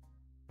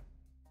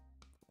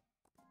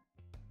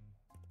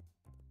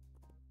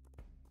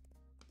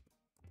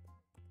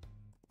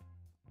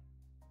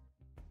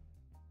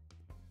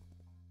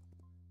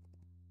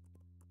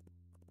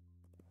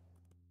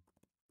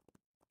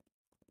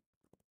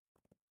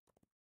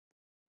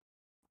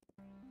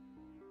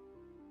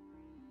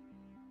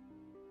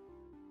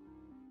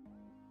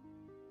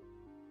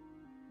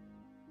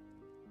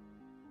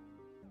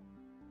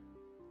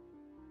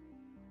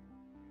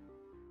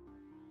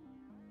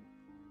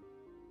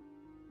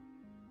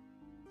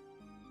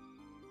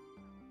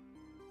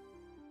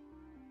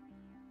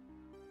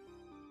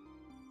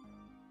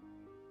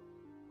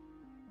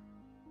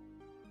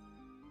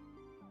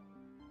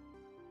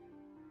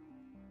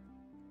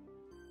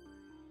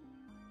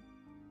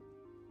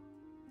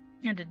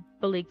 I had to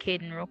bully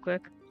Caden real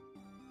quick.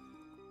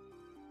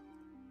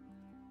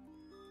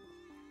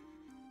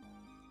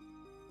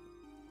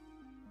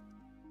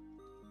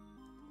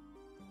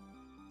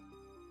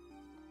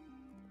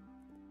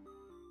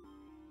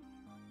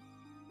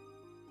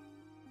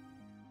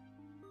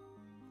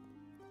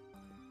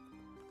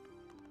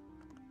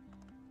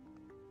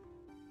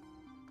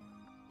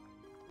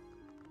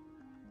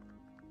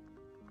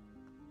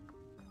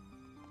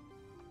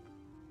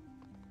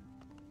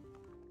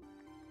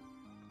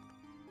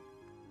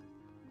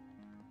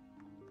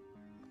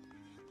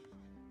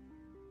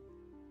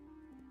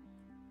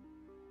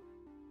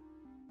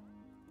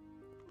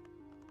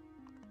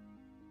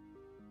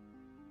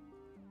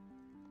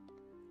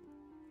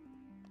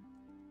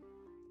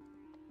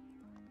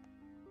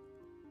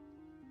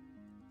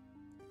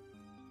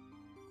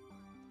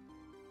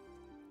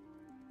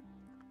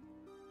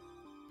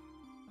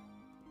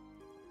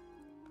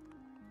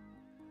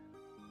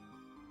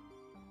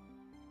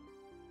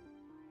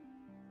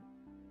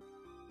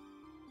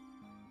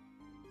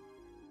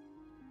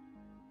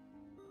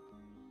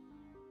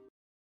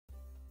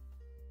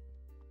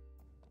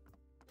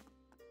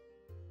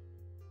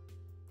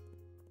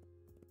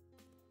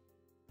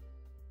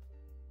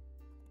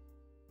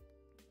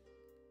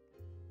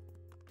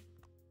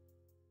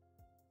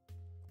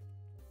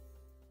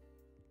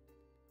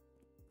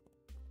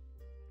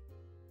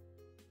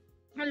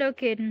 Hello,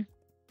 Caden.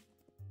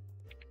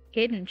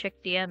 Caden, check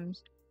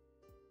DMs.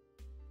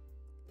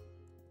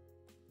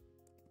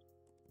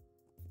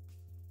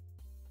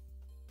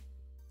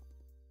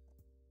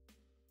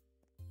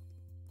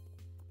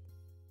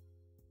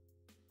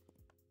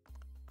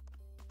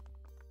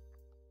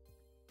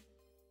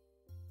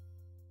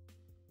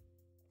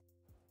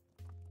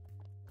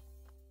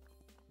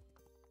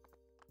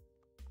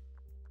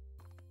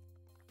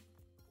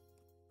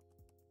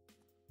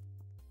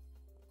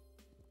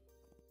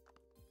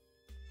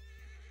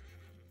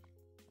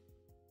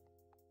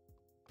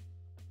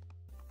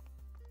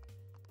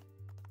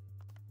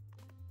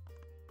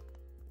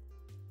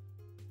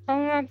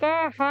 my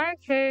god, hi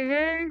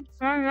Kaden.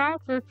 My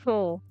mouth is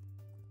full.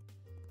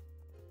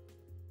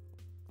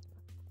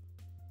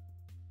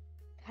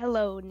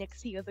 Hello,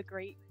 Nixia the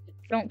Great.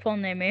 Don't full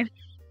name me.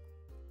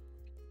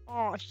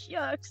 Aw,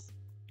 shucks.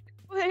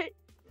 What?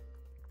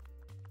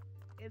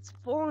 It's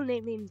full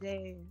naming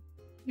day.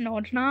 No,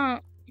 it's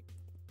not.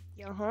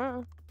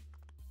 Uh-huh.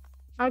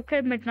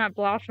 Okay, Midnight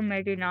Blossom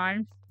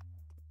 89.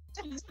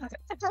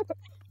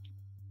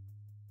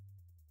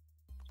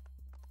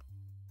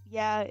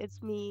 Yeah,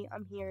 it's me.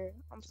 I'm here.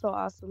 I'm so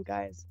awesome,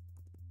 guys.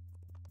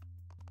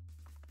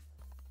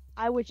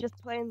 I was just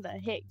playing the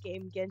hit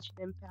game Genshin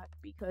Impact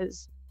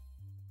because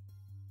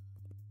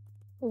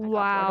I got bored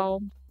Wow.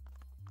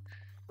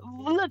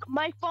 Look,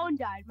 my phone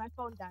died. My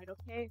phone died,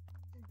 okay?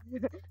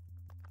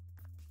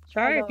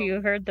 Sorry if Hello.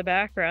 you heard the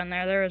background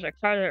there. There was a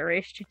car that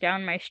raced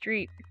down my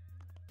street.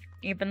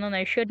 Even though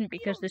they shouldn't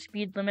because the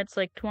speed limit's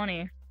like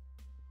 20.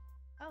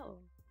 Oh,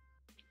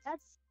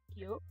 that's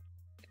cute.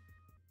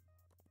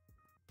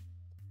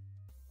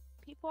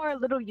 People are a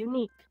little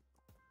unique.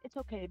 It's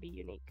okay to be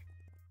unique.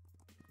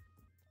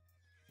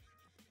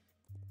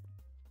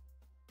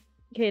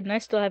 Kaden, I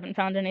still haven't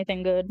found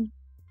anything good.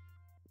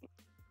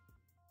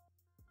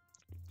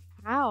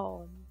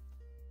 How?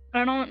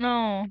 I don't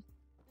know.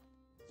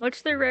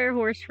 What's the rare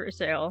horse for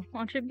sale? Why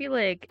don't it be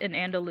like an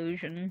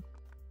Andalusian?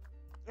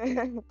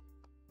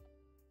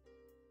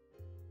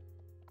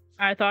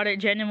 I thought it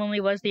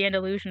genuinely was the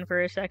Andalusian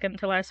for a second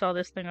until I saw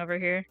this thing over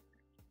here.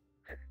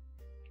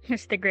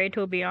 It's the Grey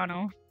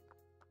Tobiano.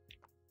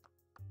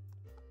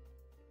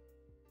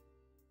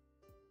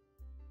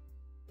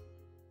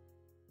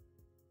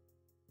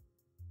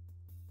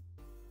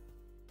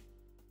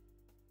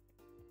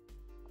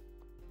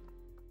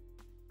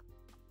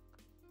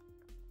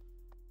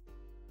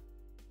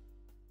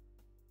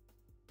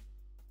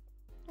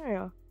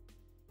 Yeah.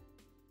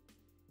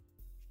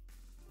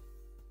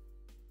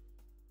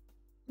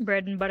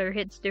 Bread and butter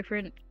hits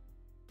different.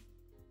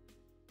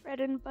 Bread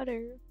and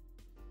butter.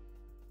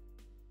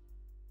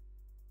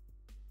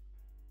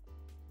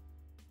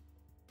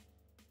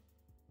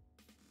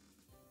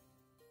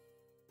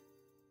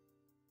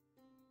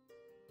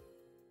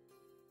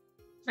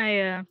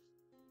 I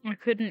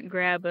couldn't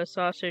grab a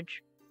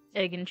sausage,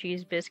 egg, and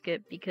cheese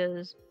biscuit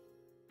because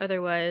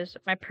otherwise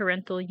my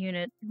parental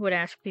unit would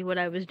ask me what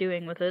I was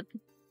doing with it.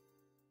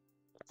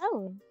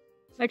 Oh.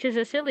 Which is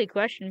a silly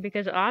question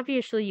because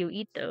obviously you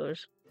eat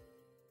those.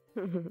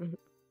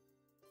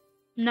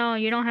 No,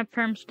 you don't have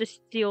perms to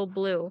steal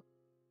blue.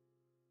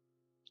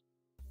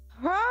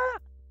 Huh?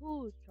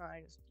 Who's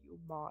trying to steal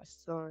my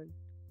son?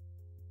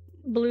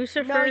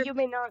 Blucifer, No, you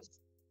may not.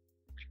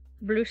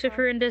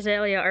 Blucifer and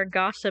Azalea are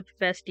gossip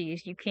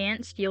besties. You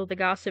can't steal the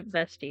gossip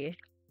bestie.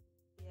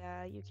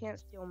 Yeah, you can't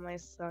steal my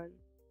son.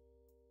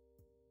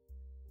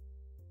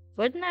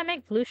 Wouldn't that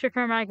make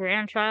Blucifer my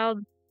grandchild?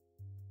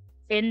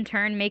 In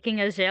turn, making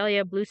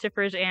Azalea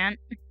Blucifer's aunt?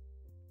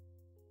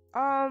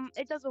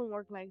 It doesn't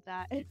work like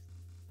that.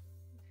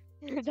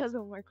 It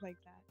doesn't work like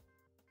that.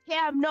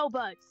 Cam, no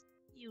bugs.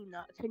 You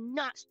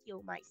cannot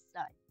steal my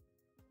son.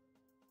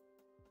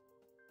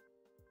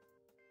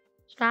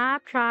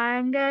 Stop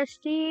trying to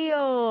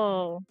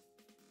steal!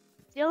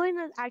 Stealing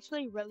is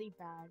actually really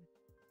bad.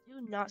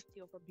 Do not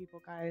steal from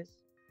people, guys.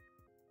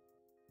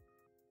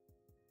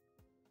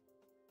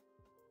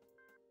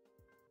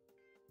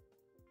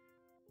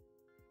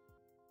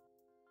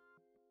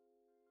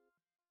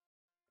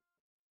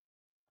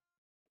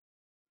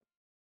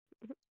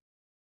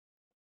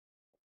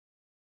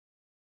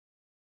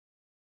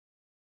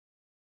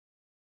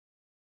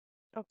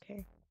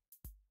 Okay.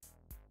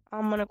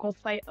 I'm gonna go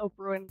fight a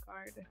ruin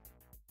guard.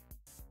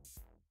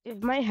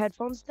 If my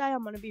headphones die,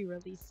 I'm gonna be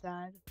really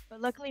sad.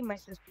 But luckily, my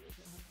sister is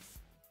at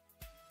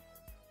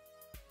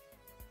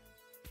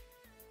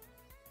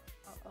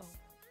home.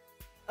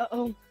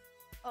 Uh-oh.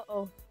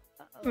 Uh-oh.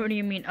 Uh-oh. What do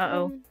you mean,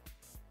 uh-oh?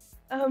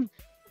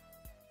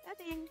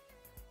 Nothing.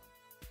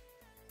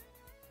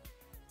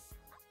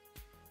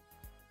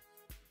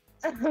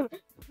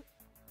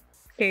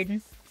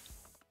 Caden.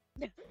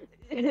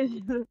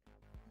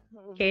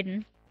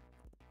 Caden.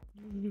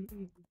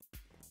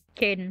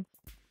 Caden.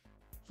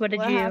 What did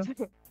What you do?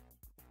 happened?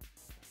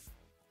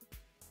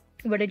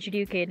 What did you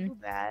do, Too Caden?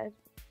 bad.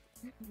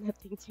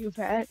 Nothing too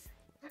bad.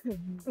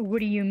 What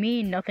do you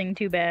mean, nothing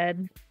too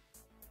bad?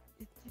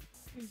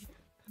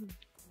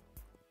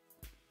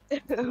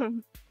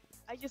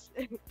 I just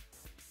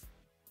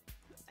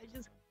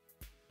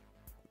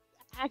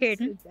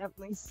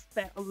accidentally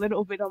spent a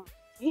little bit of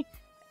money.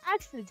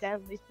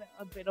 Accidentally spent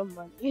a bit of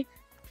money.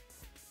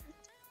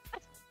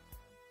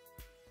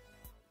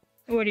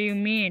 What do you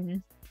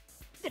mean?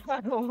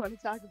 I don't want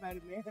to talk about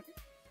it, man.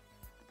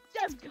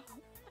 Just go.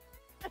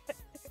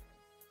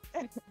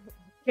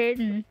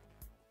 Caden.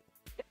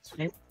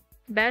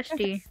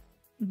 Bestie.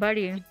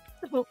 Buddy.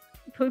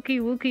 Pookie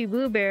Wookie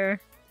Boo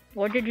Bear.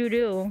 What did you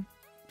do?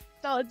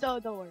 Don't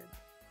worry. Don't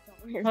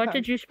worry. What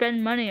did you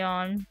spend money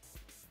on?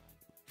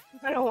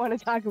 I don't want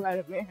to talk about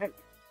it, man.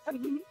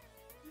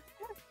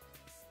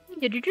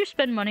 Did you just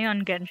spend money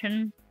on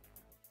Genshin?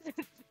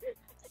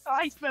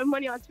 I spent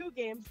money on 2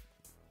 games.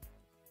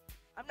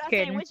 I'm not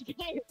saying Kidding. which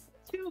game.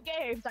 2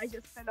 games I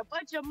just spent a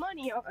bunch of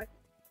money on.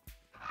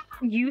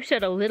 You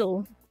said a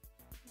little.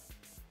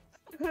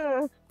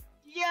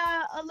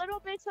 Yeah, a little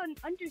bit's an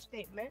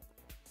understatement.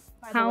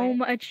 By the How way.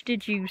 much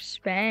did you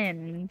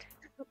spend?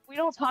 We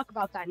don't talk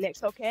about that,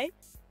 Nix, okay?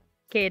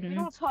 We Caden,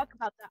 don't talk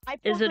about that. I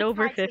is pulled it the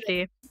over tag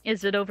today. 50?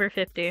 Is it over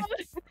 50?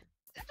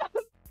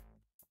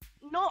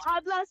 No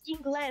hablas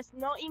inglés,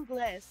 no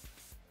inglés.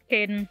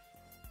 Caden,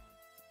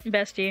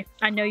 bestie,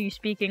 I know you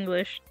speak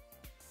English.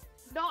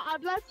 No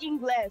hablas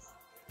inglés.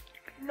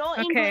 No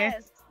Okay.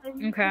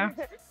 inglés. Okay.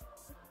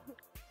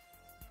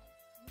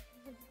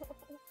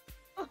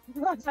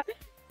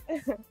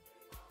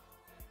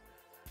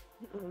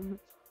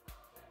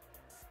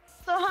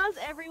 So how's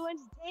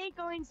everyone's day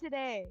going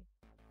today?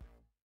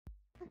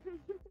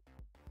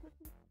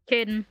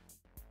 Caden,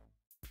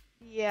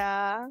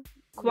 Yeah.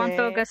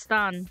 ¿cuánto Wait.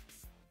 gastan?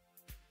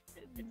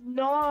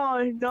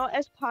 No, no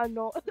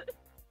español.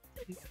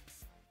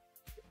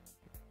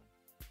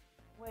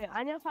 Wait,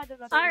 I need to find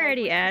another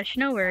Alrighty, language. Ash,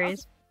 no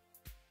worries.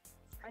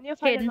 I need to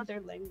find Caden.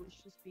 another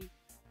language to speak.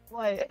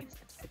 What?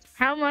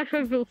 How much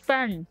did you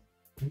spend?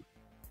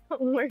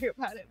 Don't worry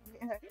about it,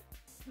 man.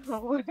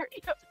 Don't worry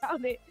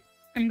about it.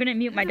 I'm gonna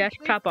mute my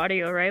desktop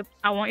audio, right?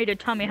 I want you to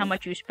tell me how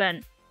much you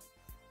spent.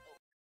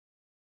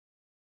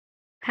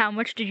 How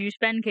much did you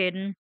spend,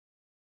 Caden?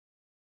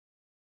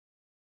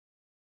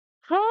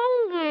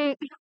 Holy...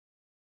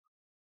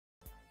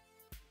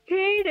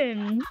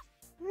 Caden!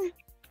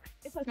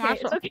 It's okay, Awesome.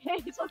 it's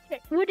okay, it's okay.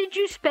 What did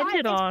you spend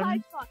it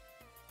on?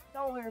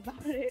 Don't worry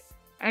about it.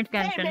 It's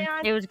Genshin.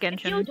 man, It was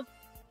Genshin. It was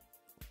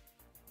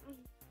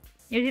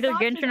either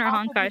Stop Genshin this or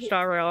awful Honkai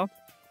Star Rail.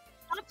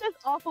 Not just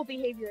awful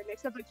behavior,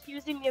 Nick, of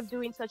accusing me of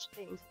doing such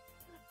things.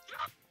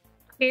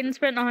 Caden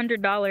spent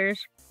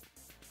 $100.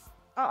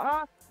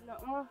 No.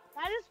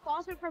 That is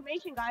false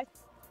information, guys.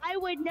 I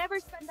would never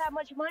spend that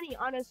much money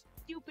on a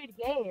stupid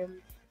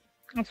game.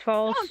 That's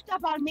false. Don't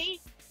step on me.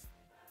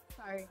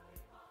 Sorry.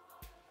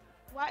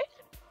 What?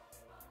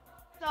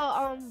 So,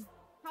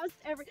 how's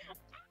every...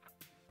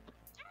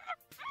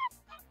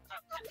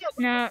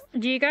 Now,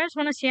 do you guys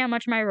want to see how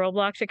much my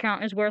Roblox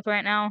account is worth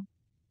right now?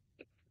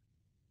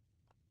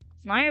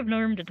 I have no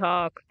room to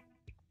talk.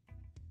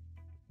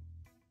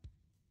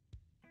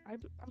 I'm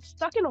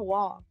stuck in a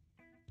wall.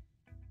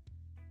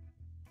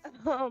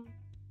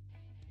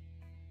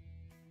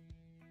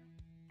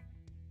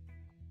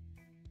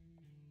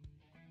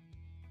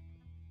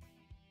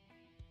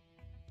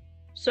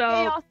 So,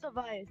 Chaos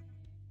device.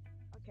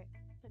 Okay,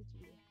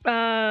 continue.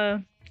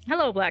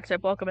 hello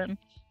Blacksep, welcome in.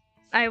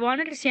 I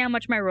wanted to see how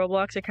much my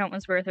Roblox account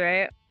was worth,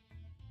 right?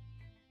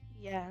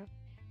 Yeah.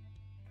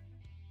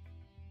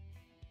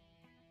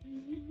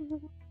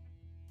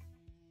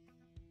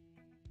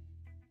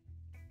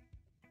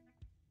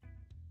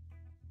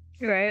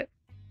 Right.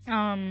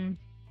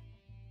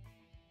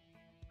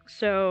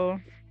 So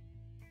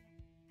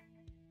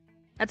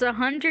that's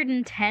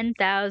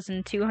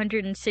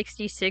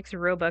 110,266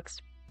 Robux,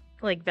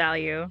 like,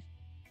 value.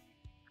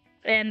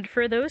 And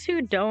for those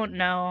who don't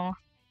know,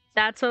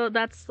 that's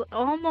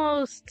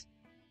almost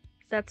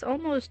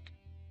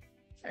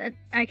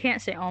I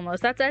can't say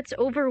almost. That's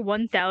over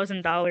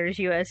 $1,000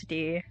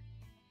 USD.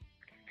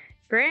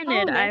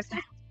 Granted, Oh, nice.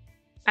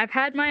 I've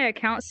had my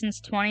account since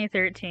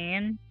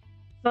 2013,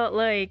 but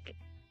like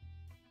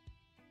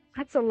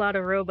that's a lot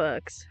of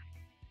Robux.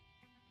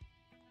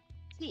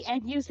 See,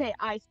 and you say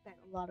I spent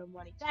a lot of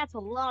money. That's a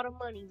lot of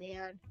money,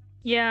 man.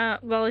 Yeah,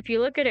 well, if you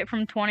look at it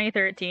from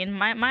 2013,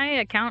 my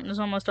account is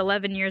almost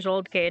 11 years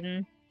old,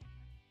 Caden.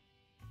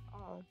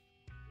 Oh.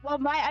 Well,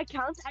 my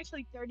account's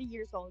actually 30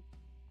 years old.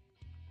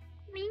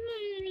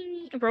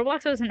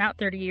 Roblox wasn't out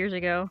 30 years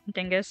ago,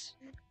 dingus.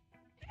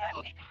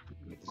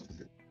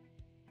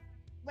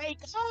 Wake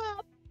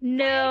up!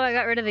 No, I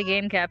got rid of the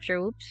game capture.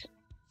 Oops.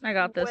 I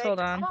got this,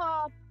 hold on.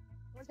 Up.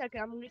 1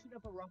 second, I'm gonna shoot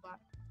up a robot.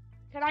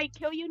 Can I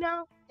kill you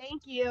now?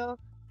 Thank you.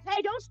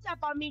 Hey, don't step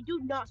on me. Do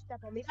not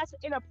step on me. That's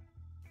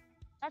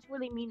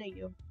really mean of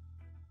you.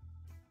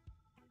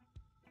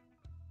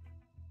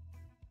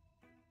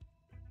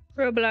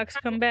 Roblox,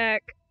 come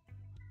back.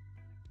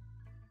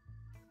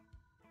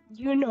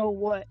 You know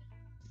what?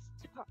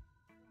 Stop.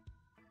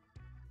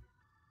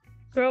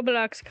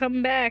 Roblox,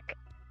 come back.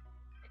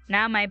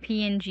 Now my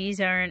PNGs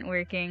aren't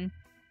working.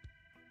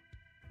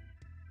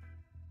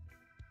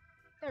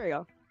 There we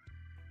go.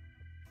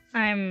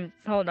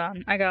 Hold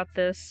on, I got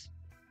this.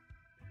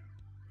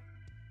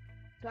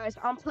 Guys,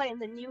 I'm playing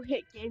the new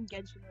hit game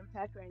Genshin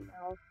Impact right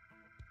now.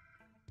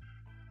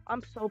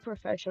 I'm so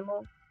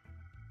professional.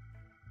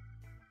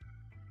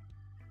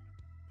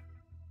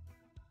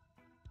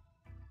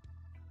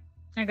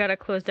 I gotta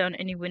close down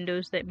any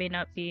windows that may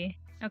not be...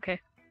 Okay.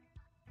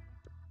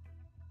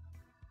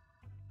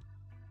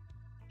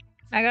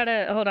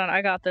 Hold on,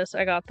 I got this.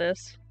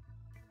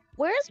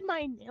 Where's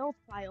my nail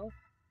file?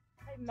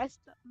 I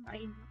messed up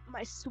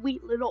my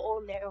sweet little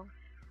old nail.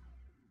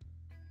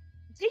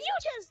 Did you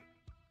just...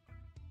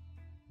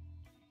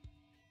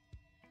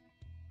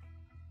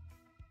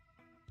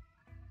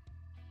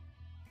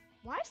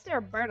 Why is there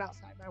a bird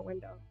outside my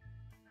window?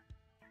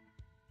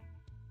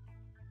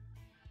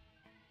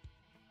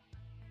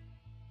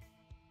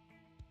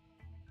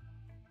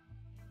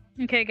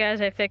 Okay,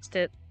 guys, I fixed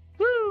it.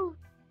 Woo!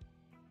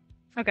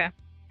 Okay.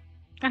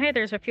 Oh, hey,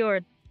 there's a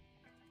fjord.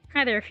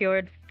 Hi there,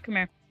 fjord. Come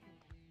here.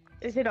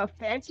 Is it a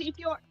fancy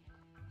fjord?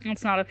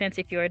 It's not a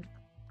fancy fjord.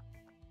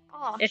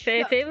 Oh,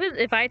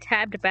 If I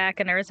tabbed back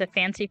and there was a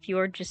fancy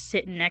fjord just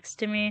sitting next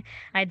to me,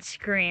 I'd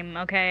scream,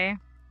 okay?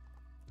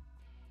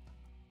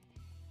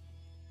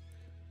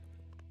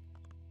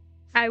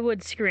 I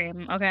would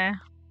scream, okay?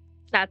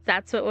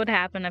 That's what would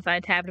happen if I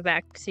tabbed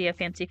back to see a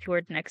fancy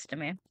fjord next to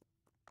me.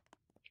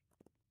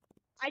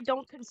 I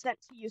don't consent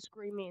to you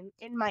screaming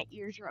in my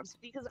eardrums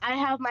because I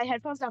have my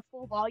headphones at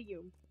full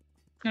volume.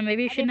 No,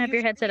 maybe you And shouldn't if have you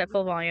your headset at scream-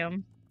 full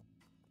volume.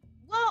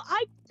 Well,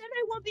 then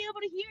I won't be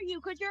able to hear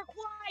you because you're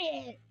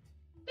quiet.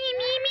 Me.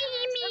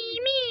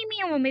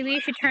 Well, maybe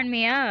you should turn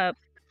me up.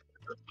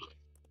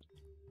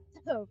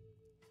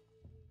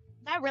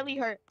 That really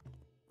hurt.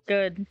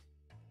 Good.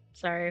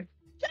 Sorry.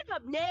 Shut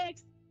up,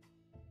 next.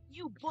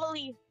 You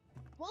bully.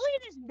 Bullying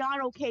is not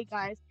okay,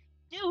 guys.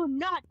 Do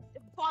not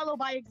follow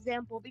by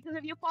example because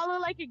if you follow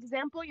like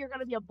example, you're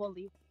gonna be a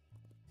bully.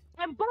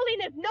 And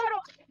bullying is not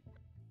okay.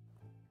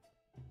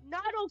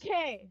 Not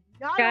okay.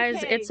 Not Guys,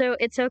 okay.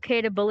 it's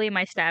okay to bully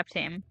my staff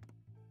team.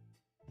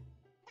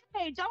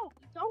 Hey, don't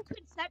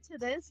consent to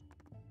this.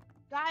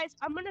 Guys,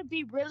 I'm gonna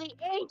be really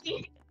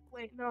angry.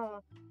 Wait,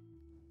 no.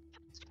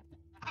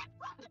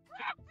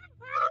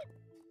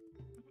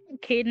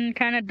 Caden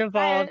kind of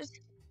devolved. Guys,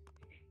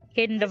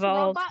 Caden this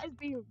devolved. robot is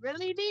being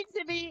really mean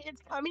to me.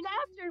 It's coming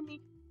after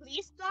me.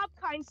 Please stop,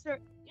 kind sir.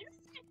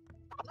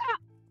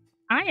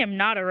 I am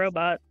not a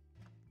robot.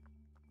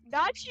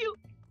 Not you.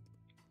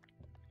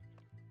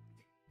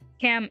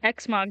 Cam,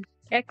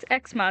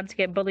 X-mods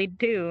get bullied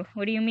too.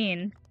 What do you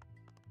mean?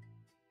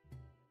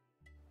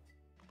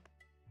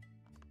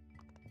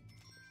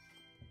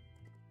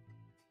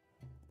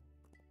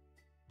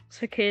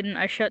 So, Caden,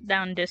 I shut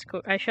down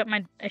Discord. I shut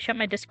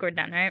my Discord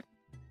down, right?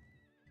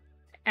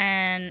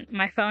 And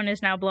my phone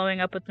is now blowing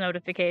up with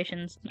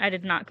notifications. I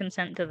did not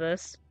consent to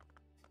this.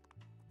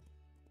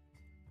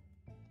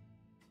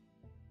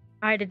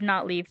 I did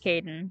not leave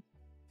Caden.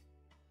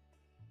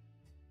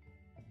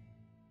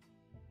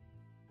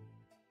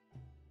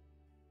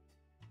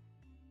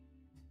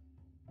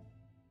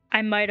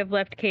 I might have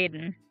left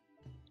Caden.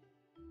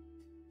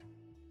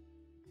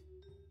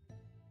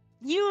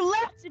 You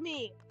left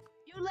me.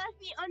 You left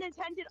me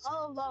unattended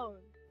all alone.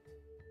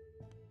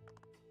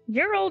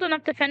 You're old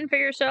enough to fend for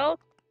yourself.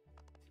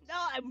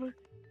 No,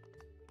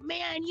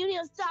 Man, you need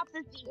to stop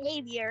this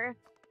behavior.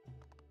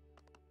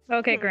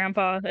 Okay,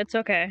 Grandpa, it's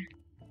okay.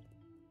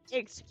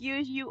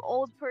 Excuse you,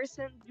 old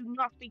person. Do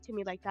not speak to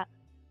me like that.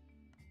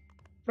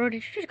 Bro, did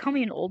you just call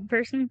me an old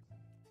person?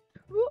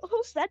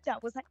 Who said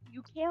that? Was that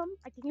you, Cam?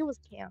 I think it was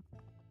Cam.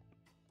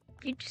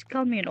 You just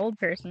called me an old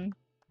person.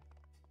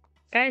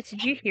 Guys,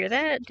 did you hear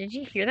that? Did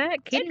you hear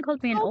that? Caden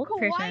called me an old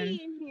kawaii person.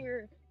 In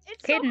here.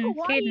 It's Caden, so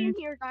kawaii Caden. in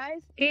here, guys.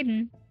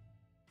 Caden.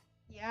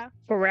 Yeah.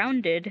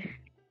 Grounded.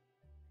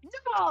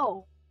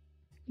 No!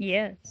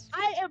 Yes.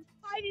 I am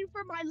fighting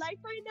for my life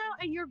right now,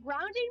 and you're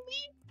grounding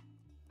me?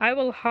 I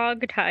will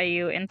hog tie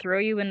you and throw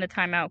you in the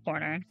timeout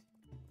corner.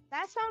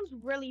 That sounds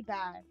really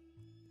bad.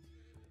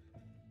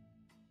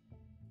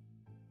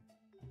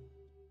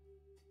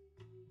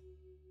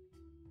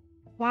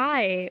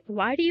 Why?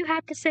 Why do you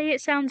have to say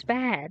it sounds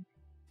bad?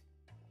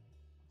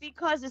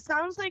 Because it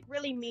sounds like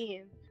really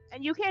mean.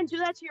 And you can't do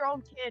that to your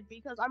own kid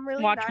because I'm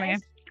really Watch nice.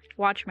 me.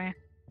 Watch me.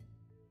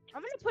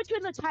 I'm gonna put you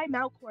in the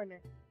timeout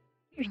corner.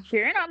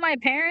 You're not my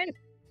parent.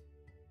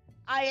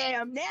 I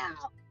am now.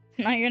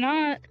 No, you're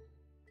not.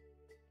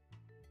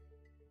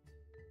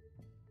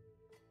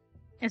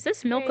 Is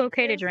this milk Wait,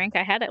 okay to drink?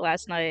 I had it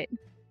last night.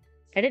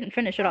 I didn't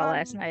finish it all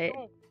last night.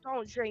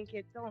 Don't drink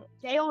it. Don't.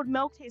 Day old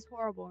milk tastes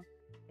horrible.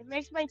 It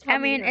makes my I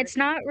tummy mean, hurt. it's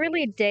not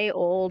really day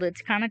old.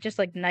 It's kind of just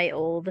like night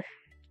old.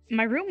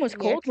 My room was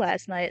cold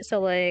last night, so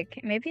like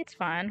maybe it's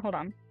fine. Hold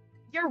on.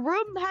 Your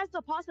room has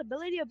the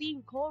possibility of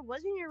being cold.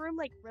 Wasn't your room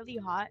like really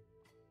hot?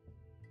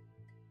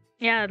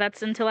 Yeah,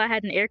 that's until I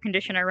had an air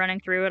conditioner running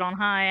through it on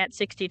high at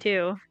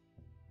 62.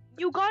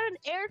 You got an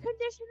air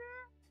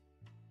conditioner?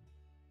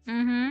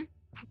 Mm-hmm.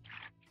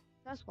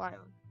 That's wild.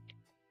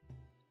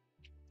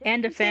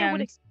 And a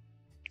fan.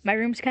 My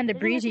room's kind of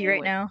breezy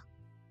right now.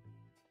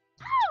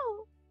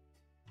 Oh!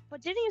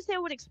 But didn't you say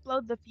it would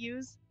explode the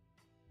fuse?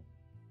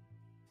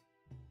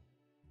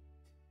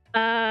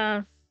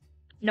 No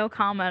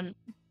comment.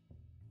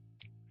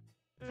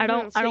 I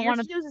don't want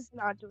to. Fuse is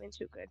not doing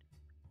too good.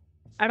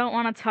 I don't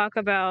want to talk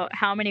about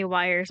how many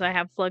wires I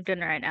have plugged in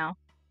right now.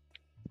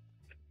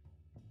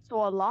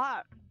 So a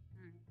lot.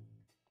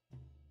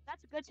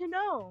 That's good to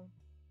know.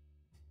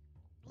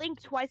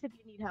 Blink twice if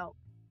you need help.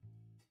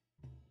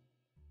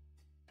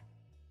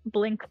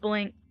 Blink,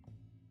 blink.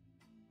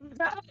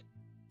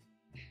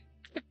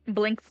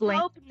 Blink,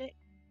 blink. Open it.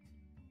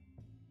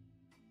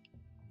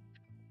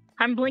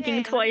 I'm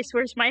blinking twice.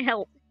 Where's my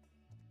help?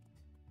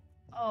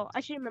 Oh,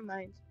 I changed my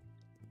mind.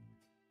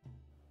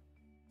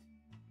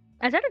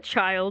 Is that a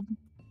child?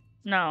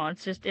 No,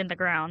 it's just in the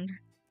ground.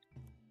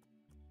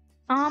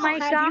 Oh my How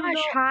do you gosh,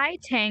 know? hi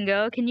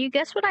Tango. Can you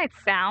guess what I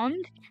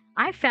found?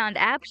 I found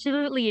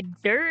absolutely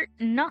dirt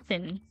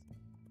nothing.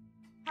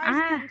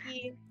 Hi, Ah,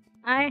 Stinky.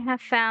 I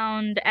have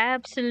found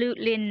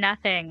absolutely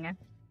nothing.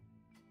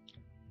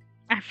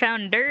 I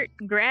found dirt,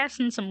 grass,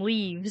 and some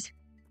leaves.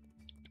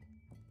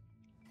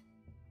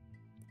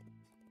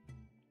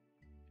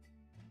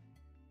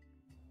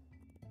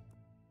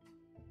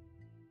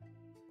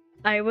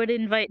 I would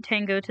invite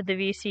Tango to the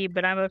VC,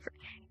 but I'm afraid.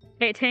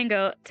 Hey,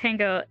 Tango.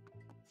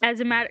 As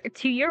a matter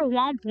to your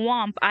womp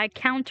womp, I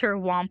counter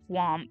womp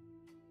womp.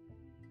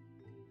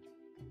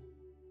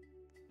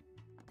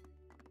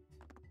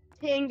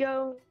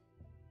 Tango.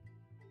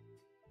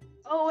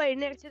 Oh wait,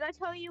 Nick, did I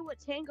tell you what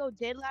Tango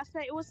did last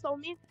night? It was so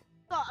mean.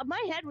 So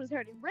my head was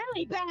hurting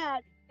really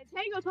bad, and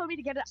Tango told me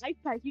to get an ice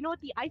pack. You know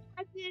what the ice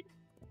pack did?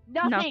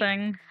 Nothing.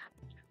 Nothing.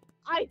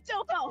 I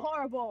still felt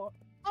horrible.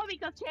 All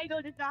because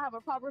Tango does not have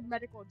a proper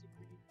medical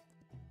degree.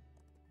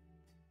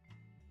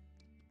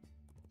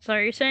 So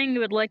are you saying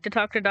you would like to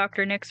talk to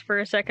Dr. Nix for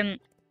a second?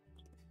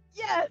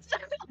 Yes.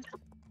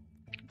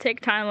 Take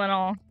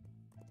Tylenol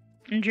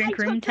and drink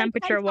I room took like 10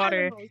 temperature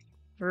water. Tylenols.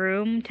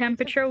 Room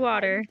temperature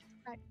water.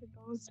 I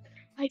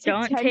took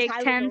Don't 10 take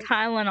 10 Tylenols.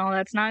 Tylenol.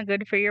 That's not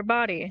good for your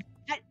body.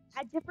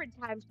 At different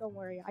times, don't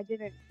worry. I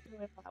didn't do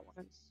it all at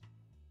once.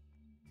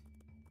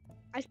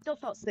 I still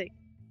felt sick.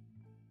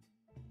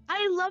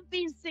 I love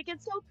being sick.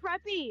 It's so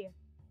preppy.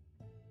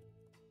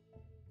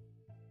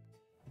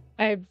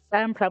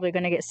 I'm probably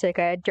gonna get sick.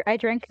 I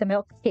drank the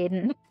milk,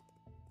 Caden.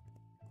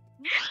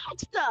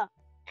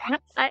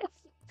 What?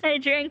 I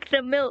drank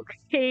the milk,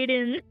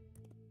 Caden.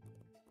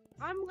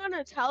 I'm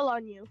gonna tell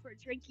on you for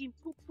drinking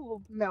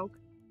poo-poo milk.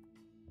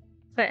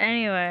 But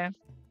anyway,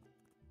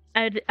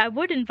 I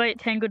would invite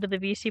Tango to the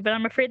VC, but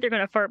I'm afraid they're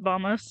gonna fart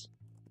bomb us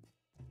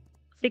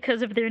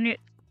because of their new.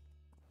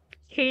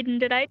 Caden,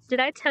 did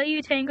I tell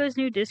you Tango's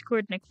new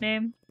Discord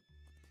nickname?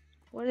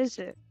 What is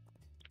it?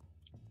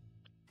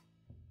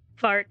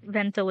 Fart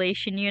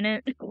ventilation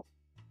unit.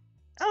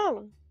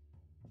 Oh,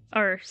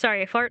 Or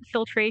sorry, fart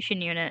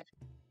filtration unit.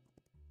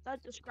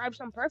 that describes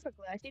them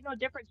perfectly. I see no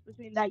difference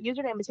between that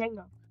username and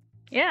Tango.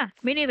 Yeah,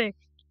 me neither.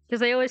 Because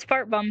they always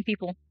fart bomb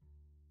people.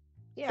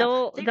 Yeah,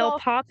 They'll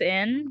pop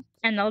in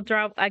and they'll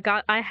drop.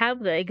 I have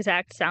the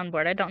exact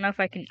soundboard. I don't know if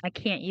I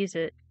can't use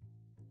it.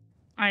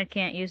 I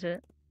can't use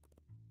it.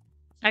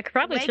 I could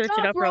probably search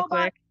it up real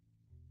quick.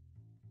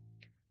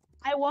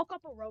 I woke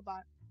up a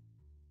robot.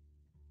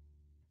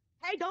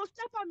 Hey, don't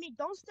step on me.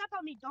 Don't step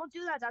on me. Don't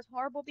do that. That's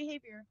horrible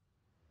behavior.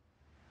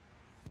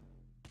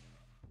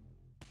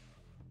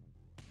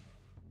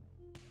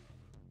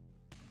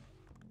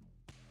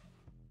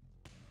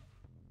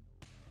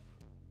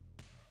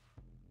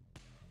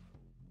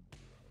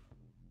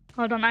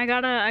 Hold on, I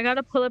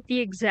gotta pull up the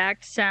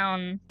exact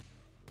sound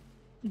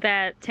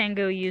that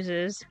Tango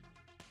uses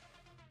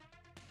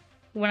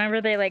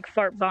whenever they like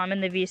fart bomb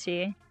in the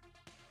VC.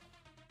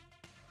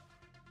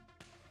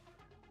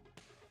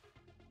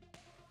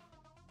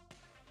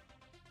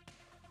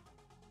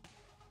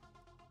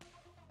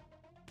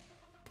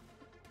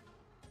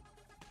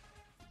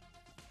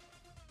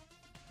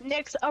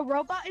 Next, a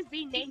robot is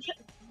being named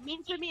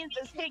mean to me in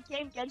this hit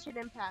game, Genshin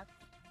Impact.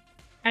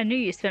 I knew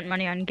you spent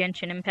money on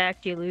Genshin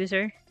Impact, you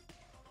loser.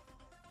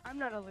 I'm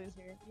not a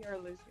loser. You're a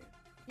loser.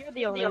 You're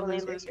the only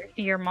loser.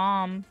 Your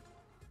mom.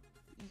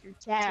 Your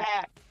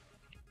dad.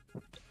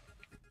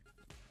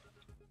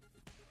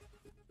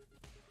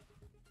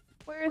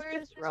 Where is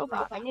this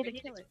robot? I need to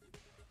kill it.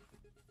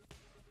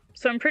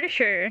 So I'm pretty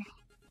sure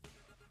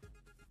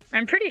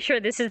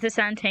this is the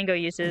sound Tango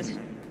uses.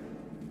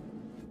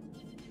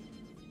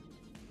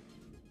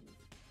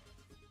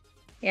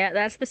 Yeah,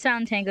 that's the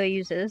sound Tango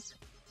uses.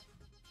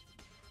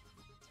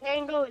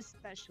 Tango is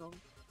special.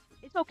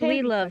 It's okay.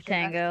 We love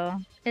Tango.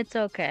 It's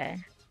okay.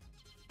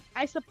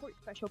 I support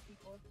special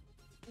people.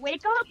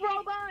 Wake up,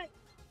 robot!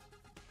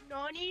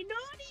 Nani,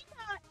 nani,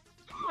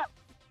 nani!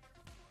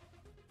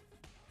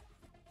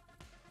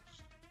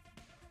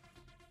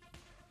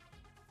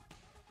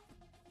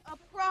 A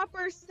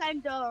proper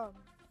send-em!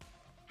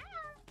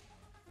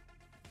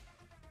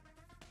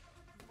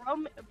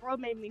 Bro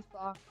made me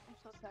fall. I'm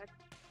so sad.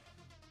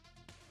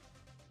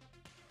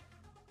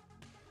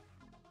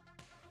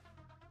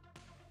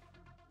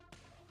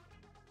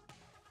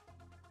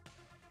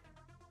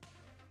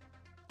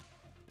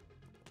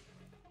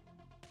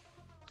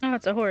 Oh,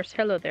 it's a horse.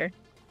 Hello there.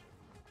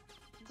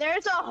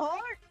 There's a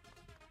horse!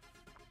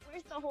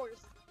 Where's the horse?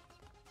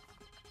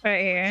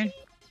 Right here.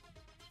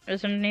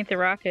 It's underneath the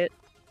rocket.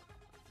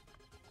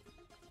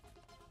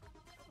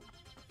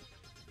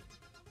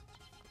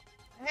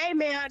 Hey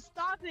man,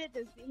 stop it!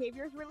 This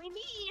behavior is really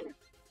mean!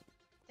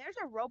 There's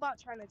a robot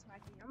trying to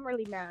attack me. I'm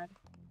really mad.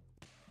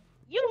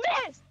 You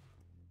missed!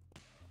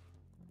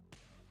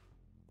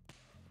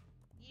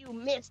 You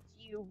missed,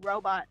 you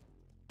robot.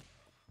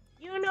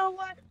 You know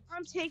what?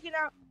 I'm taking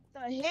out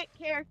the hit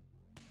character.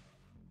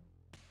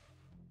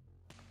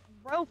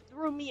 Bro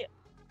threw me.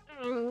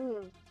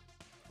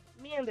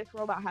 Me and this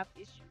robot have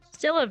issues.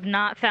 Still have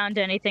not found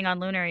anything on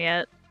Lunar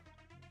yet.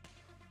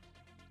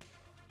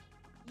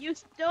 You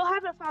still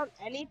haven't found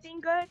anything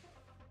good?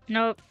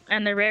 Nope,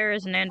 and the rare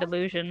is an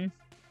Andalusian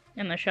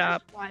in the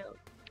shop. That's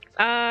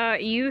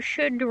wild. You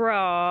should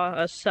draw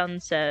a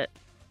sunset.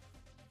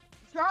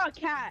 Draw a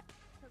cat,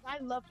 because I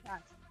love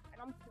cats,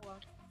 and I'm poor.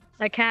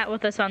 A cat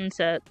with a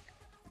sunset.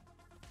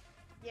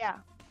 Yeah.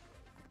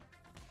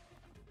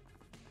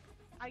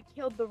 I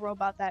killed the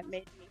robot that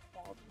made me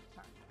fall this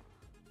time.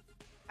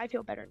 I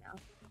feel better now.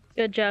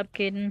 Good job,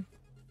 Kaden.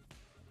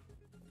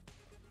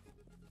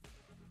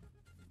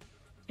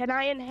 Can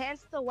I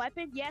enhance the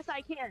weapon? Yes,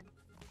 I can.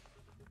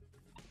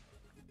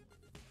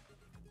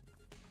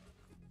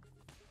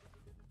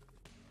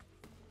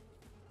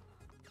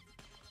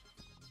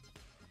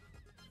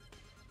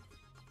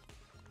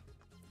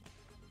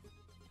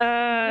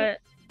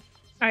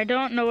 I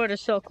don't know what a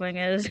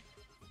silkwing is.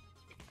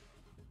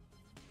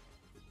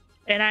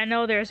 And I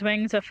know there's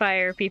Wings of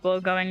Fire people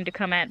going to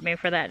come at me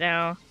for that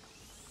now.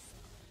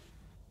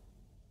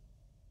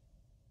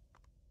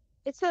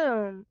 It's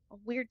a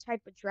weird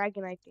type of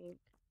dragon, I think.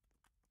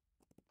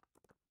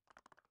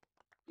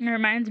 It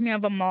reminds me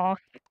of a moth.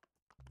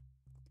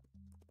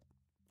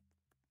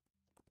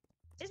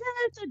 Isn't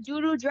it the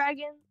doodoo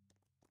dragon?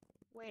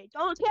 Wait,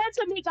 don't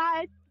cancel me,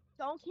 guys!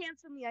 Don't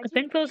cancel me. I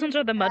think those ones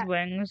are the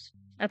mudwings.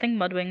 I think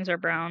mudwings are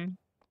brown.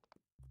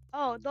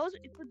 Oh, the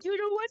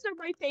doodoo ones are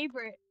my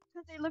favorite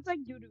because they look like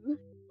doodoo.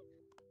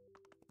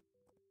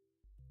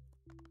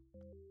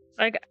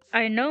 Like,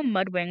 I know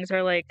mudwings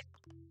are like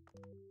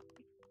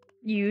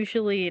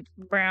usually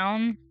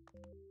brown.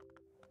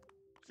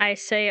 I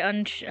say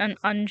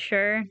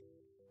unsure.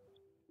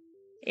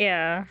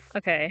 Yeah,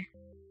 okay.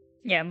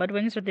 Yeah,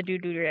 mudwings are the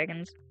doo-doo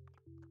dragons.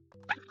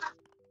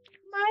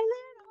 My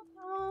little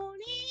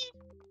pony,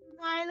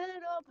 my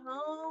little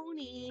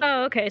pony.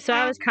 Oh, okay, so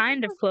I was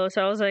kind of close.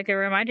 I was like, it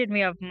reminded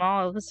me of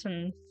moths,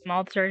 and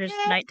moths are just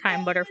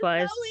nighttime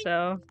butterflies,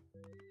 so...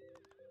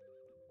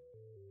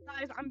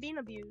 Guys, I'm being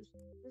abused.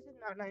 This is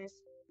not nice.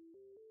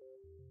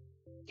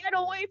 Get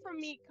away from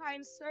me,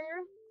 kind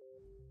sir.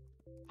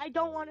 I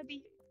don't want to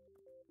be...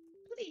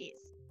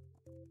 Please.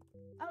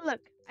 Oh,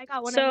 look. I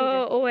got one.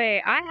 So,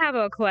 wait, I have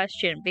a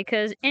question,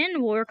 because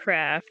in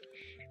Warcraft,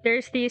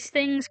 there's these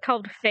things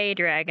called Fey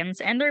dragons,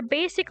 and they're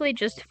basically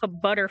just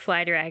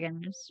butterfly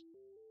dragons.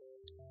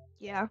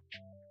 Yeah.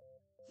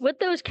 Would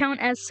those count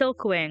as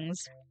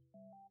silkwings?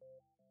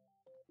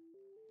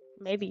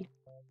 Maybe.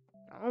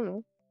 I don't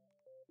know.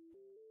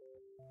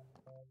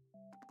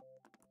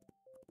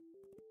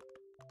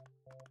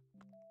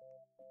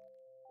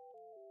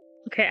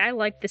 Okay, I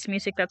like this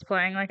music that's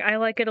playing. Like, I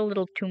like it a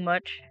little too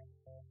much.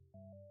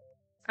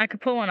 I could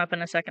pull one up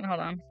in a second,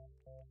 hold on.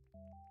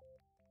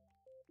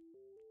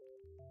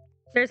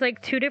 There's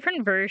like two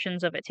different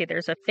versions of it too.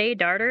 There's a Fey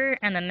Darter,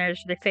 and then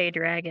there's the Fey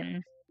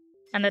Dragon.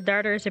 And the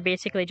Darters are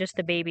basically just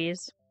the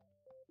babies.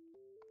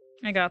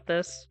 I got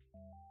this.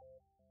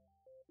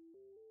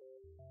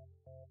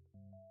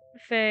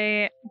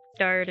 Fey,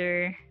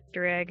 Darter,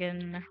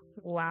 Dragon,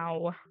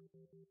 wow.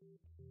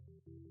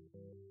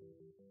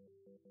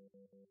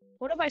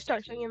 What if I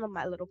start singing the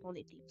My Little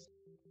Pony themes?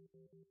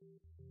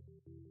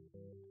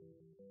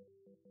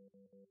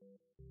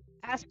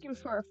 Asking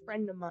for a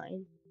friend of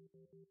mine.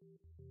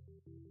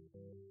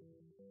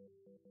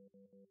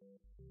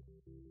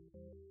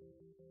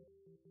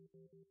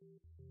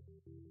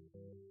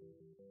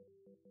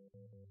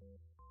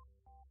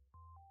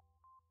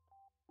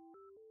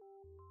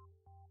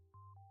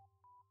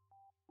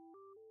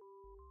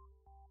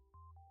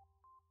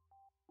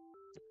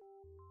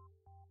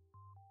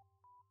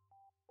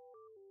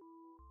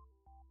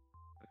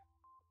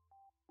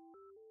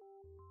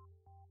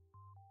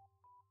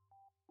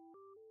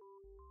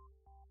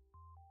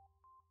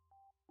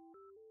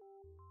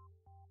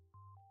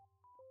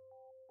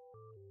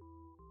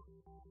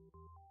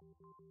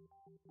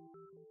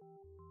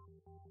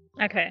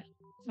 Okay,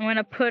 I'm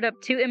gonna put up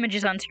two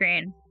images on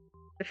screen.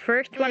 The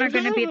first one are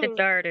gonna be the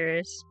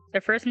Darters.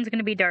 The first one's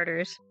gonna be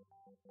Darters.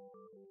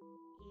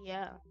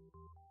 Yeah.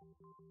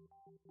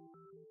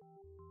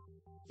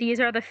 These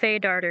are the Fey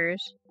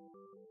Darters.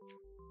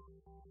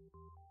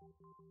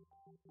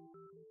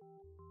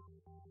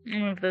 I'll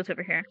move those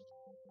over here.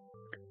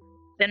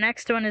 The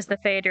next one is the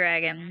Fey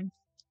Dragon.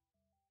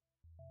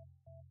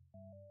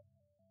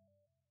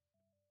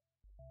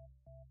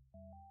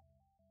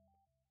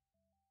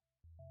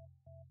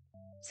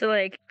 So,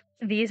 like,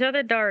 these are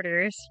the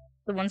Darters,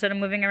 the ones that are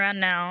moving around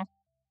now.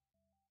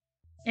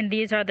 And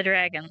these are the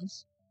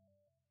dragons.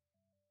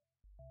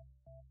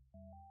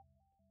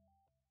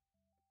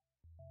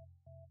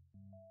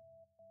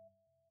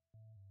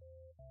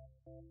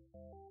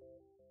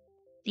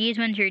 These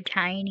ones are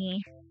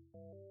tiny.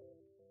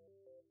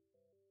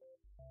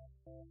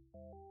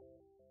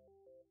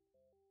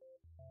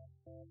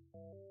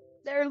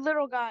 They're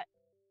little guys.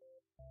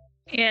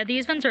 Yeah,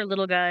 these ones are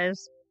little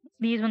guys.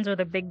 These ones are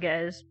the big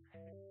guys.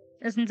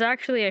 This one's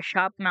actually a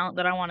shop mount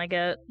that I want to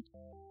get.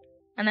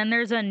 And then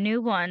there's a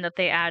new one that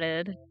they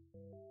added.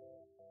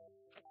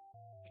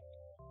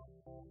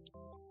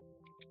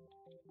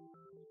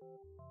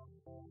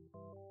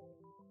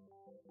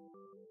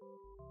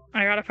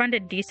 I gotta find a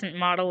decent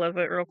model of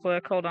it real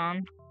quick. Hold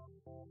on.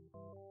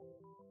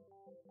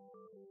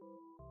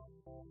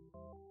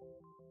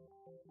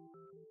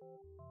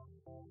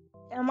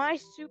 Am I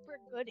super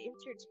good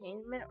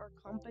entertainment or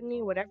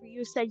company? Whatever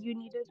you said you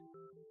needed.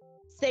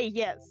 Say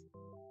yes.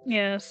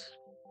 Yes.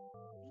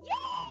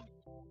 Yeah!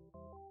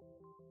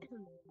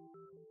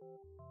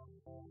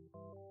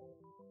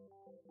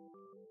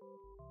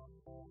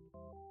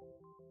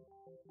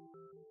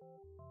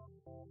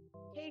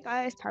 Hey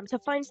guys, time to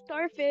find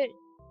Starfit.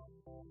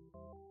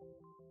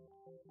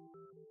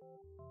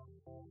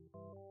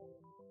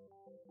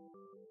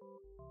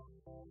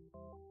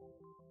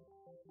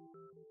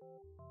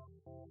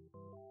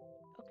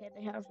 Okay,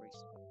 they have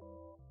respawn.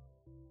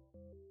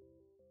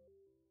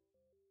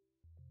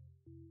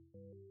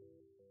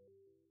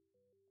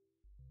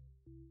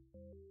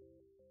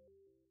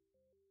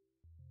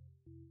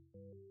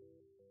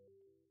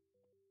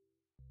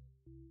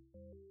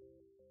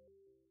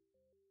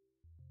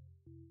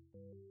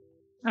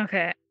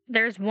 Okay.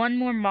 There's one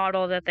more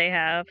model that they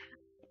have.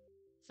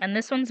 And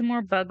this one's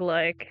more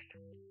bug-like.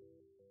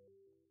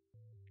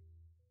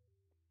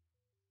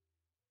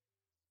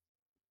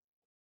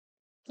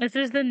 This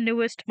is the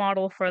newest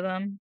model for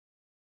them.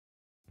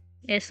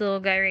 This little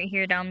guy right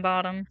here down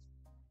bottom.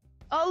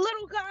 A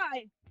little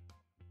guy.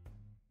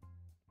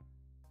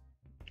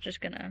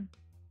 Just gonna...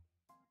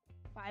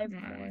 5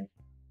 more.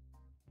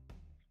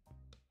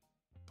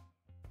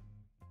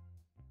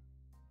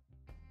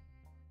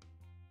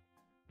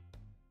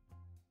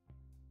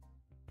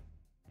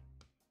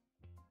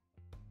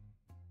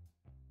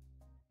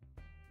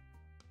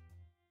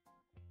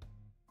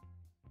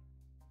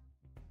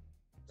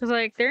 Cause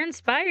like, they're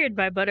inspired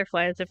by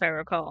butterflies, if I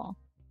recall.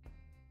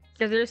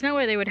 Because there's no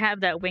way they would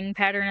have that wing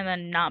pattern and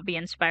then not be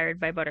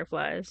inspired by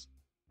butterflies.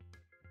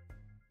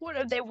 What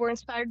if they were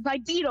inspired by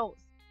beetles?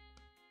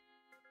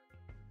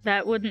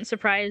 That wouldn't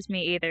surprise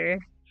me either.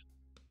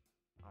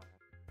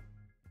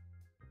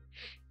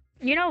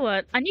 You know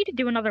what? I need to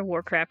do another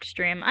Warcraft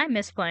stream. I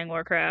miss playing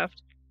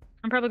Warcraft.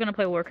 I'm probably gonna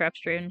play Warcraft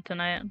stream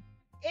tonight.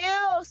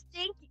 Ew,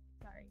 stinky.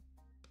 Sorry.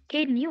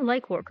 Caden, you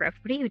like Warcraft.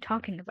 What are you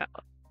talking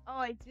about? Oh,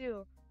 I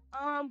do.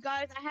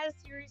 Guys, I had a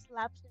serious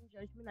lapse in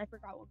judgment. I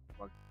forgot what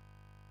Warcraft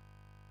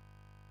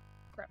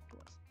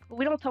was. But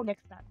we don't tell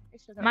next time.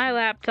 My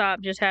laptop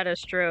just had a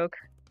stroke.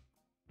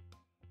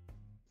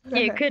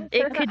 It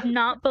could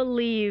not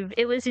believe,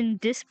 it was in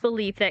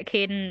disbelief that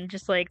Caden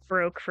just like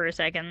broke for a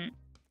second.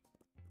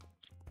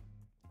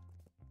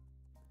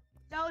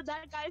 No,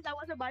 guys, that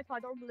wasn't my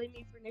fault. Don't blame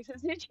me for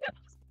Nix's issues.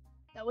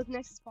 That was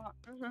Nix's fault.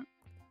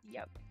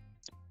 Yep.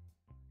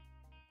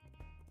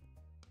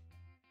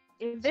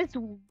 If this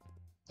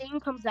thing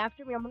comes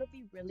after me, I'm gonna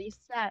be really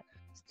sad.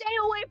 Stay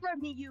away from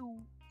me, you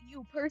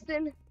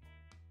person.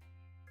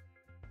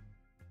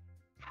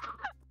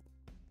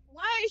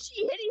 Why is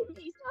she hitting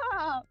me?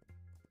 Stop!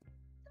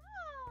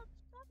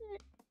 Stop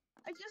it!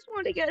 I just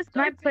want to get a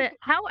start.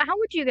 How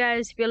would you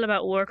guys feel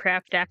about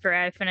Warcraft after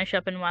I finish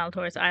up in Wild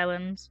Horse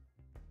Islands?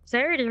 So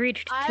I already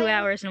reached 2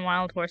 hours in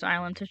Wild Horse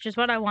Islands, which is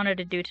what I wanted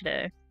to do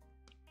today.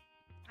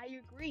 I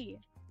agree.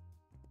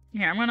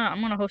 Here, I'm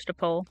gonna host a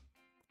poll.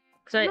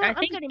 Cause I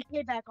think I'm getting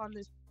payback on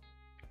this.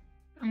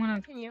 I'm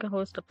gonna go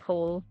host a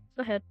poll.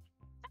 Go ahead.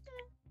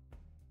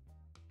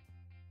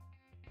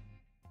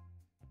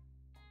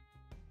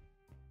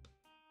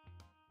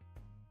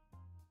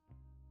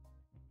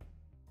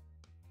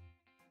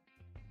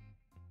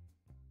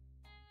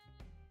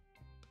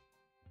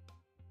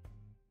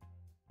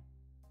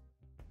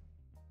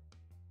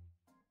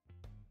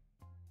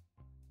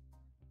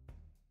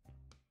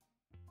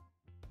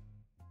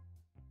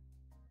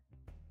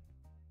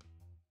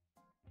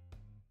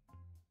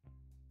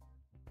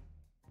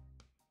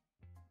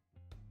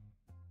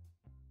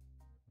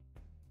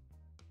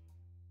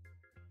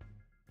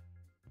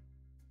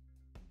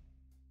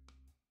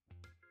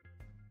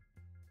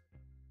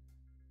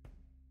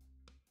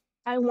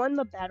 I won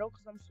the battle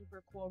because I'm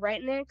super cool,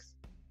 right, Nix?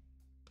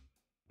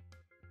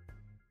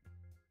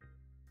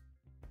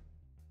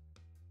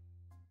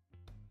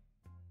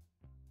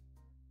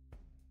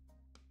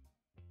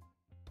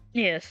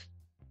 Yes.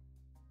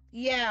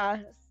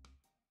 Yes.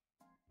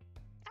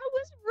 I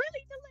was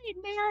really delayed,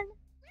 man.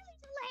 Really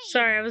delayed.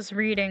 Sorry, I was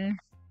reading.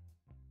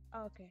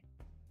 Okay.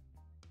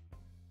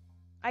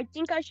 I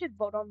think I should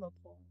vote on the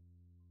poll.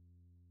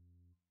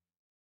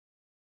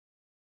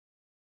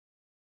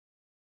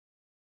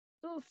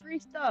 Oh, free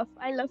stuff.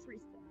 I love free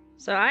stuff.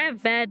 So I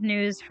have bad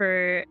news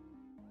for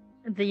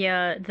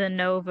the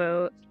no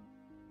vote.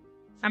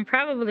 I'm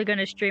probably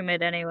gonna stream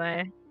it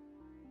anyway.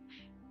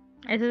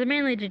 It is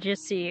mainly to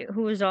just see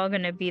who is all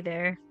gonna be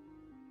there.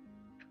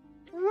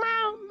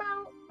 Meow,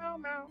 meow, meow,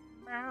 meow,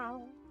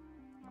 meow.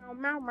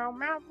 Meow, meow, meow,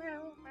 meow,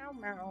 meow,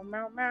 meow,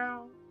 meow,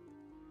 meow.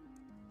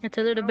 It's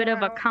a little bit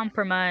of a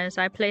compromise.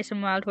 I play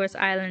some Wild Horse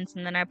Islands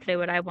and then I play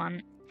what I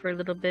want for a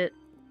little bit.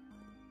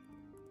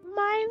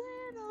 My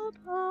Little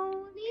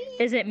Pony.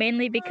 Is it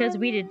mainly because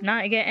we did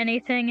not get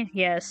anything?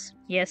 Yes.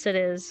 Yes, it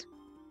is.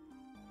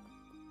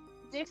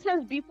 Dix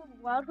has beef with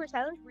Wild Horse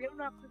Island. Real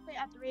not play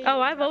at 3 Oh,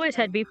 a.m. I've always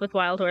had beef with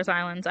Wild Horse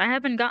Islands. I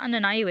haven't gotten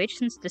an IUH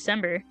since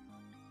December.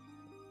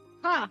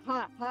 Ha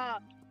ha ha!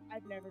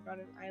 I've never got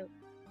an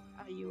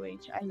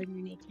IUH, Island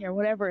Unique here,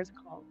 whatever it's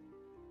called.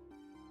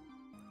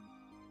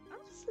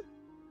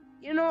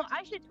 You know,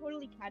 I should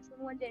totally catch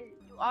them one day.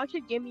 You all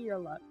should give me your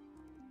luck.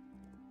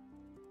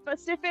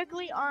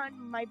 Specifically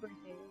on my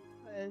birthday,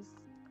 because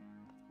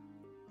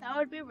that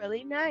would be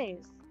really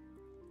nice.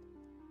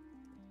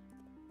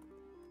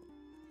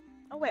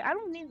 Oh wait, I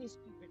don't need these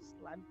stupid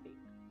slime things.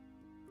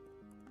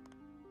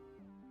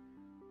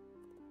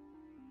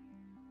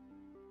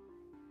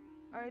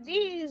 Are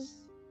these...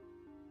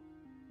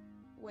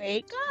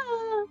 Wake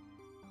up!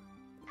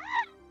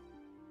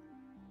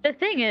 The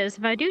thing is,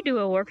 if I do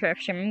a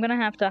Warcraft stream, I'm gonna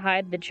have to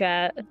hide the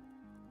chat.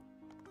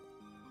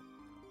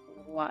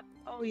 What?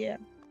 Oh yeah.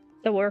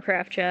 The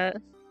Warcraft chat.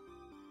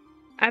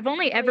 I've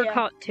only ever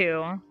caught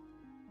 2.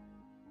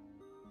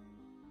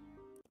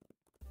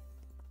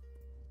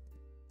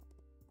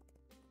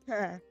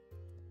 Huh.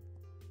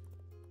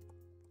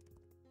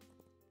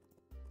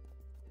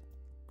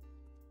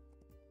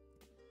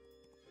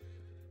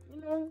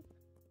 You know,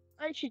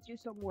 I should do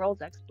some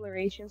world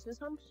explorations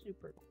since I'm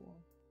super cool.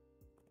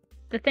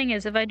 The thing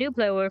is, if I do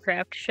play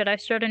Warcraft, should I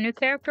start a new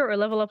character or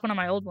level up one of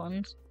my old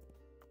ones?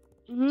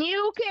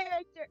 New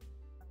character!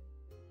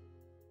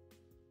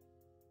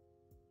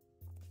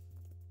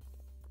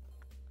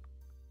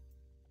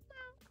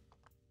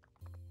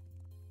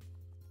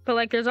 But,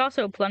 like, there's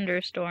also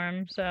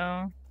Plunderstorm,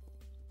 so...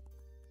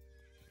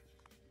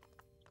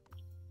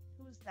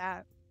 Who's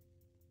that?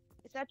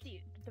 Is that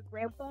the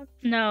grandpa?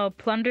 No,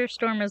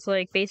 Plunderstorm is,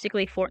 like,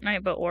 basically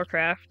Fortnite but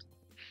Warcraft.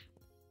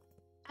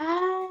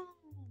 Ah!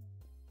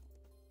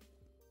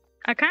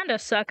 I kinda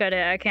suck at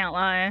it, I can't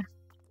lie.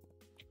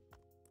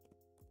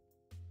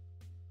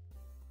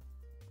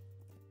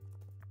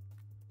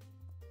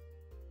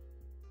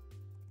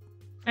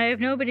 I have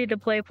nobody to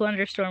play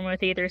Plunderstorm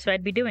with either, so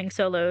I'd be doing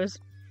solos.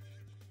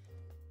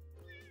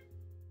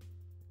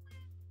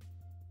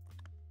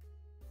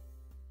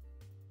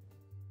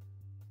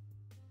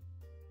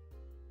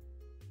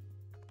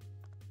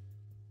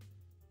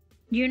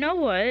 You know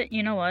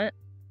what?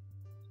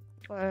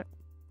 What?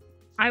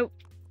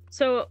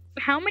 So,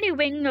 how many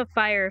Wings of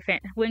Fire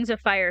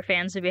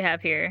fans do we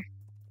have here?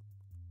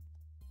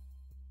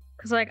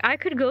 Because, like, I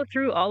could go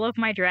through all of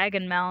my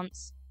dragon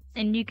mounts,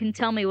 and you can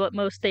tell me what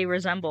most they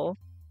resemble.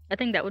 I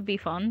think that would be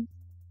fun.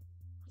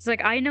 It's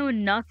like, I know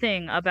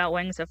nothing about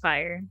Wings of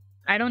Fire.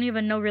 I don't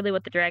even know really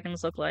what the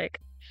dragons look like.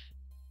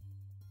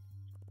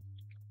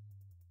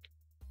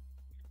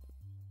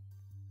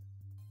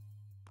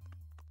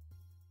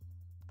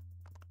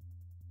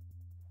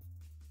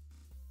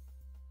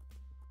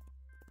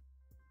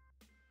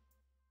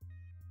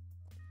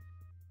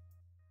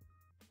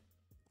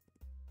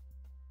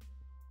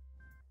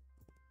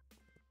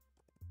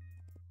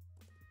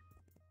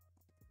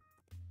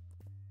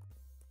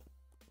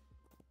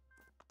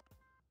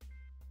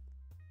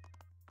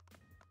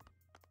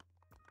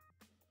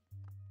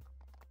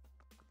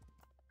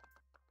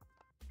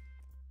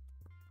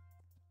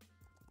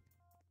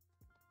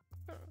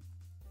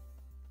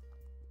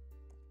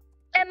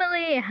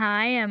 Emily!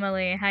 Hi,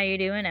 Emily. How you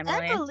doing,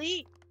 Emily?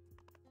 Emily!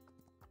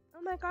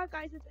 Oh my god,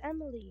 guys, it's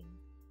Emily.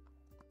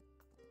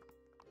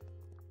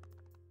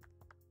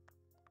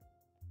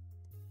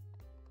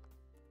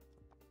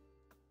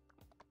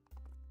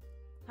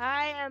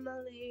 Hi,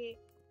 Emily.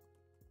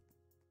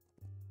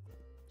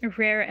 A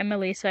rare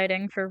Emily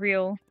sighting, for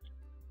real.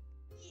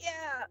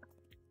 Yeah.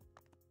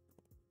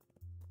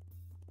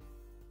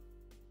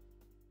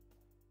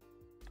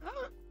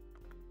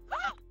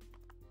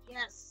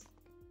 Yes.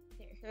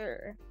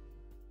 Here.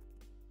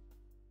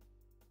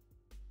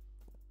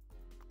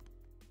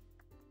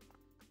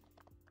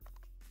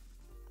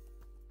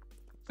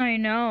 I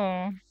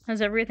know.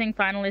 Has everything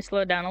finally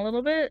slowed down a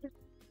little bit?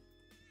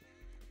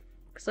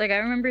 Cause, like, I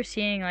remember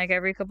seeing, like,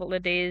 every couple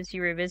of days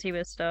you were busy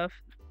with stuff.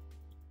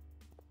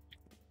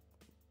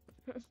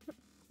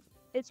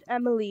 It's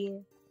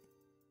Emily.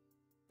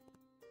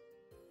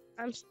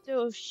 I'm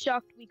still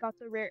shocked we got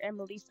the rare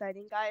Emily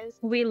sighting, guys.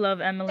 We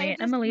love Emily.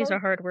 Emily's a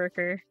hard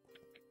worker.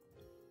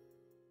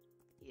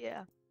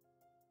 Yeah.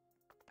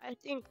 I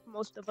think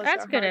most of us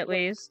That's are good, hard at work-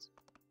 least.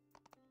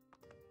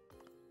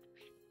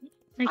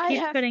 I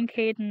keep cutting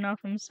Caden off,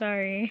 I'm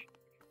sorry.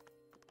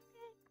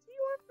 Do you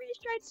want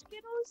freeze-dried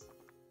Skittles?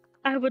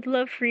 I would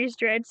love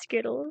freeze-dried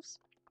Skittles.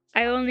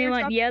 I only Here's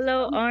want up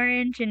yellow, some.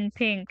 orange, and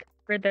pink.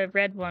 For the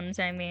red ones,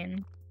 I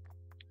mean.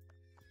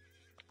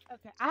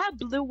 Okay, I have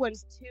blue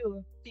ones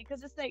too,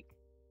 because it's like...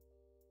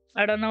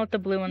 I don't know what the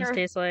blue ones Here.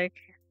 taste like.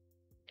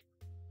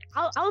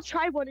 I'll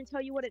try one and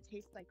tell you what it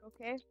tastes like,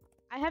 okay?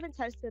 I haven't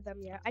tested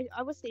them yet.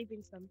 I was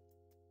saving some.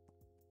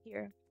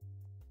 Here.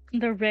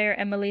 The rare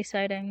Emily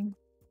sighting.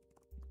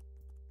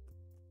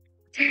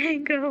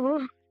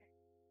 Tango!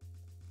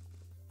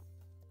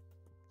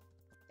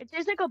 It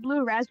tastes like a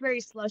blue raspberry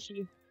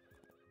slushy.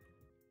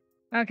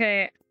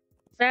 Okay,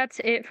 that's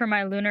it for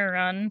my Lunar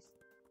run.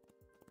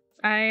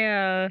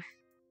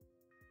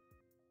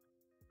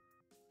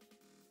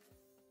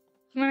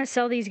 I'm gonna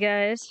sell these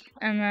guys,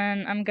 and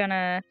then I'm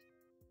gonna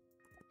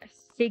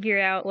figure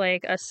out,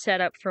 like, a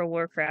setup for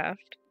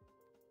Warcraft.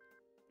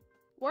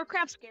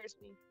 Warcraft scares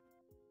me.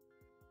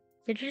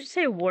 Did you just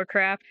say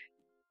Warcraft?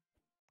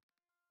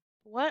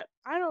 What?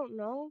 I don't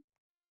know.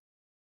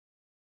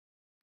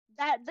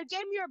 The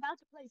game you're about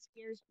to play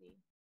scares me.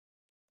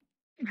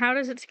 How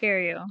does it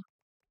scare you?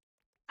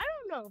 I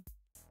don't know.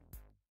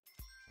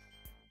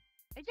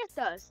 It just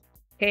does.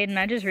 Hayden,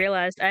 I just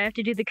realized I have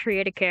to do the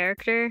create a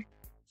character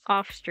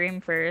off stream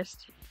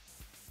first.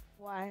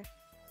 Why?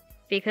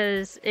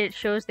 Because it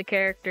shows the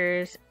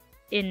characters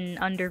in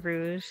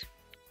Underbrews.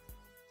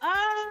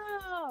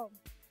 Oh!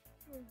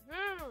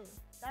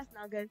 That's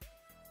not good.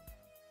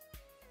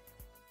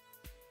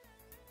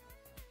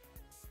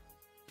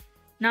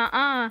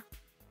 Nuh-uh.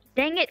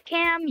 Dang it,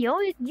 Cam.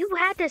 You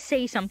had to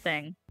say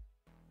something.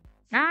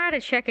 Now I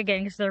gotta check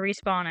again because they're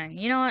respawning.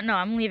 You know what? No,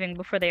 I'm leaving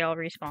before they all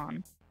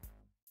respawn.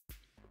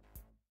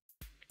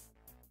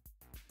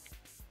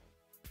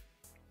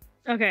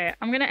 Okay,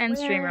 I'm gonna end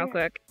stream real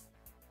quick.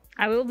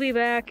 I will be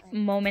back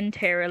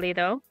momentarily,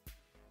 though.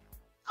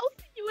 I'll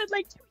see you in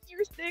like 2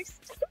 years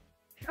next.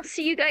 I'll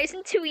see you guys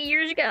in 2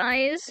 years,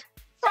 guys.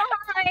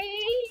 Bye!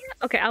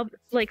 Okay, I'll,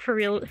 like, for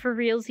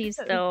realsies,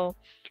 though,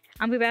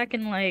 I'll be back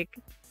in, like,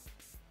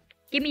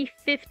 give me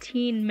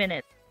 15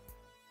 minutes.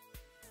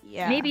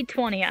 Yeah. Maybe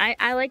 20.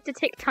 I like to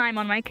take time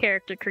on my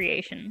character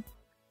creation.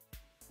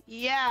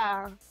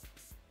 Yeah.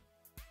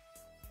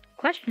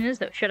 Question is,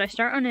 though, should I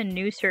start on a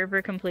new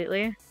server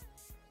completely?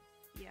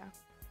 Yeah.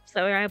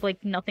 So I have,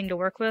 like, nothing to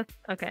work with?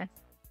 Okay.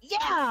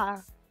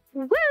 Yeah!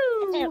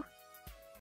 Woo!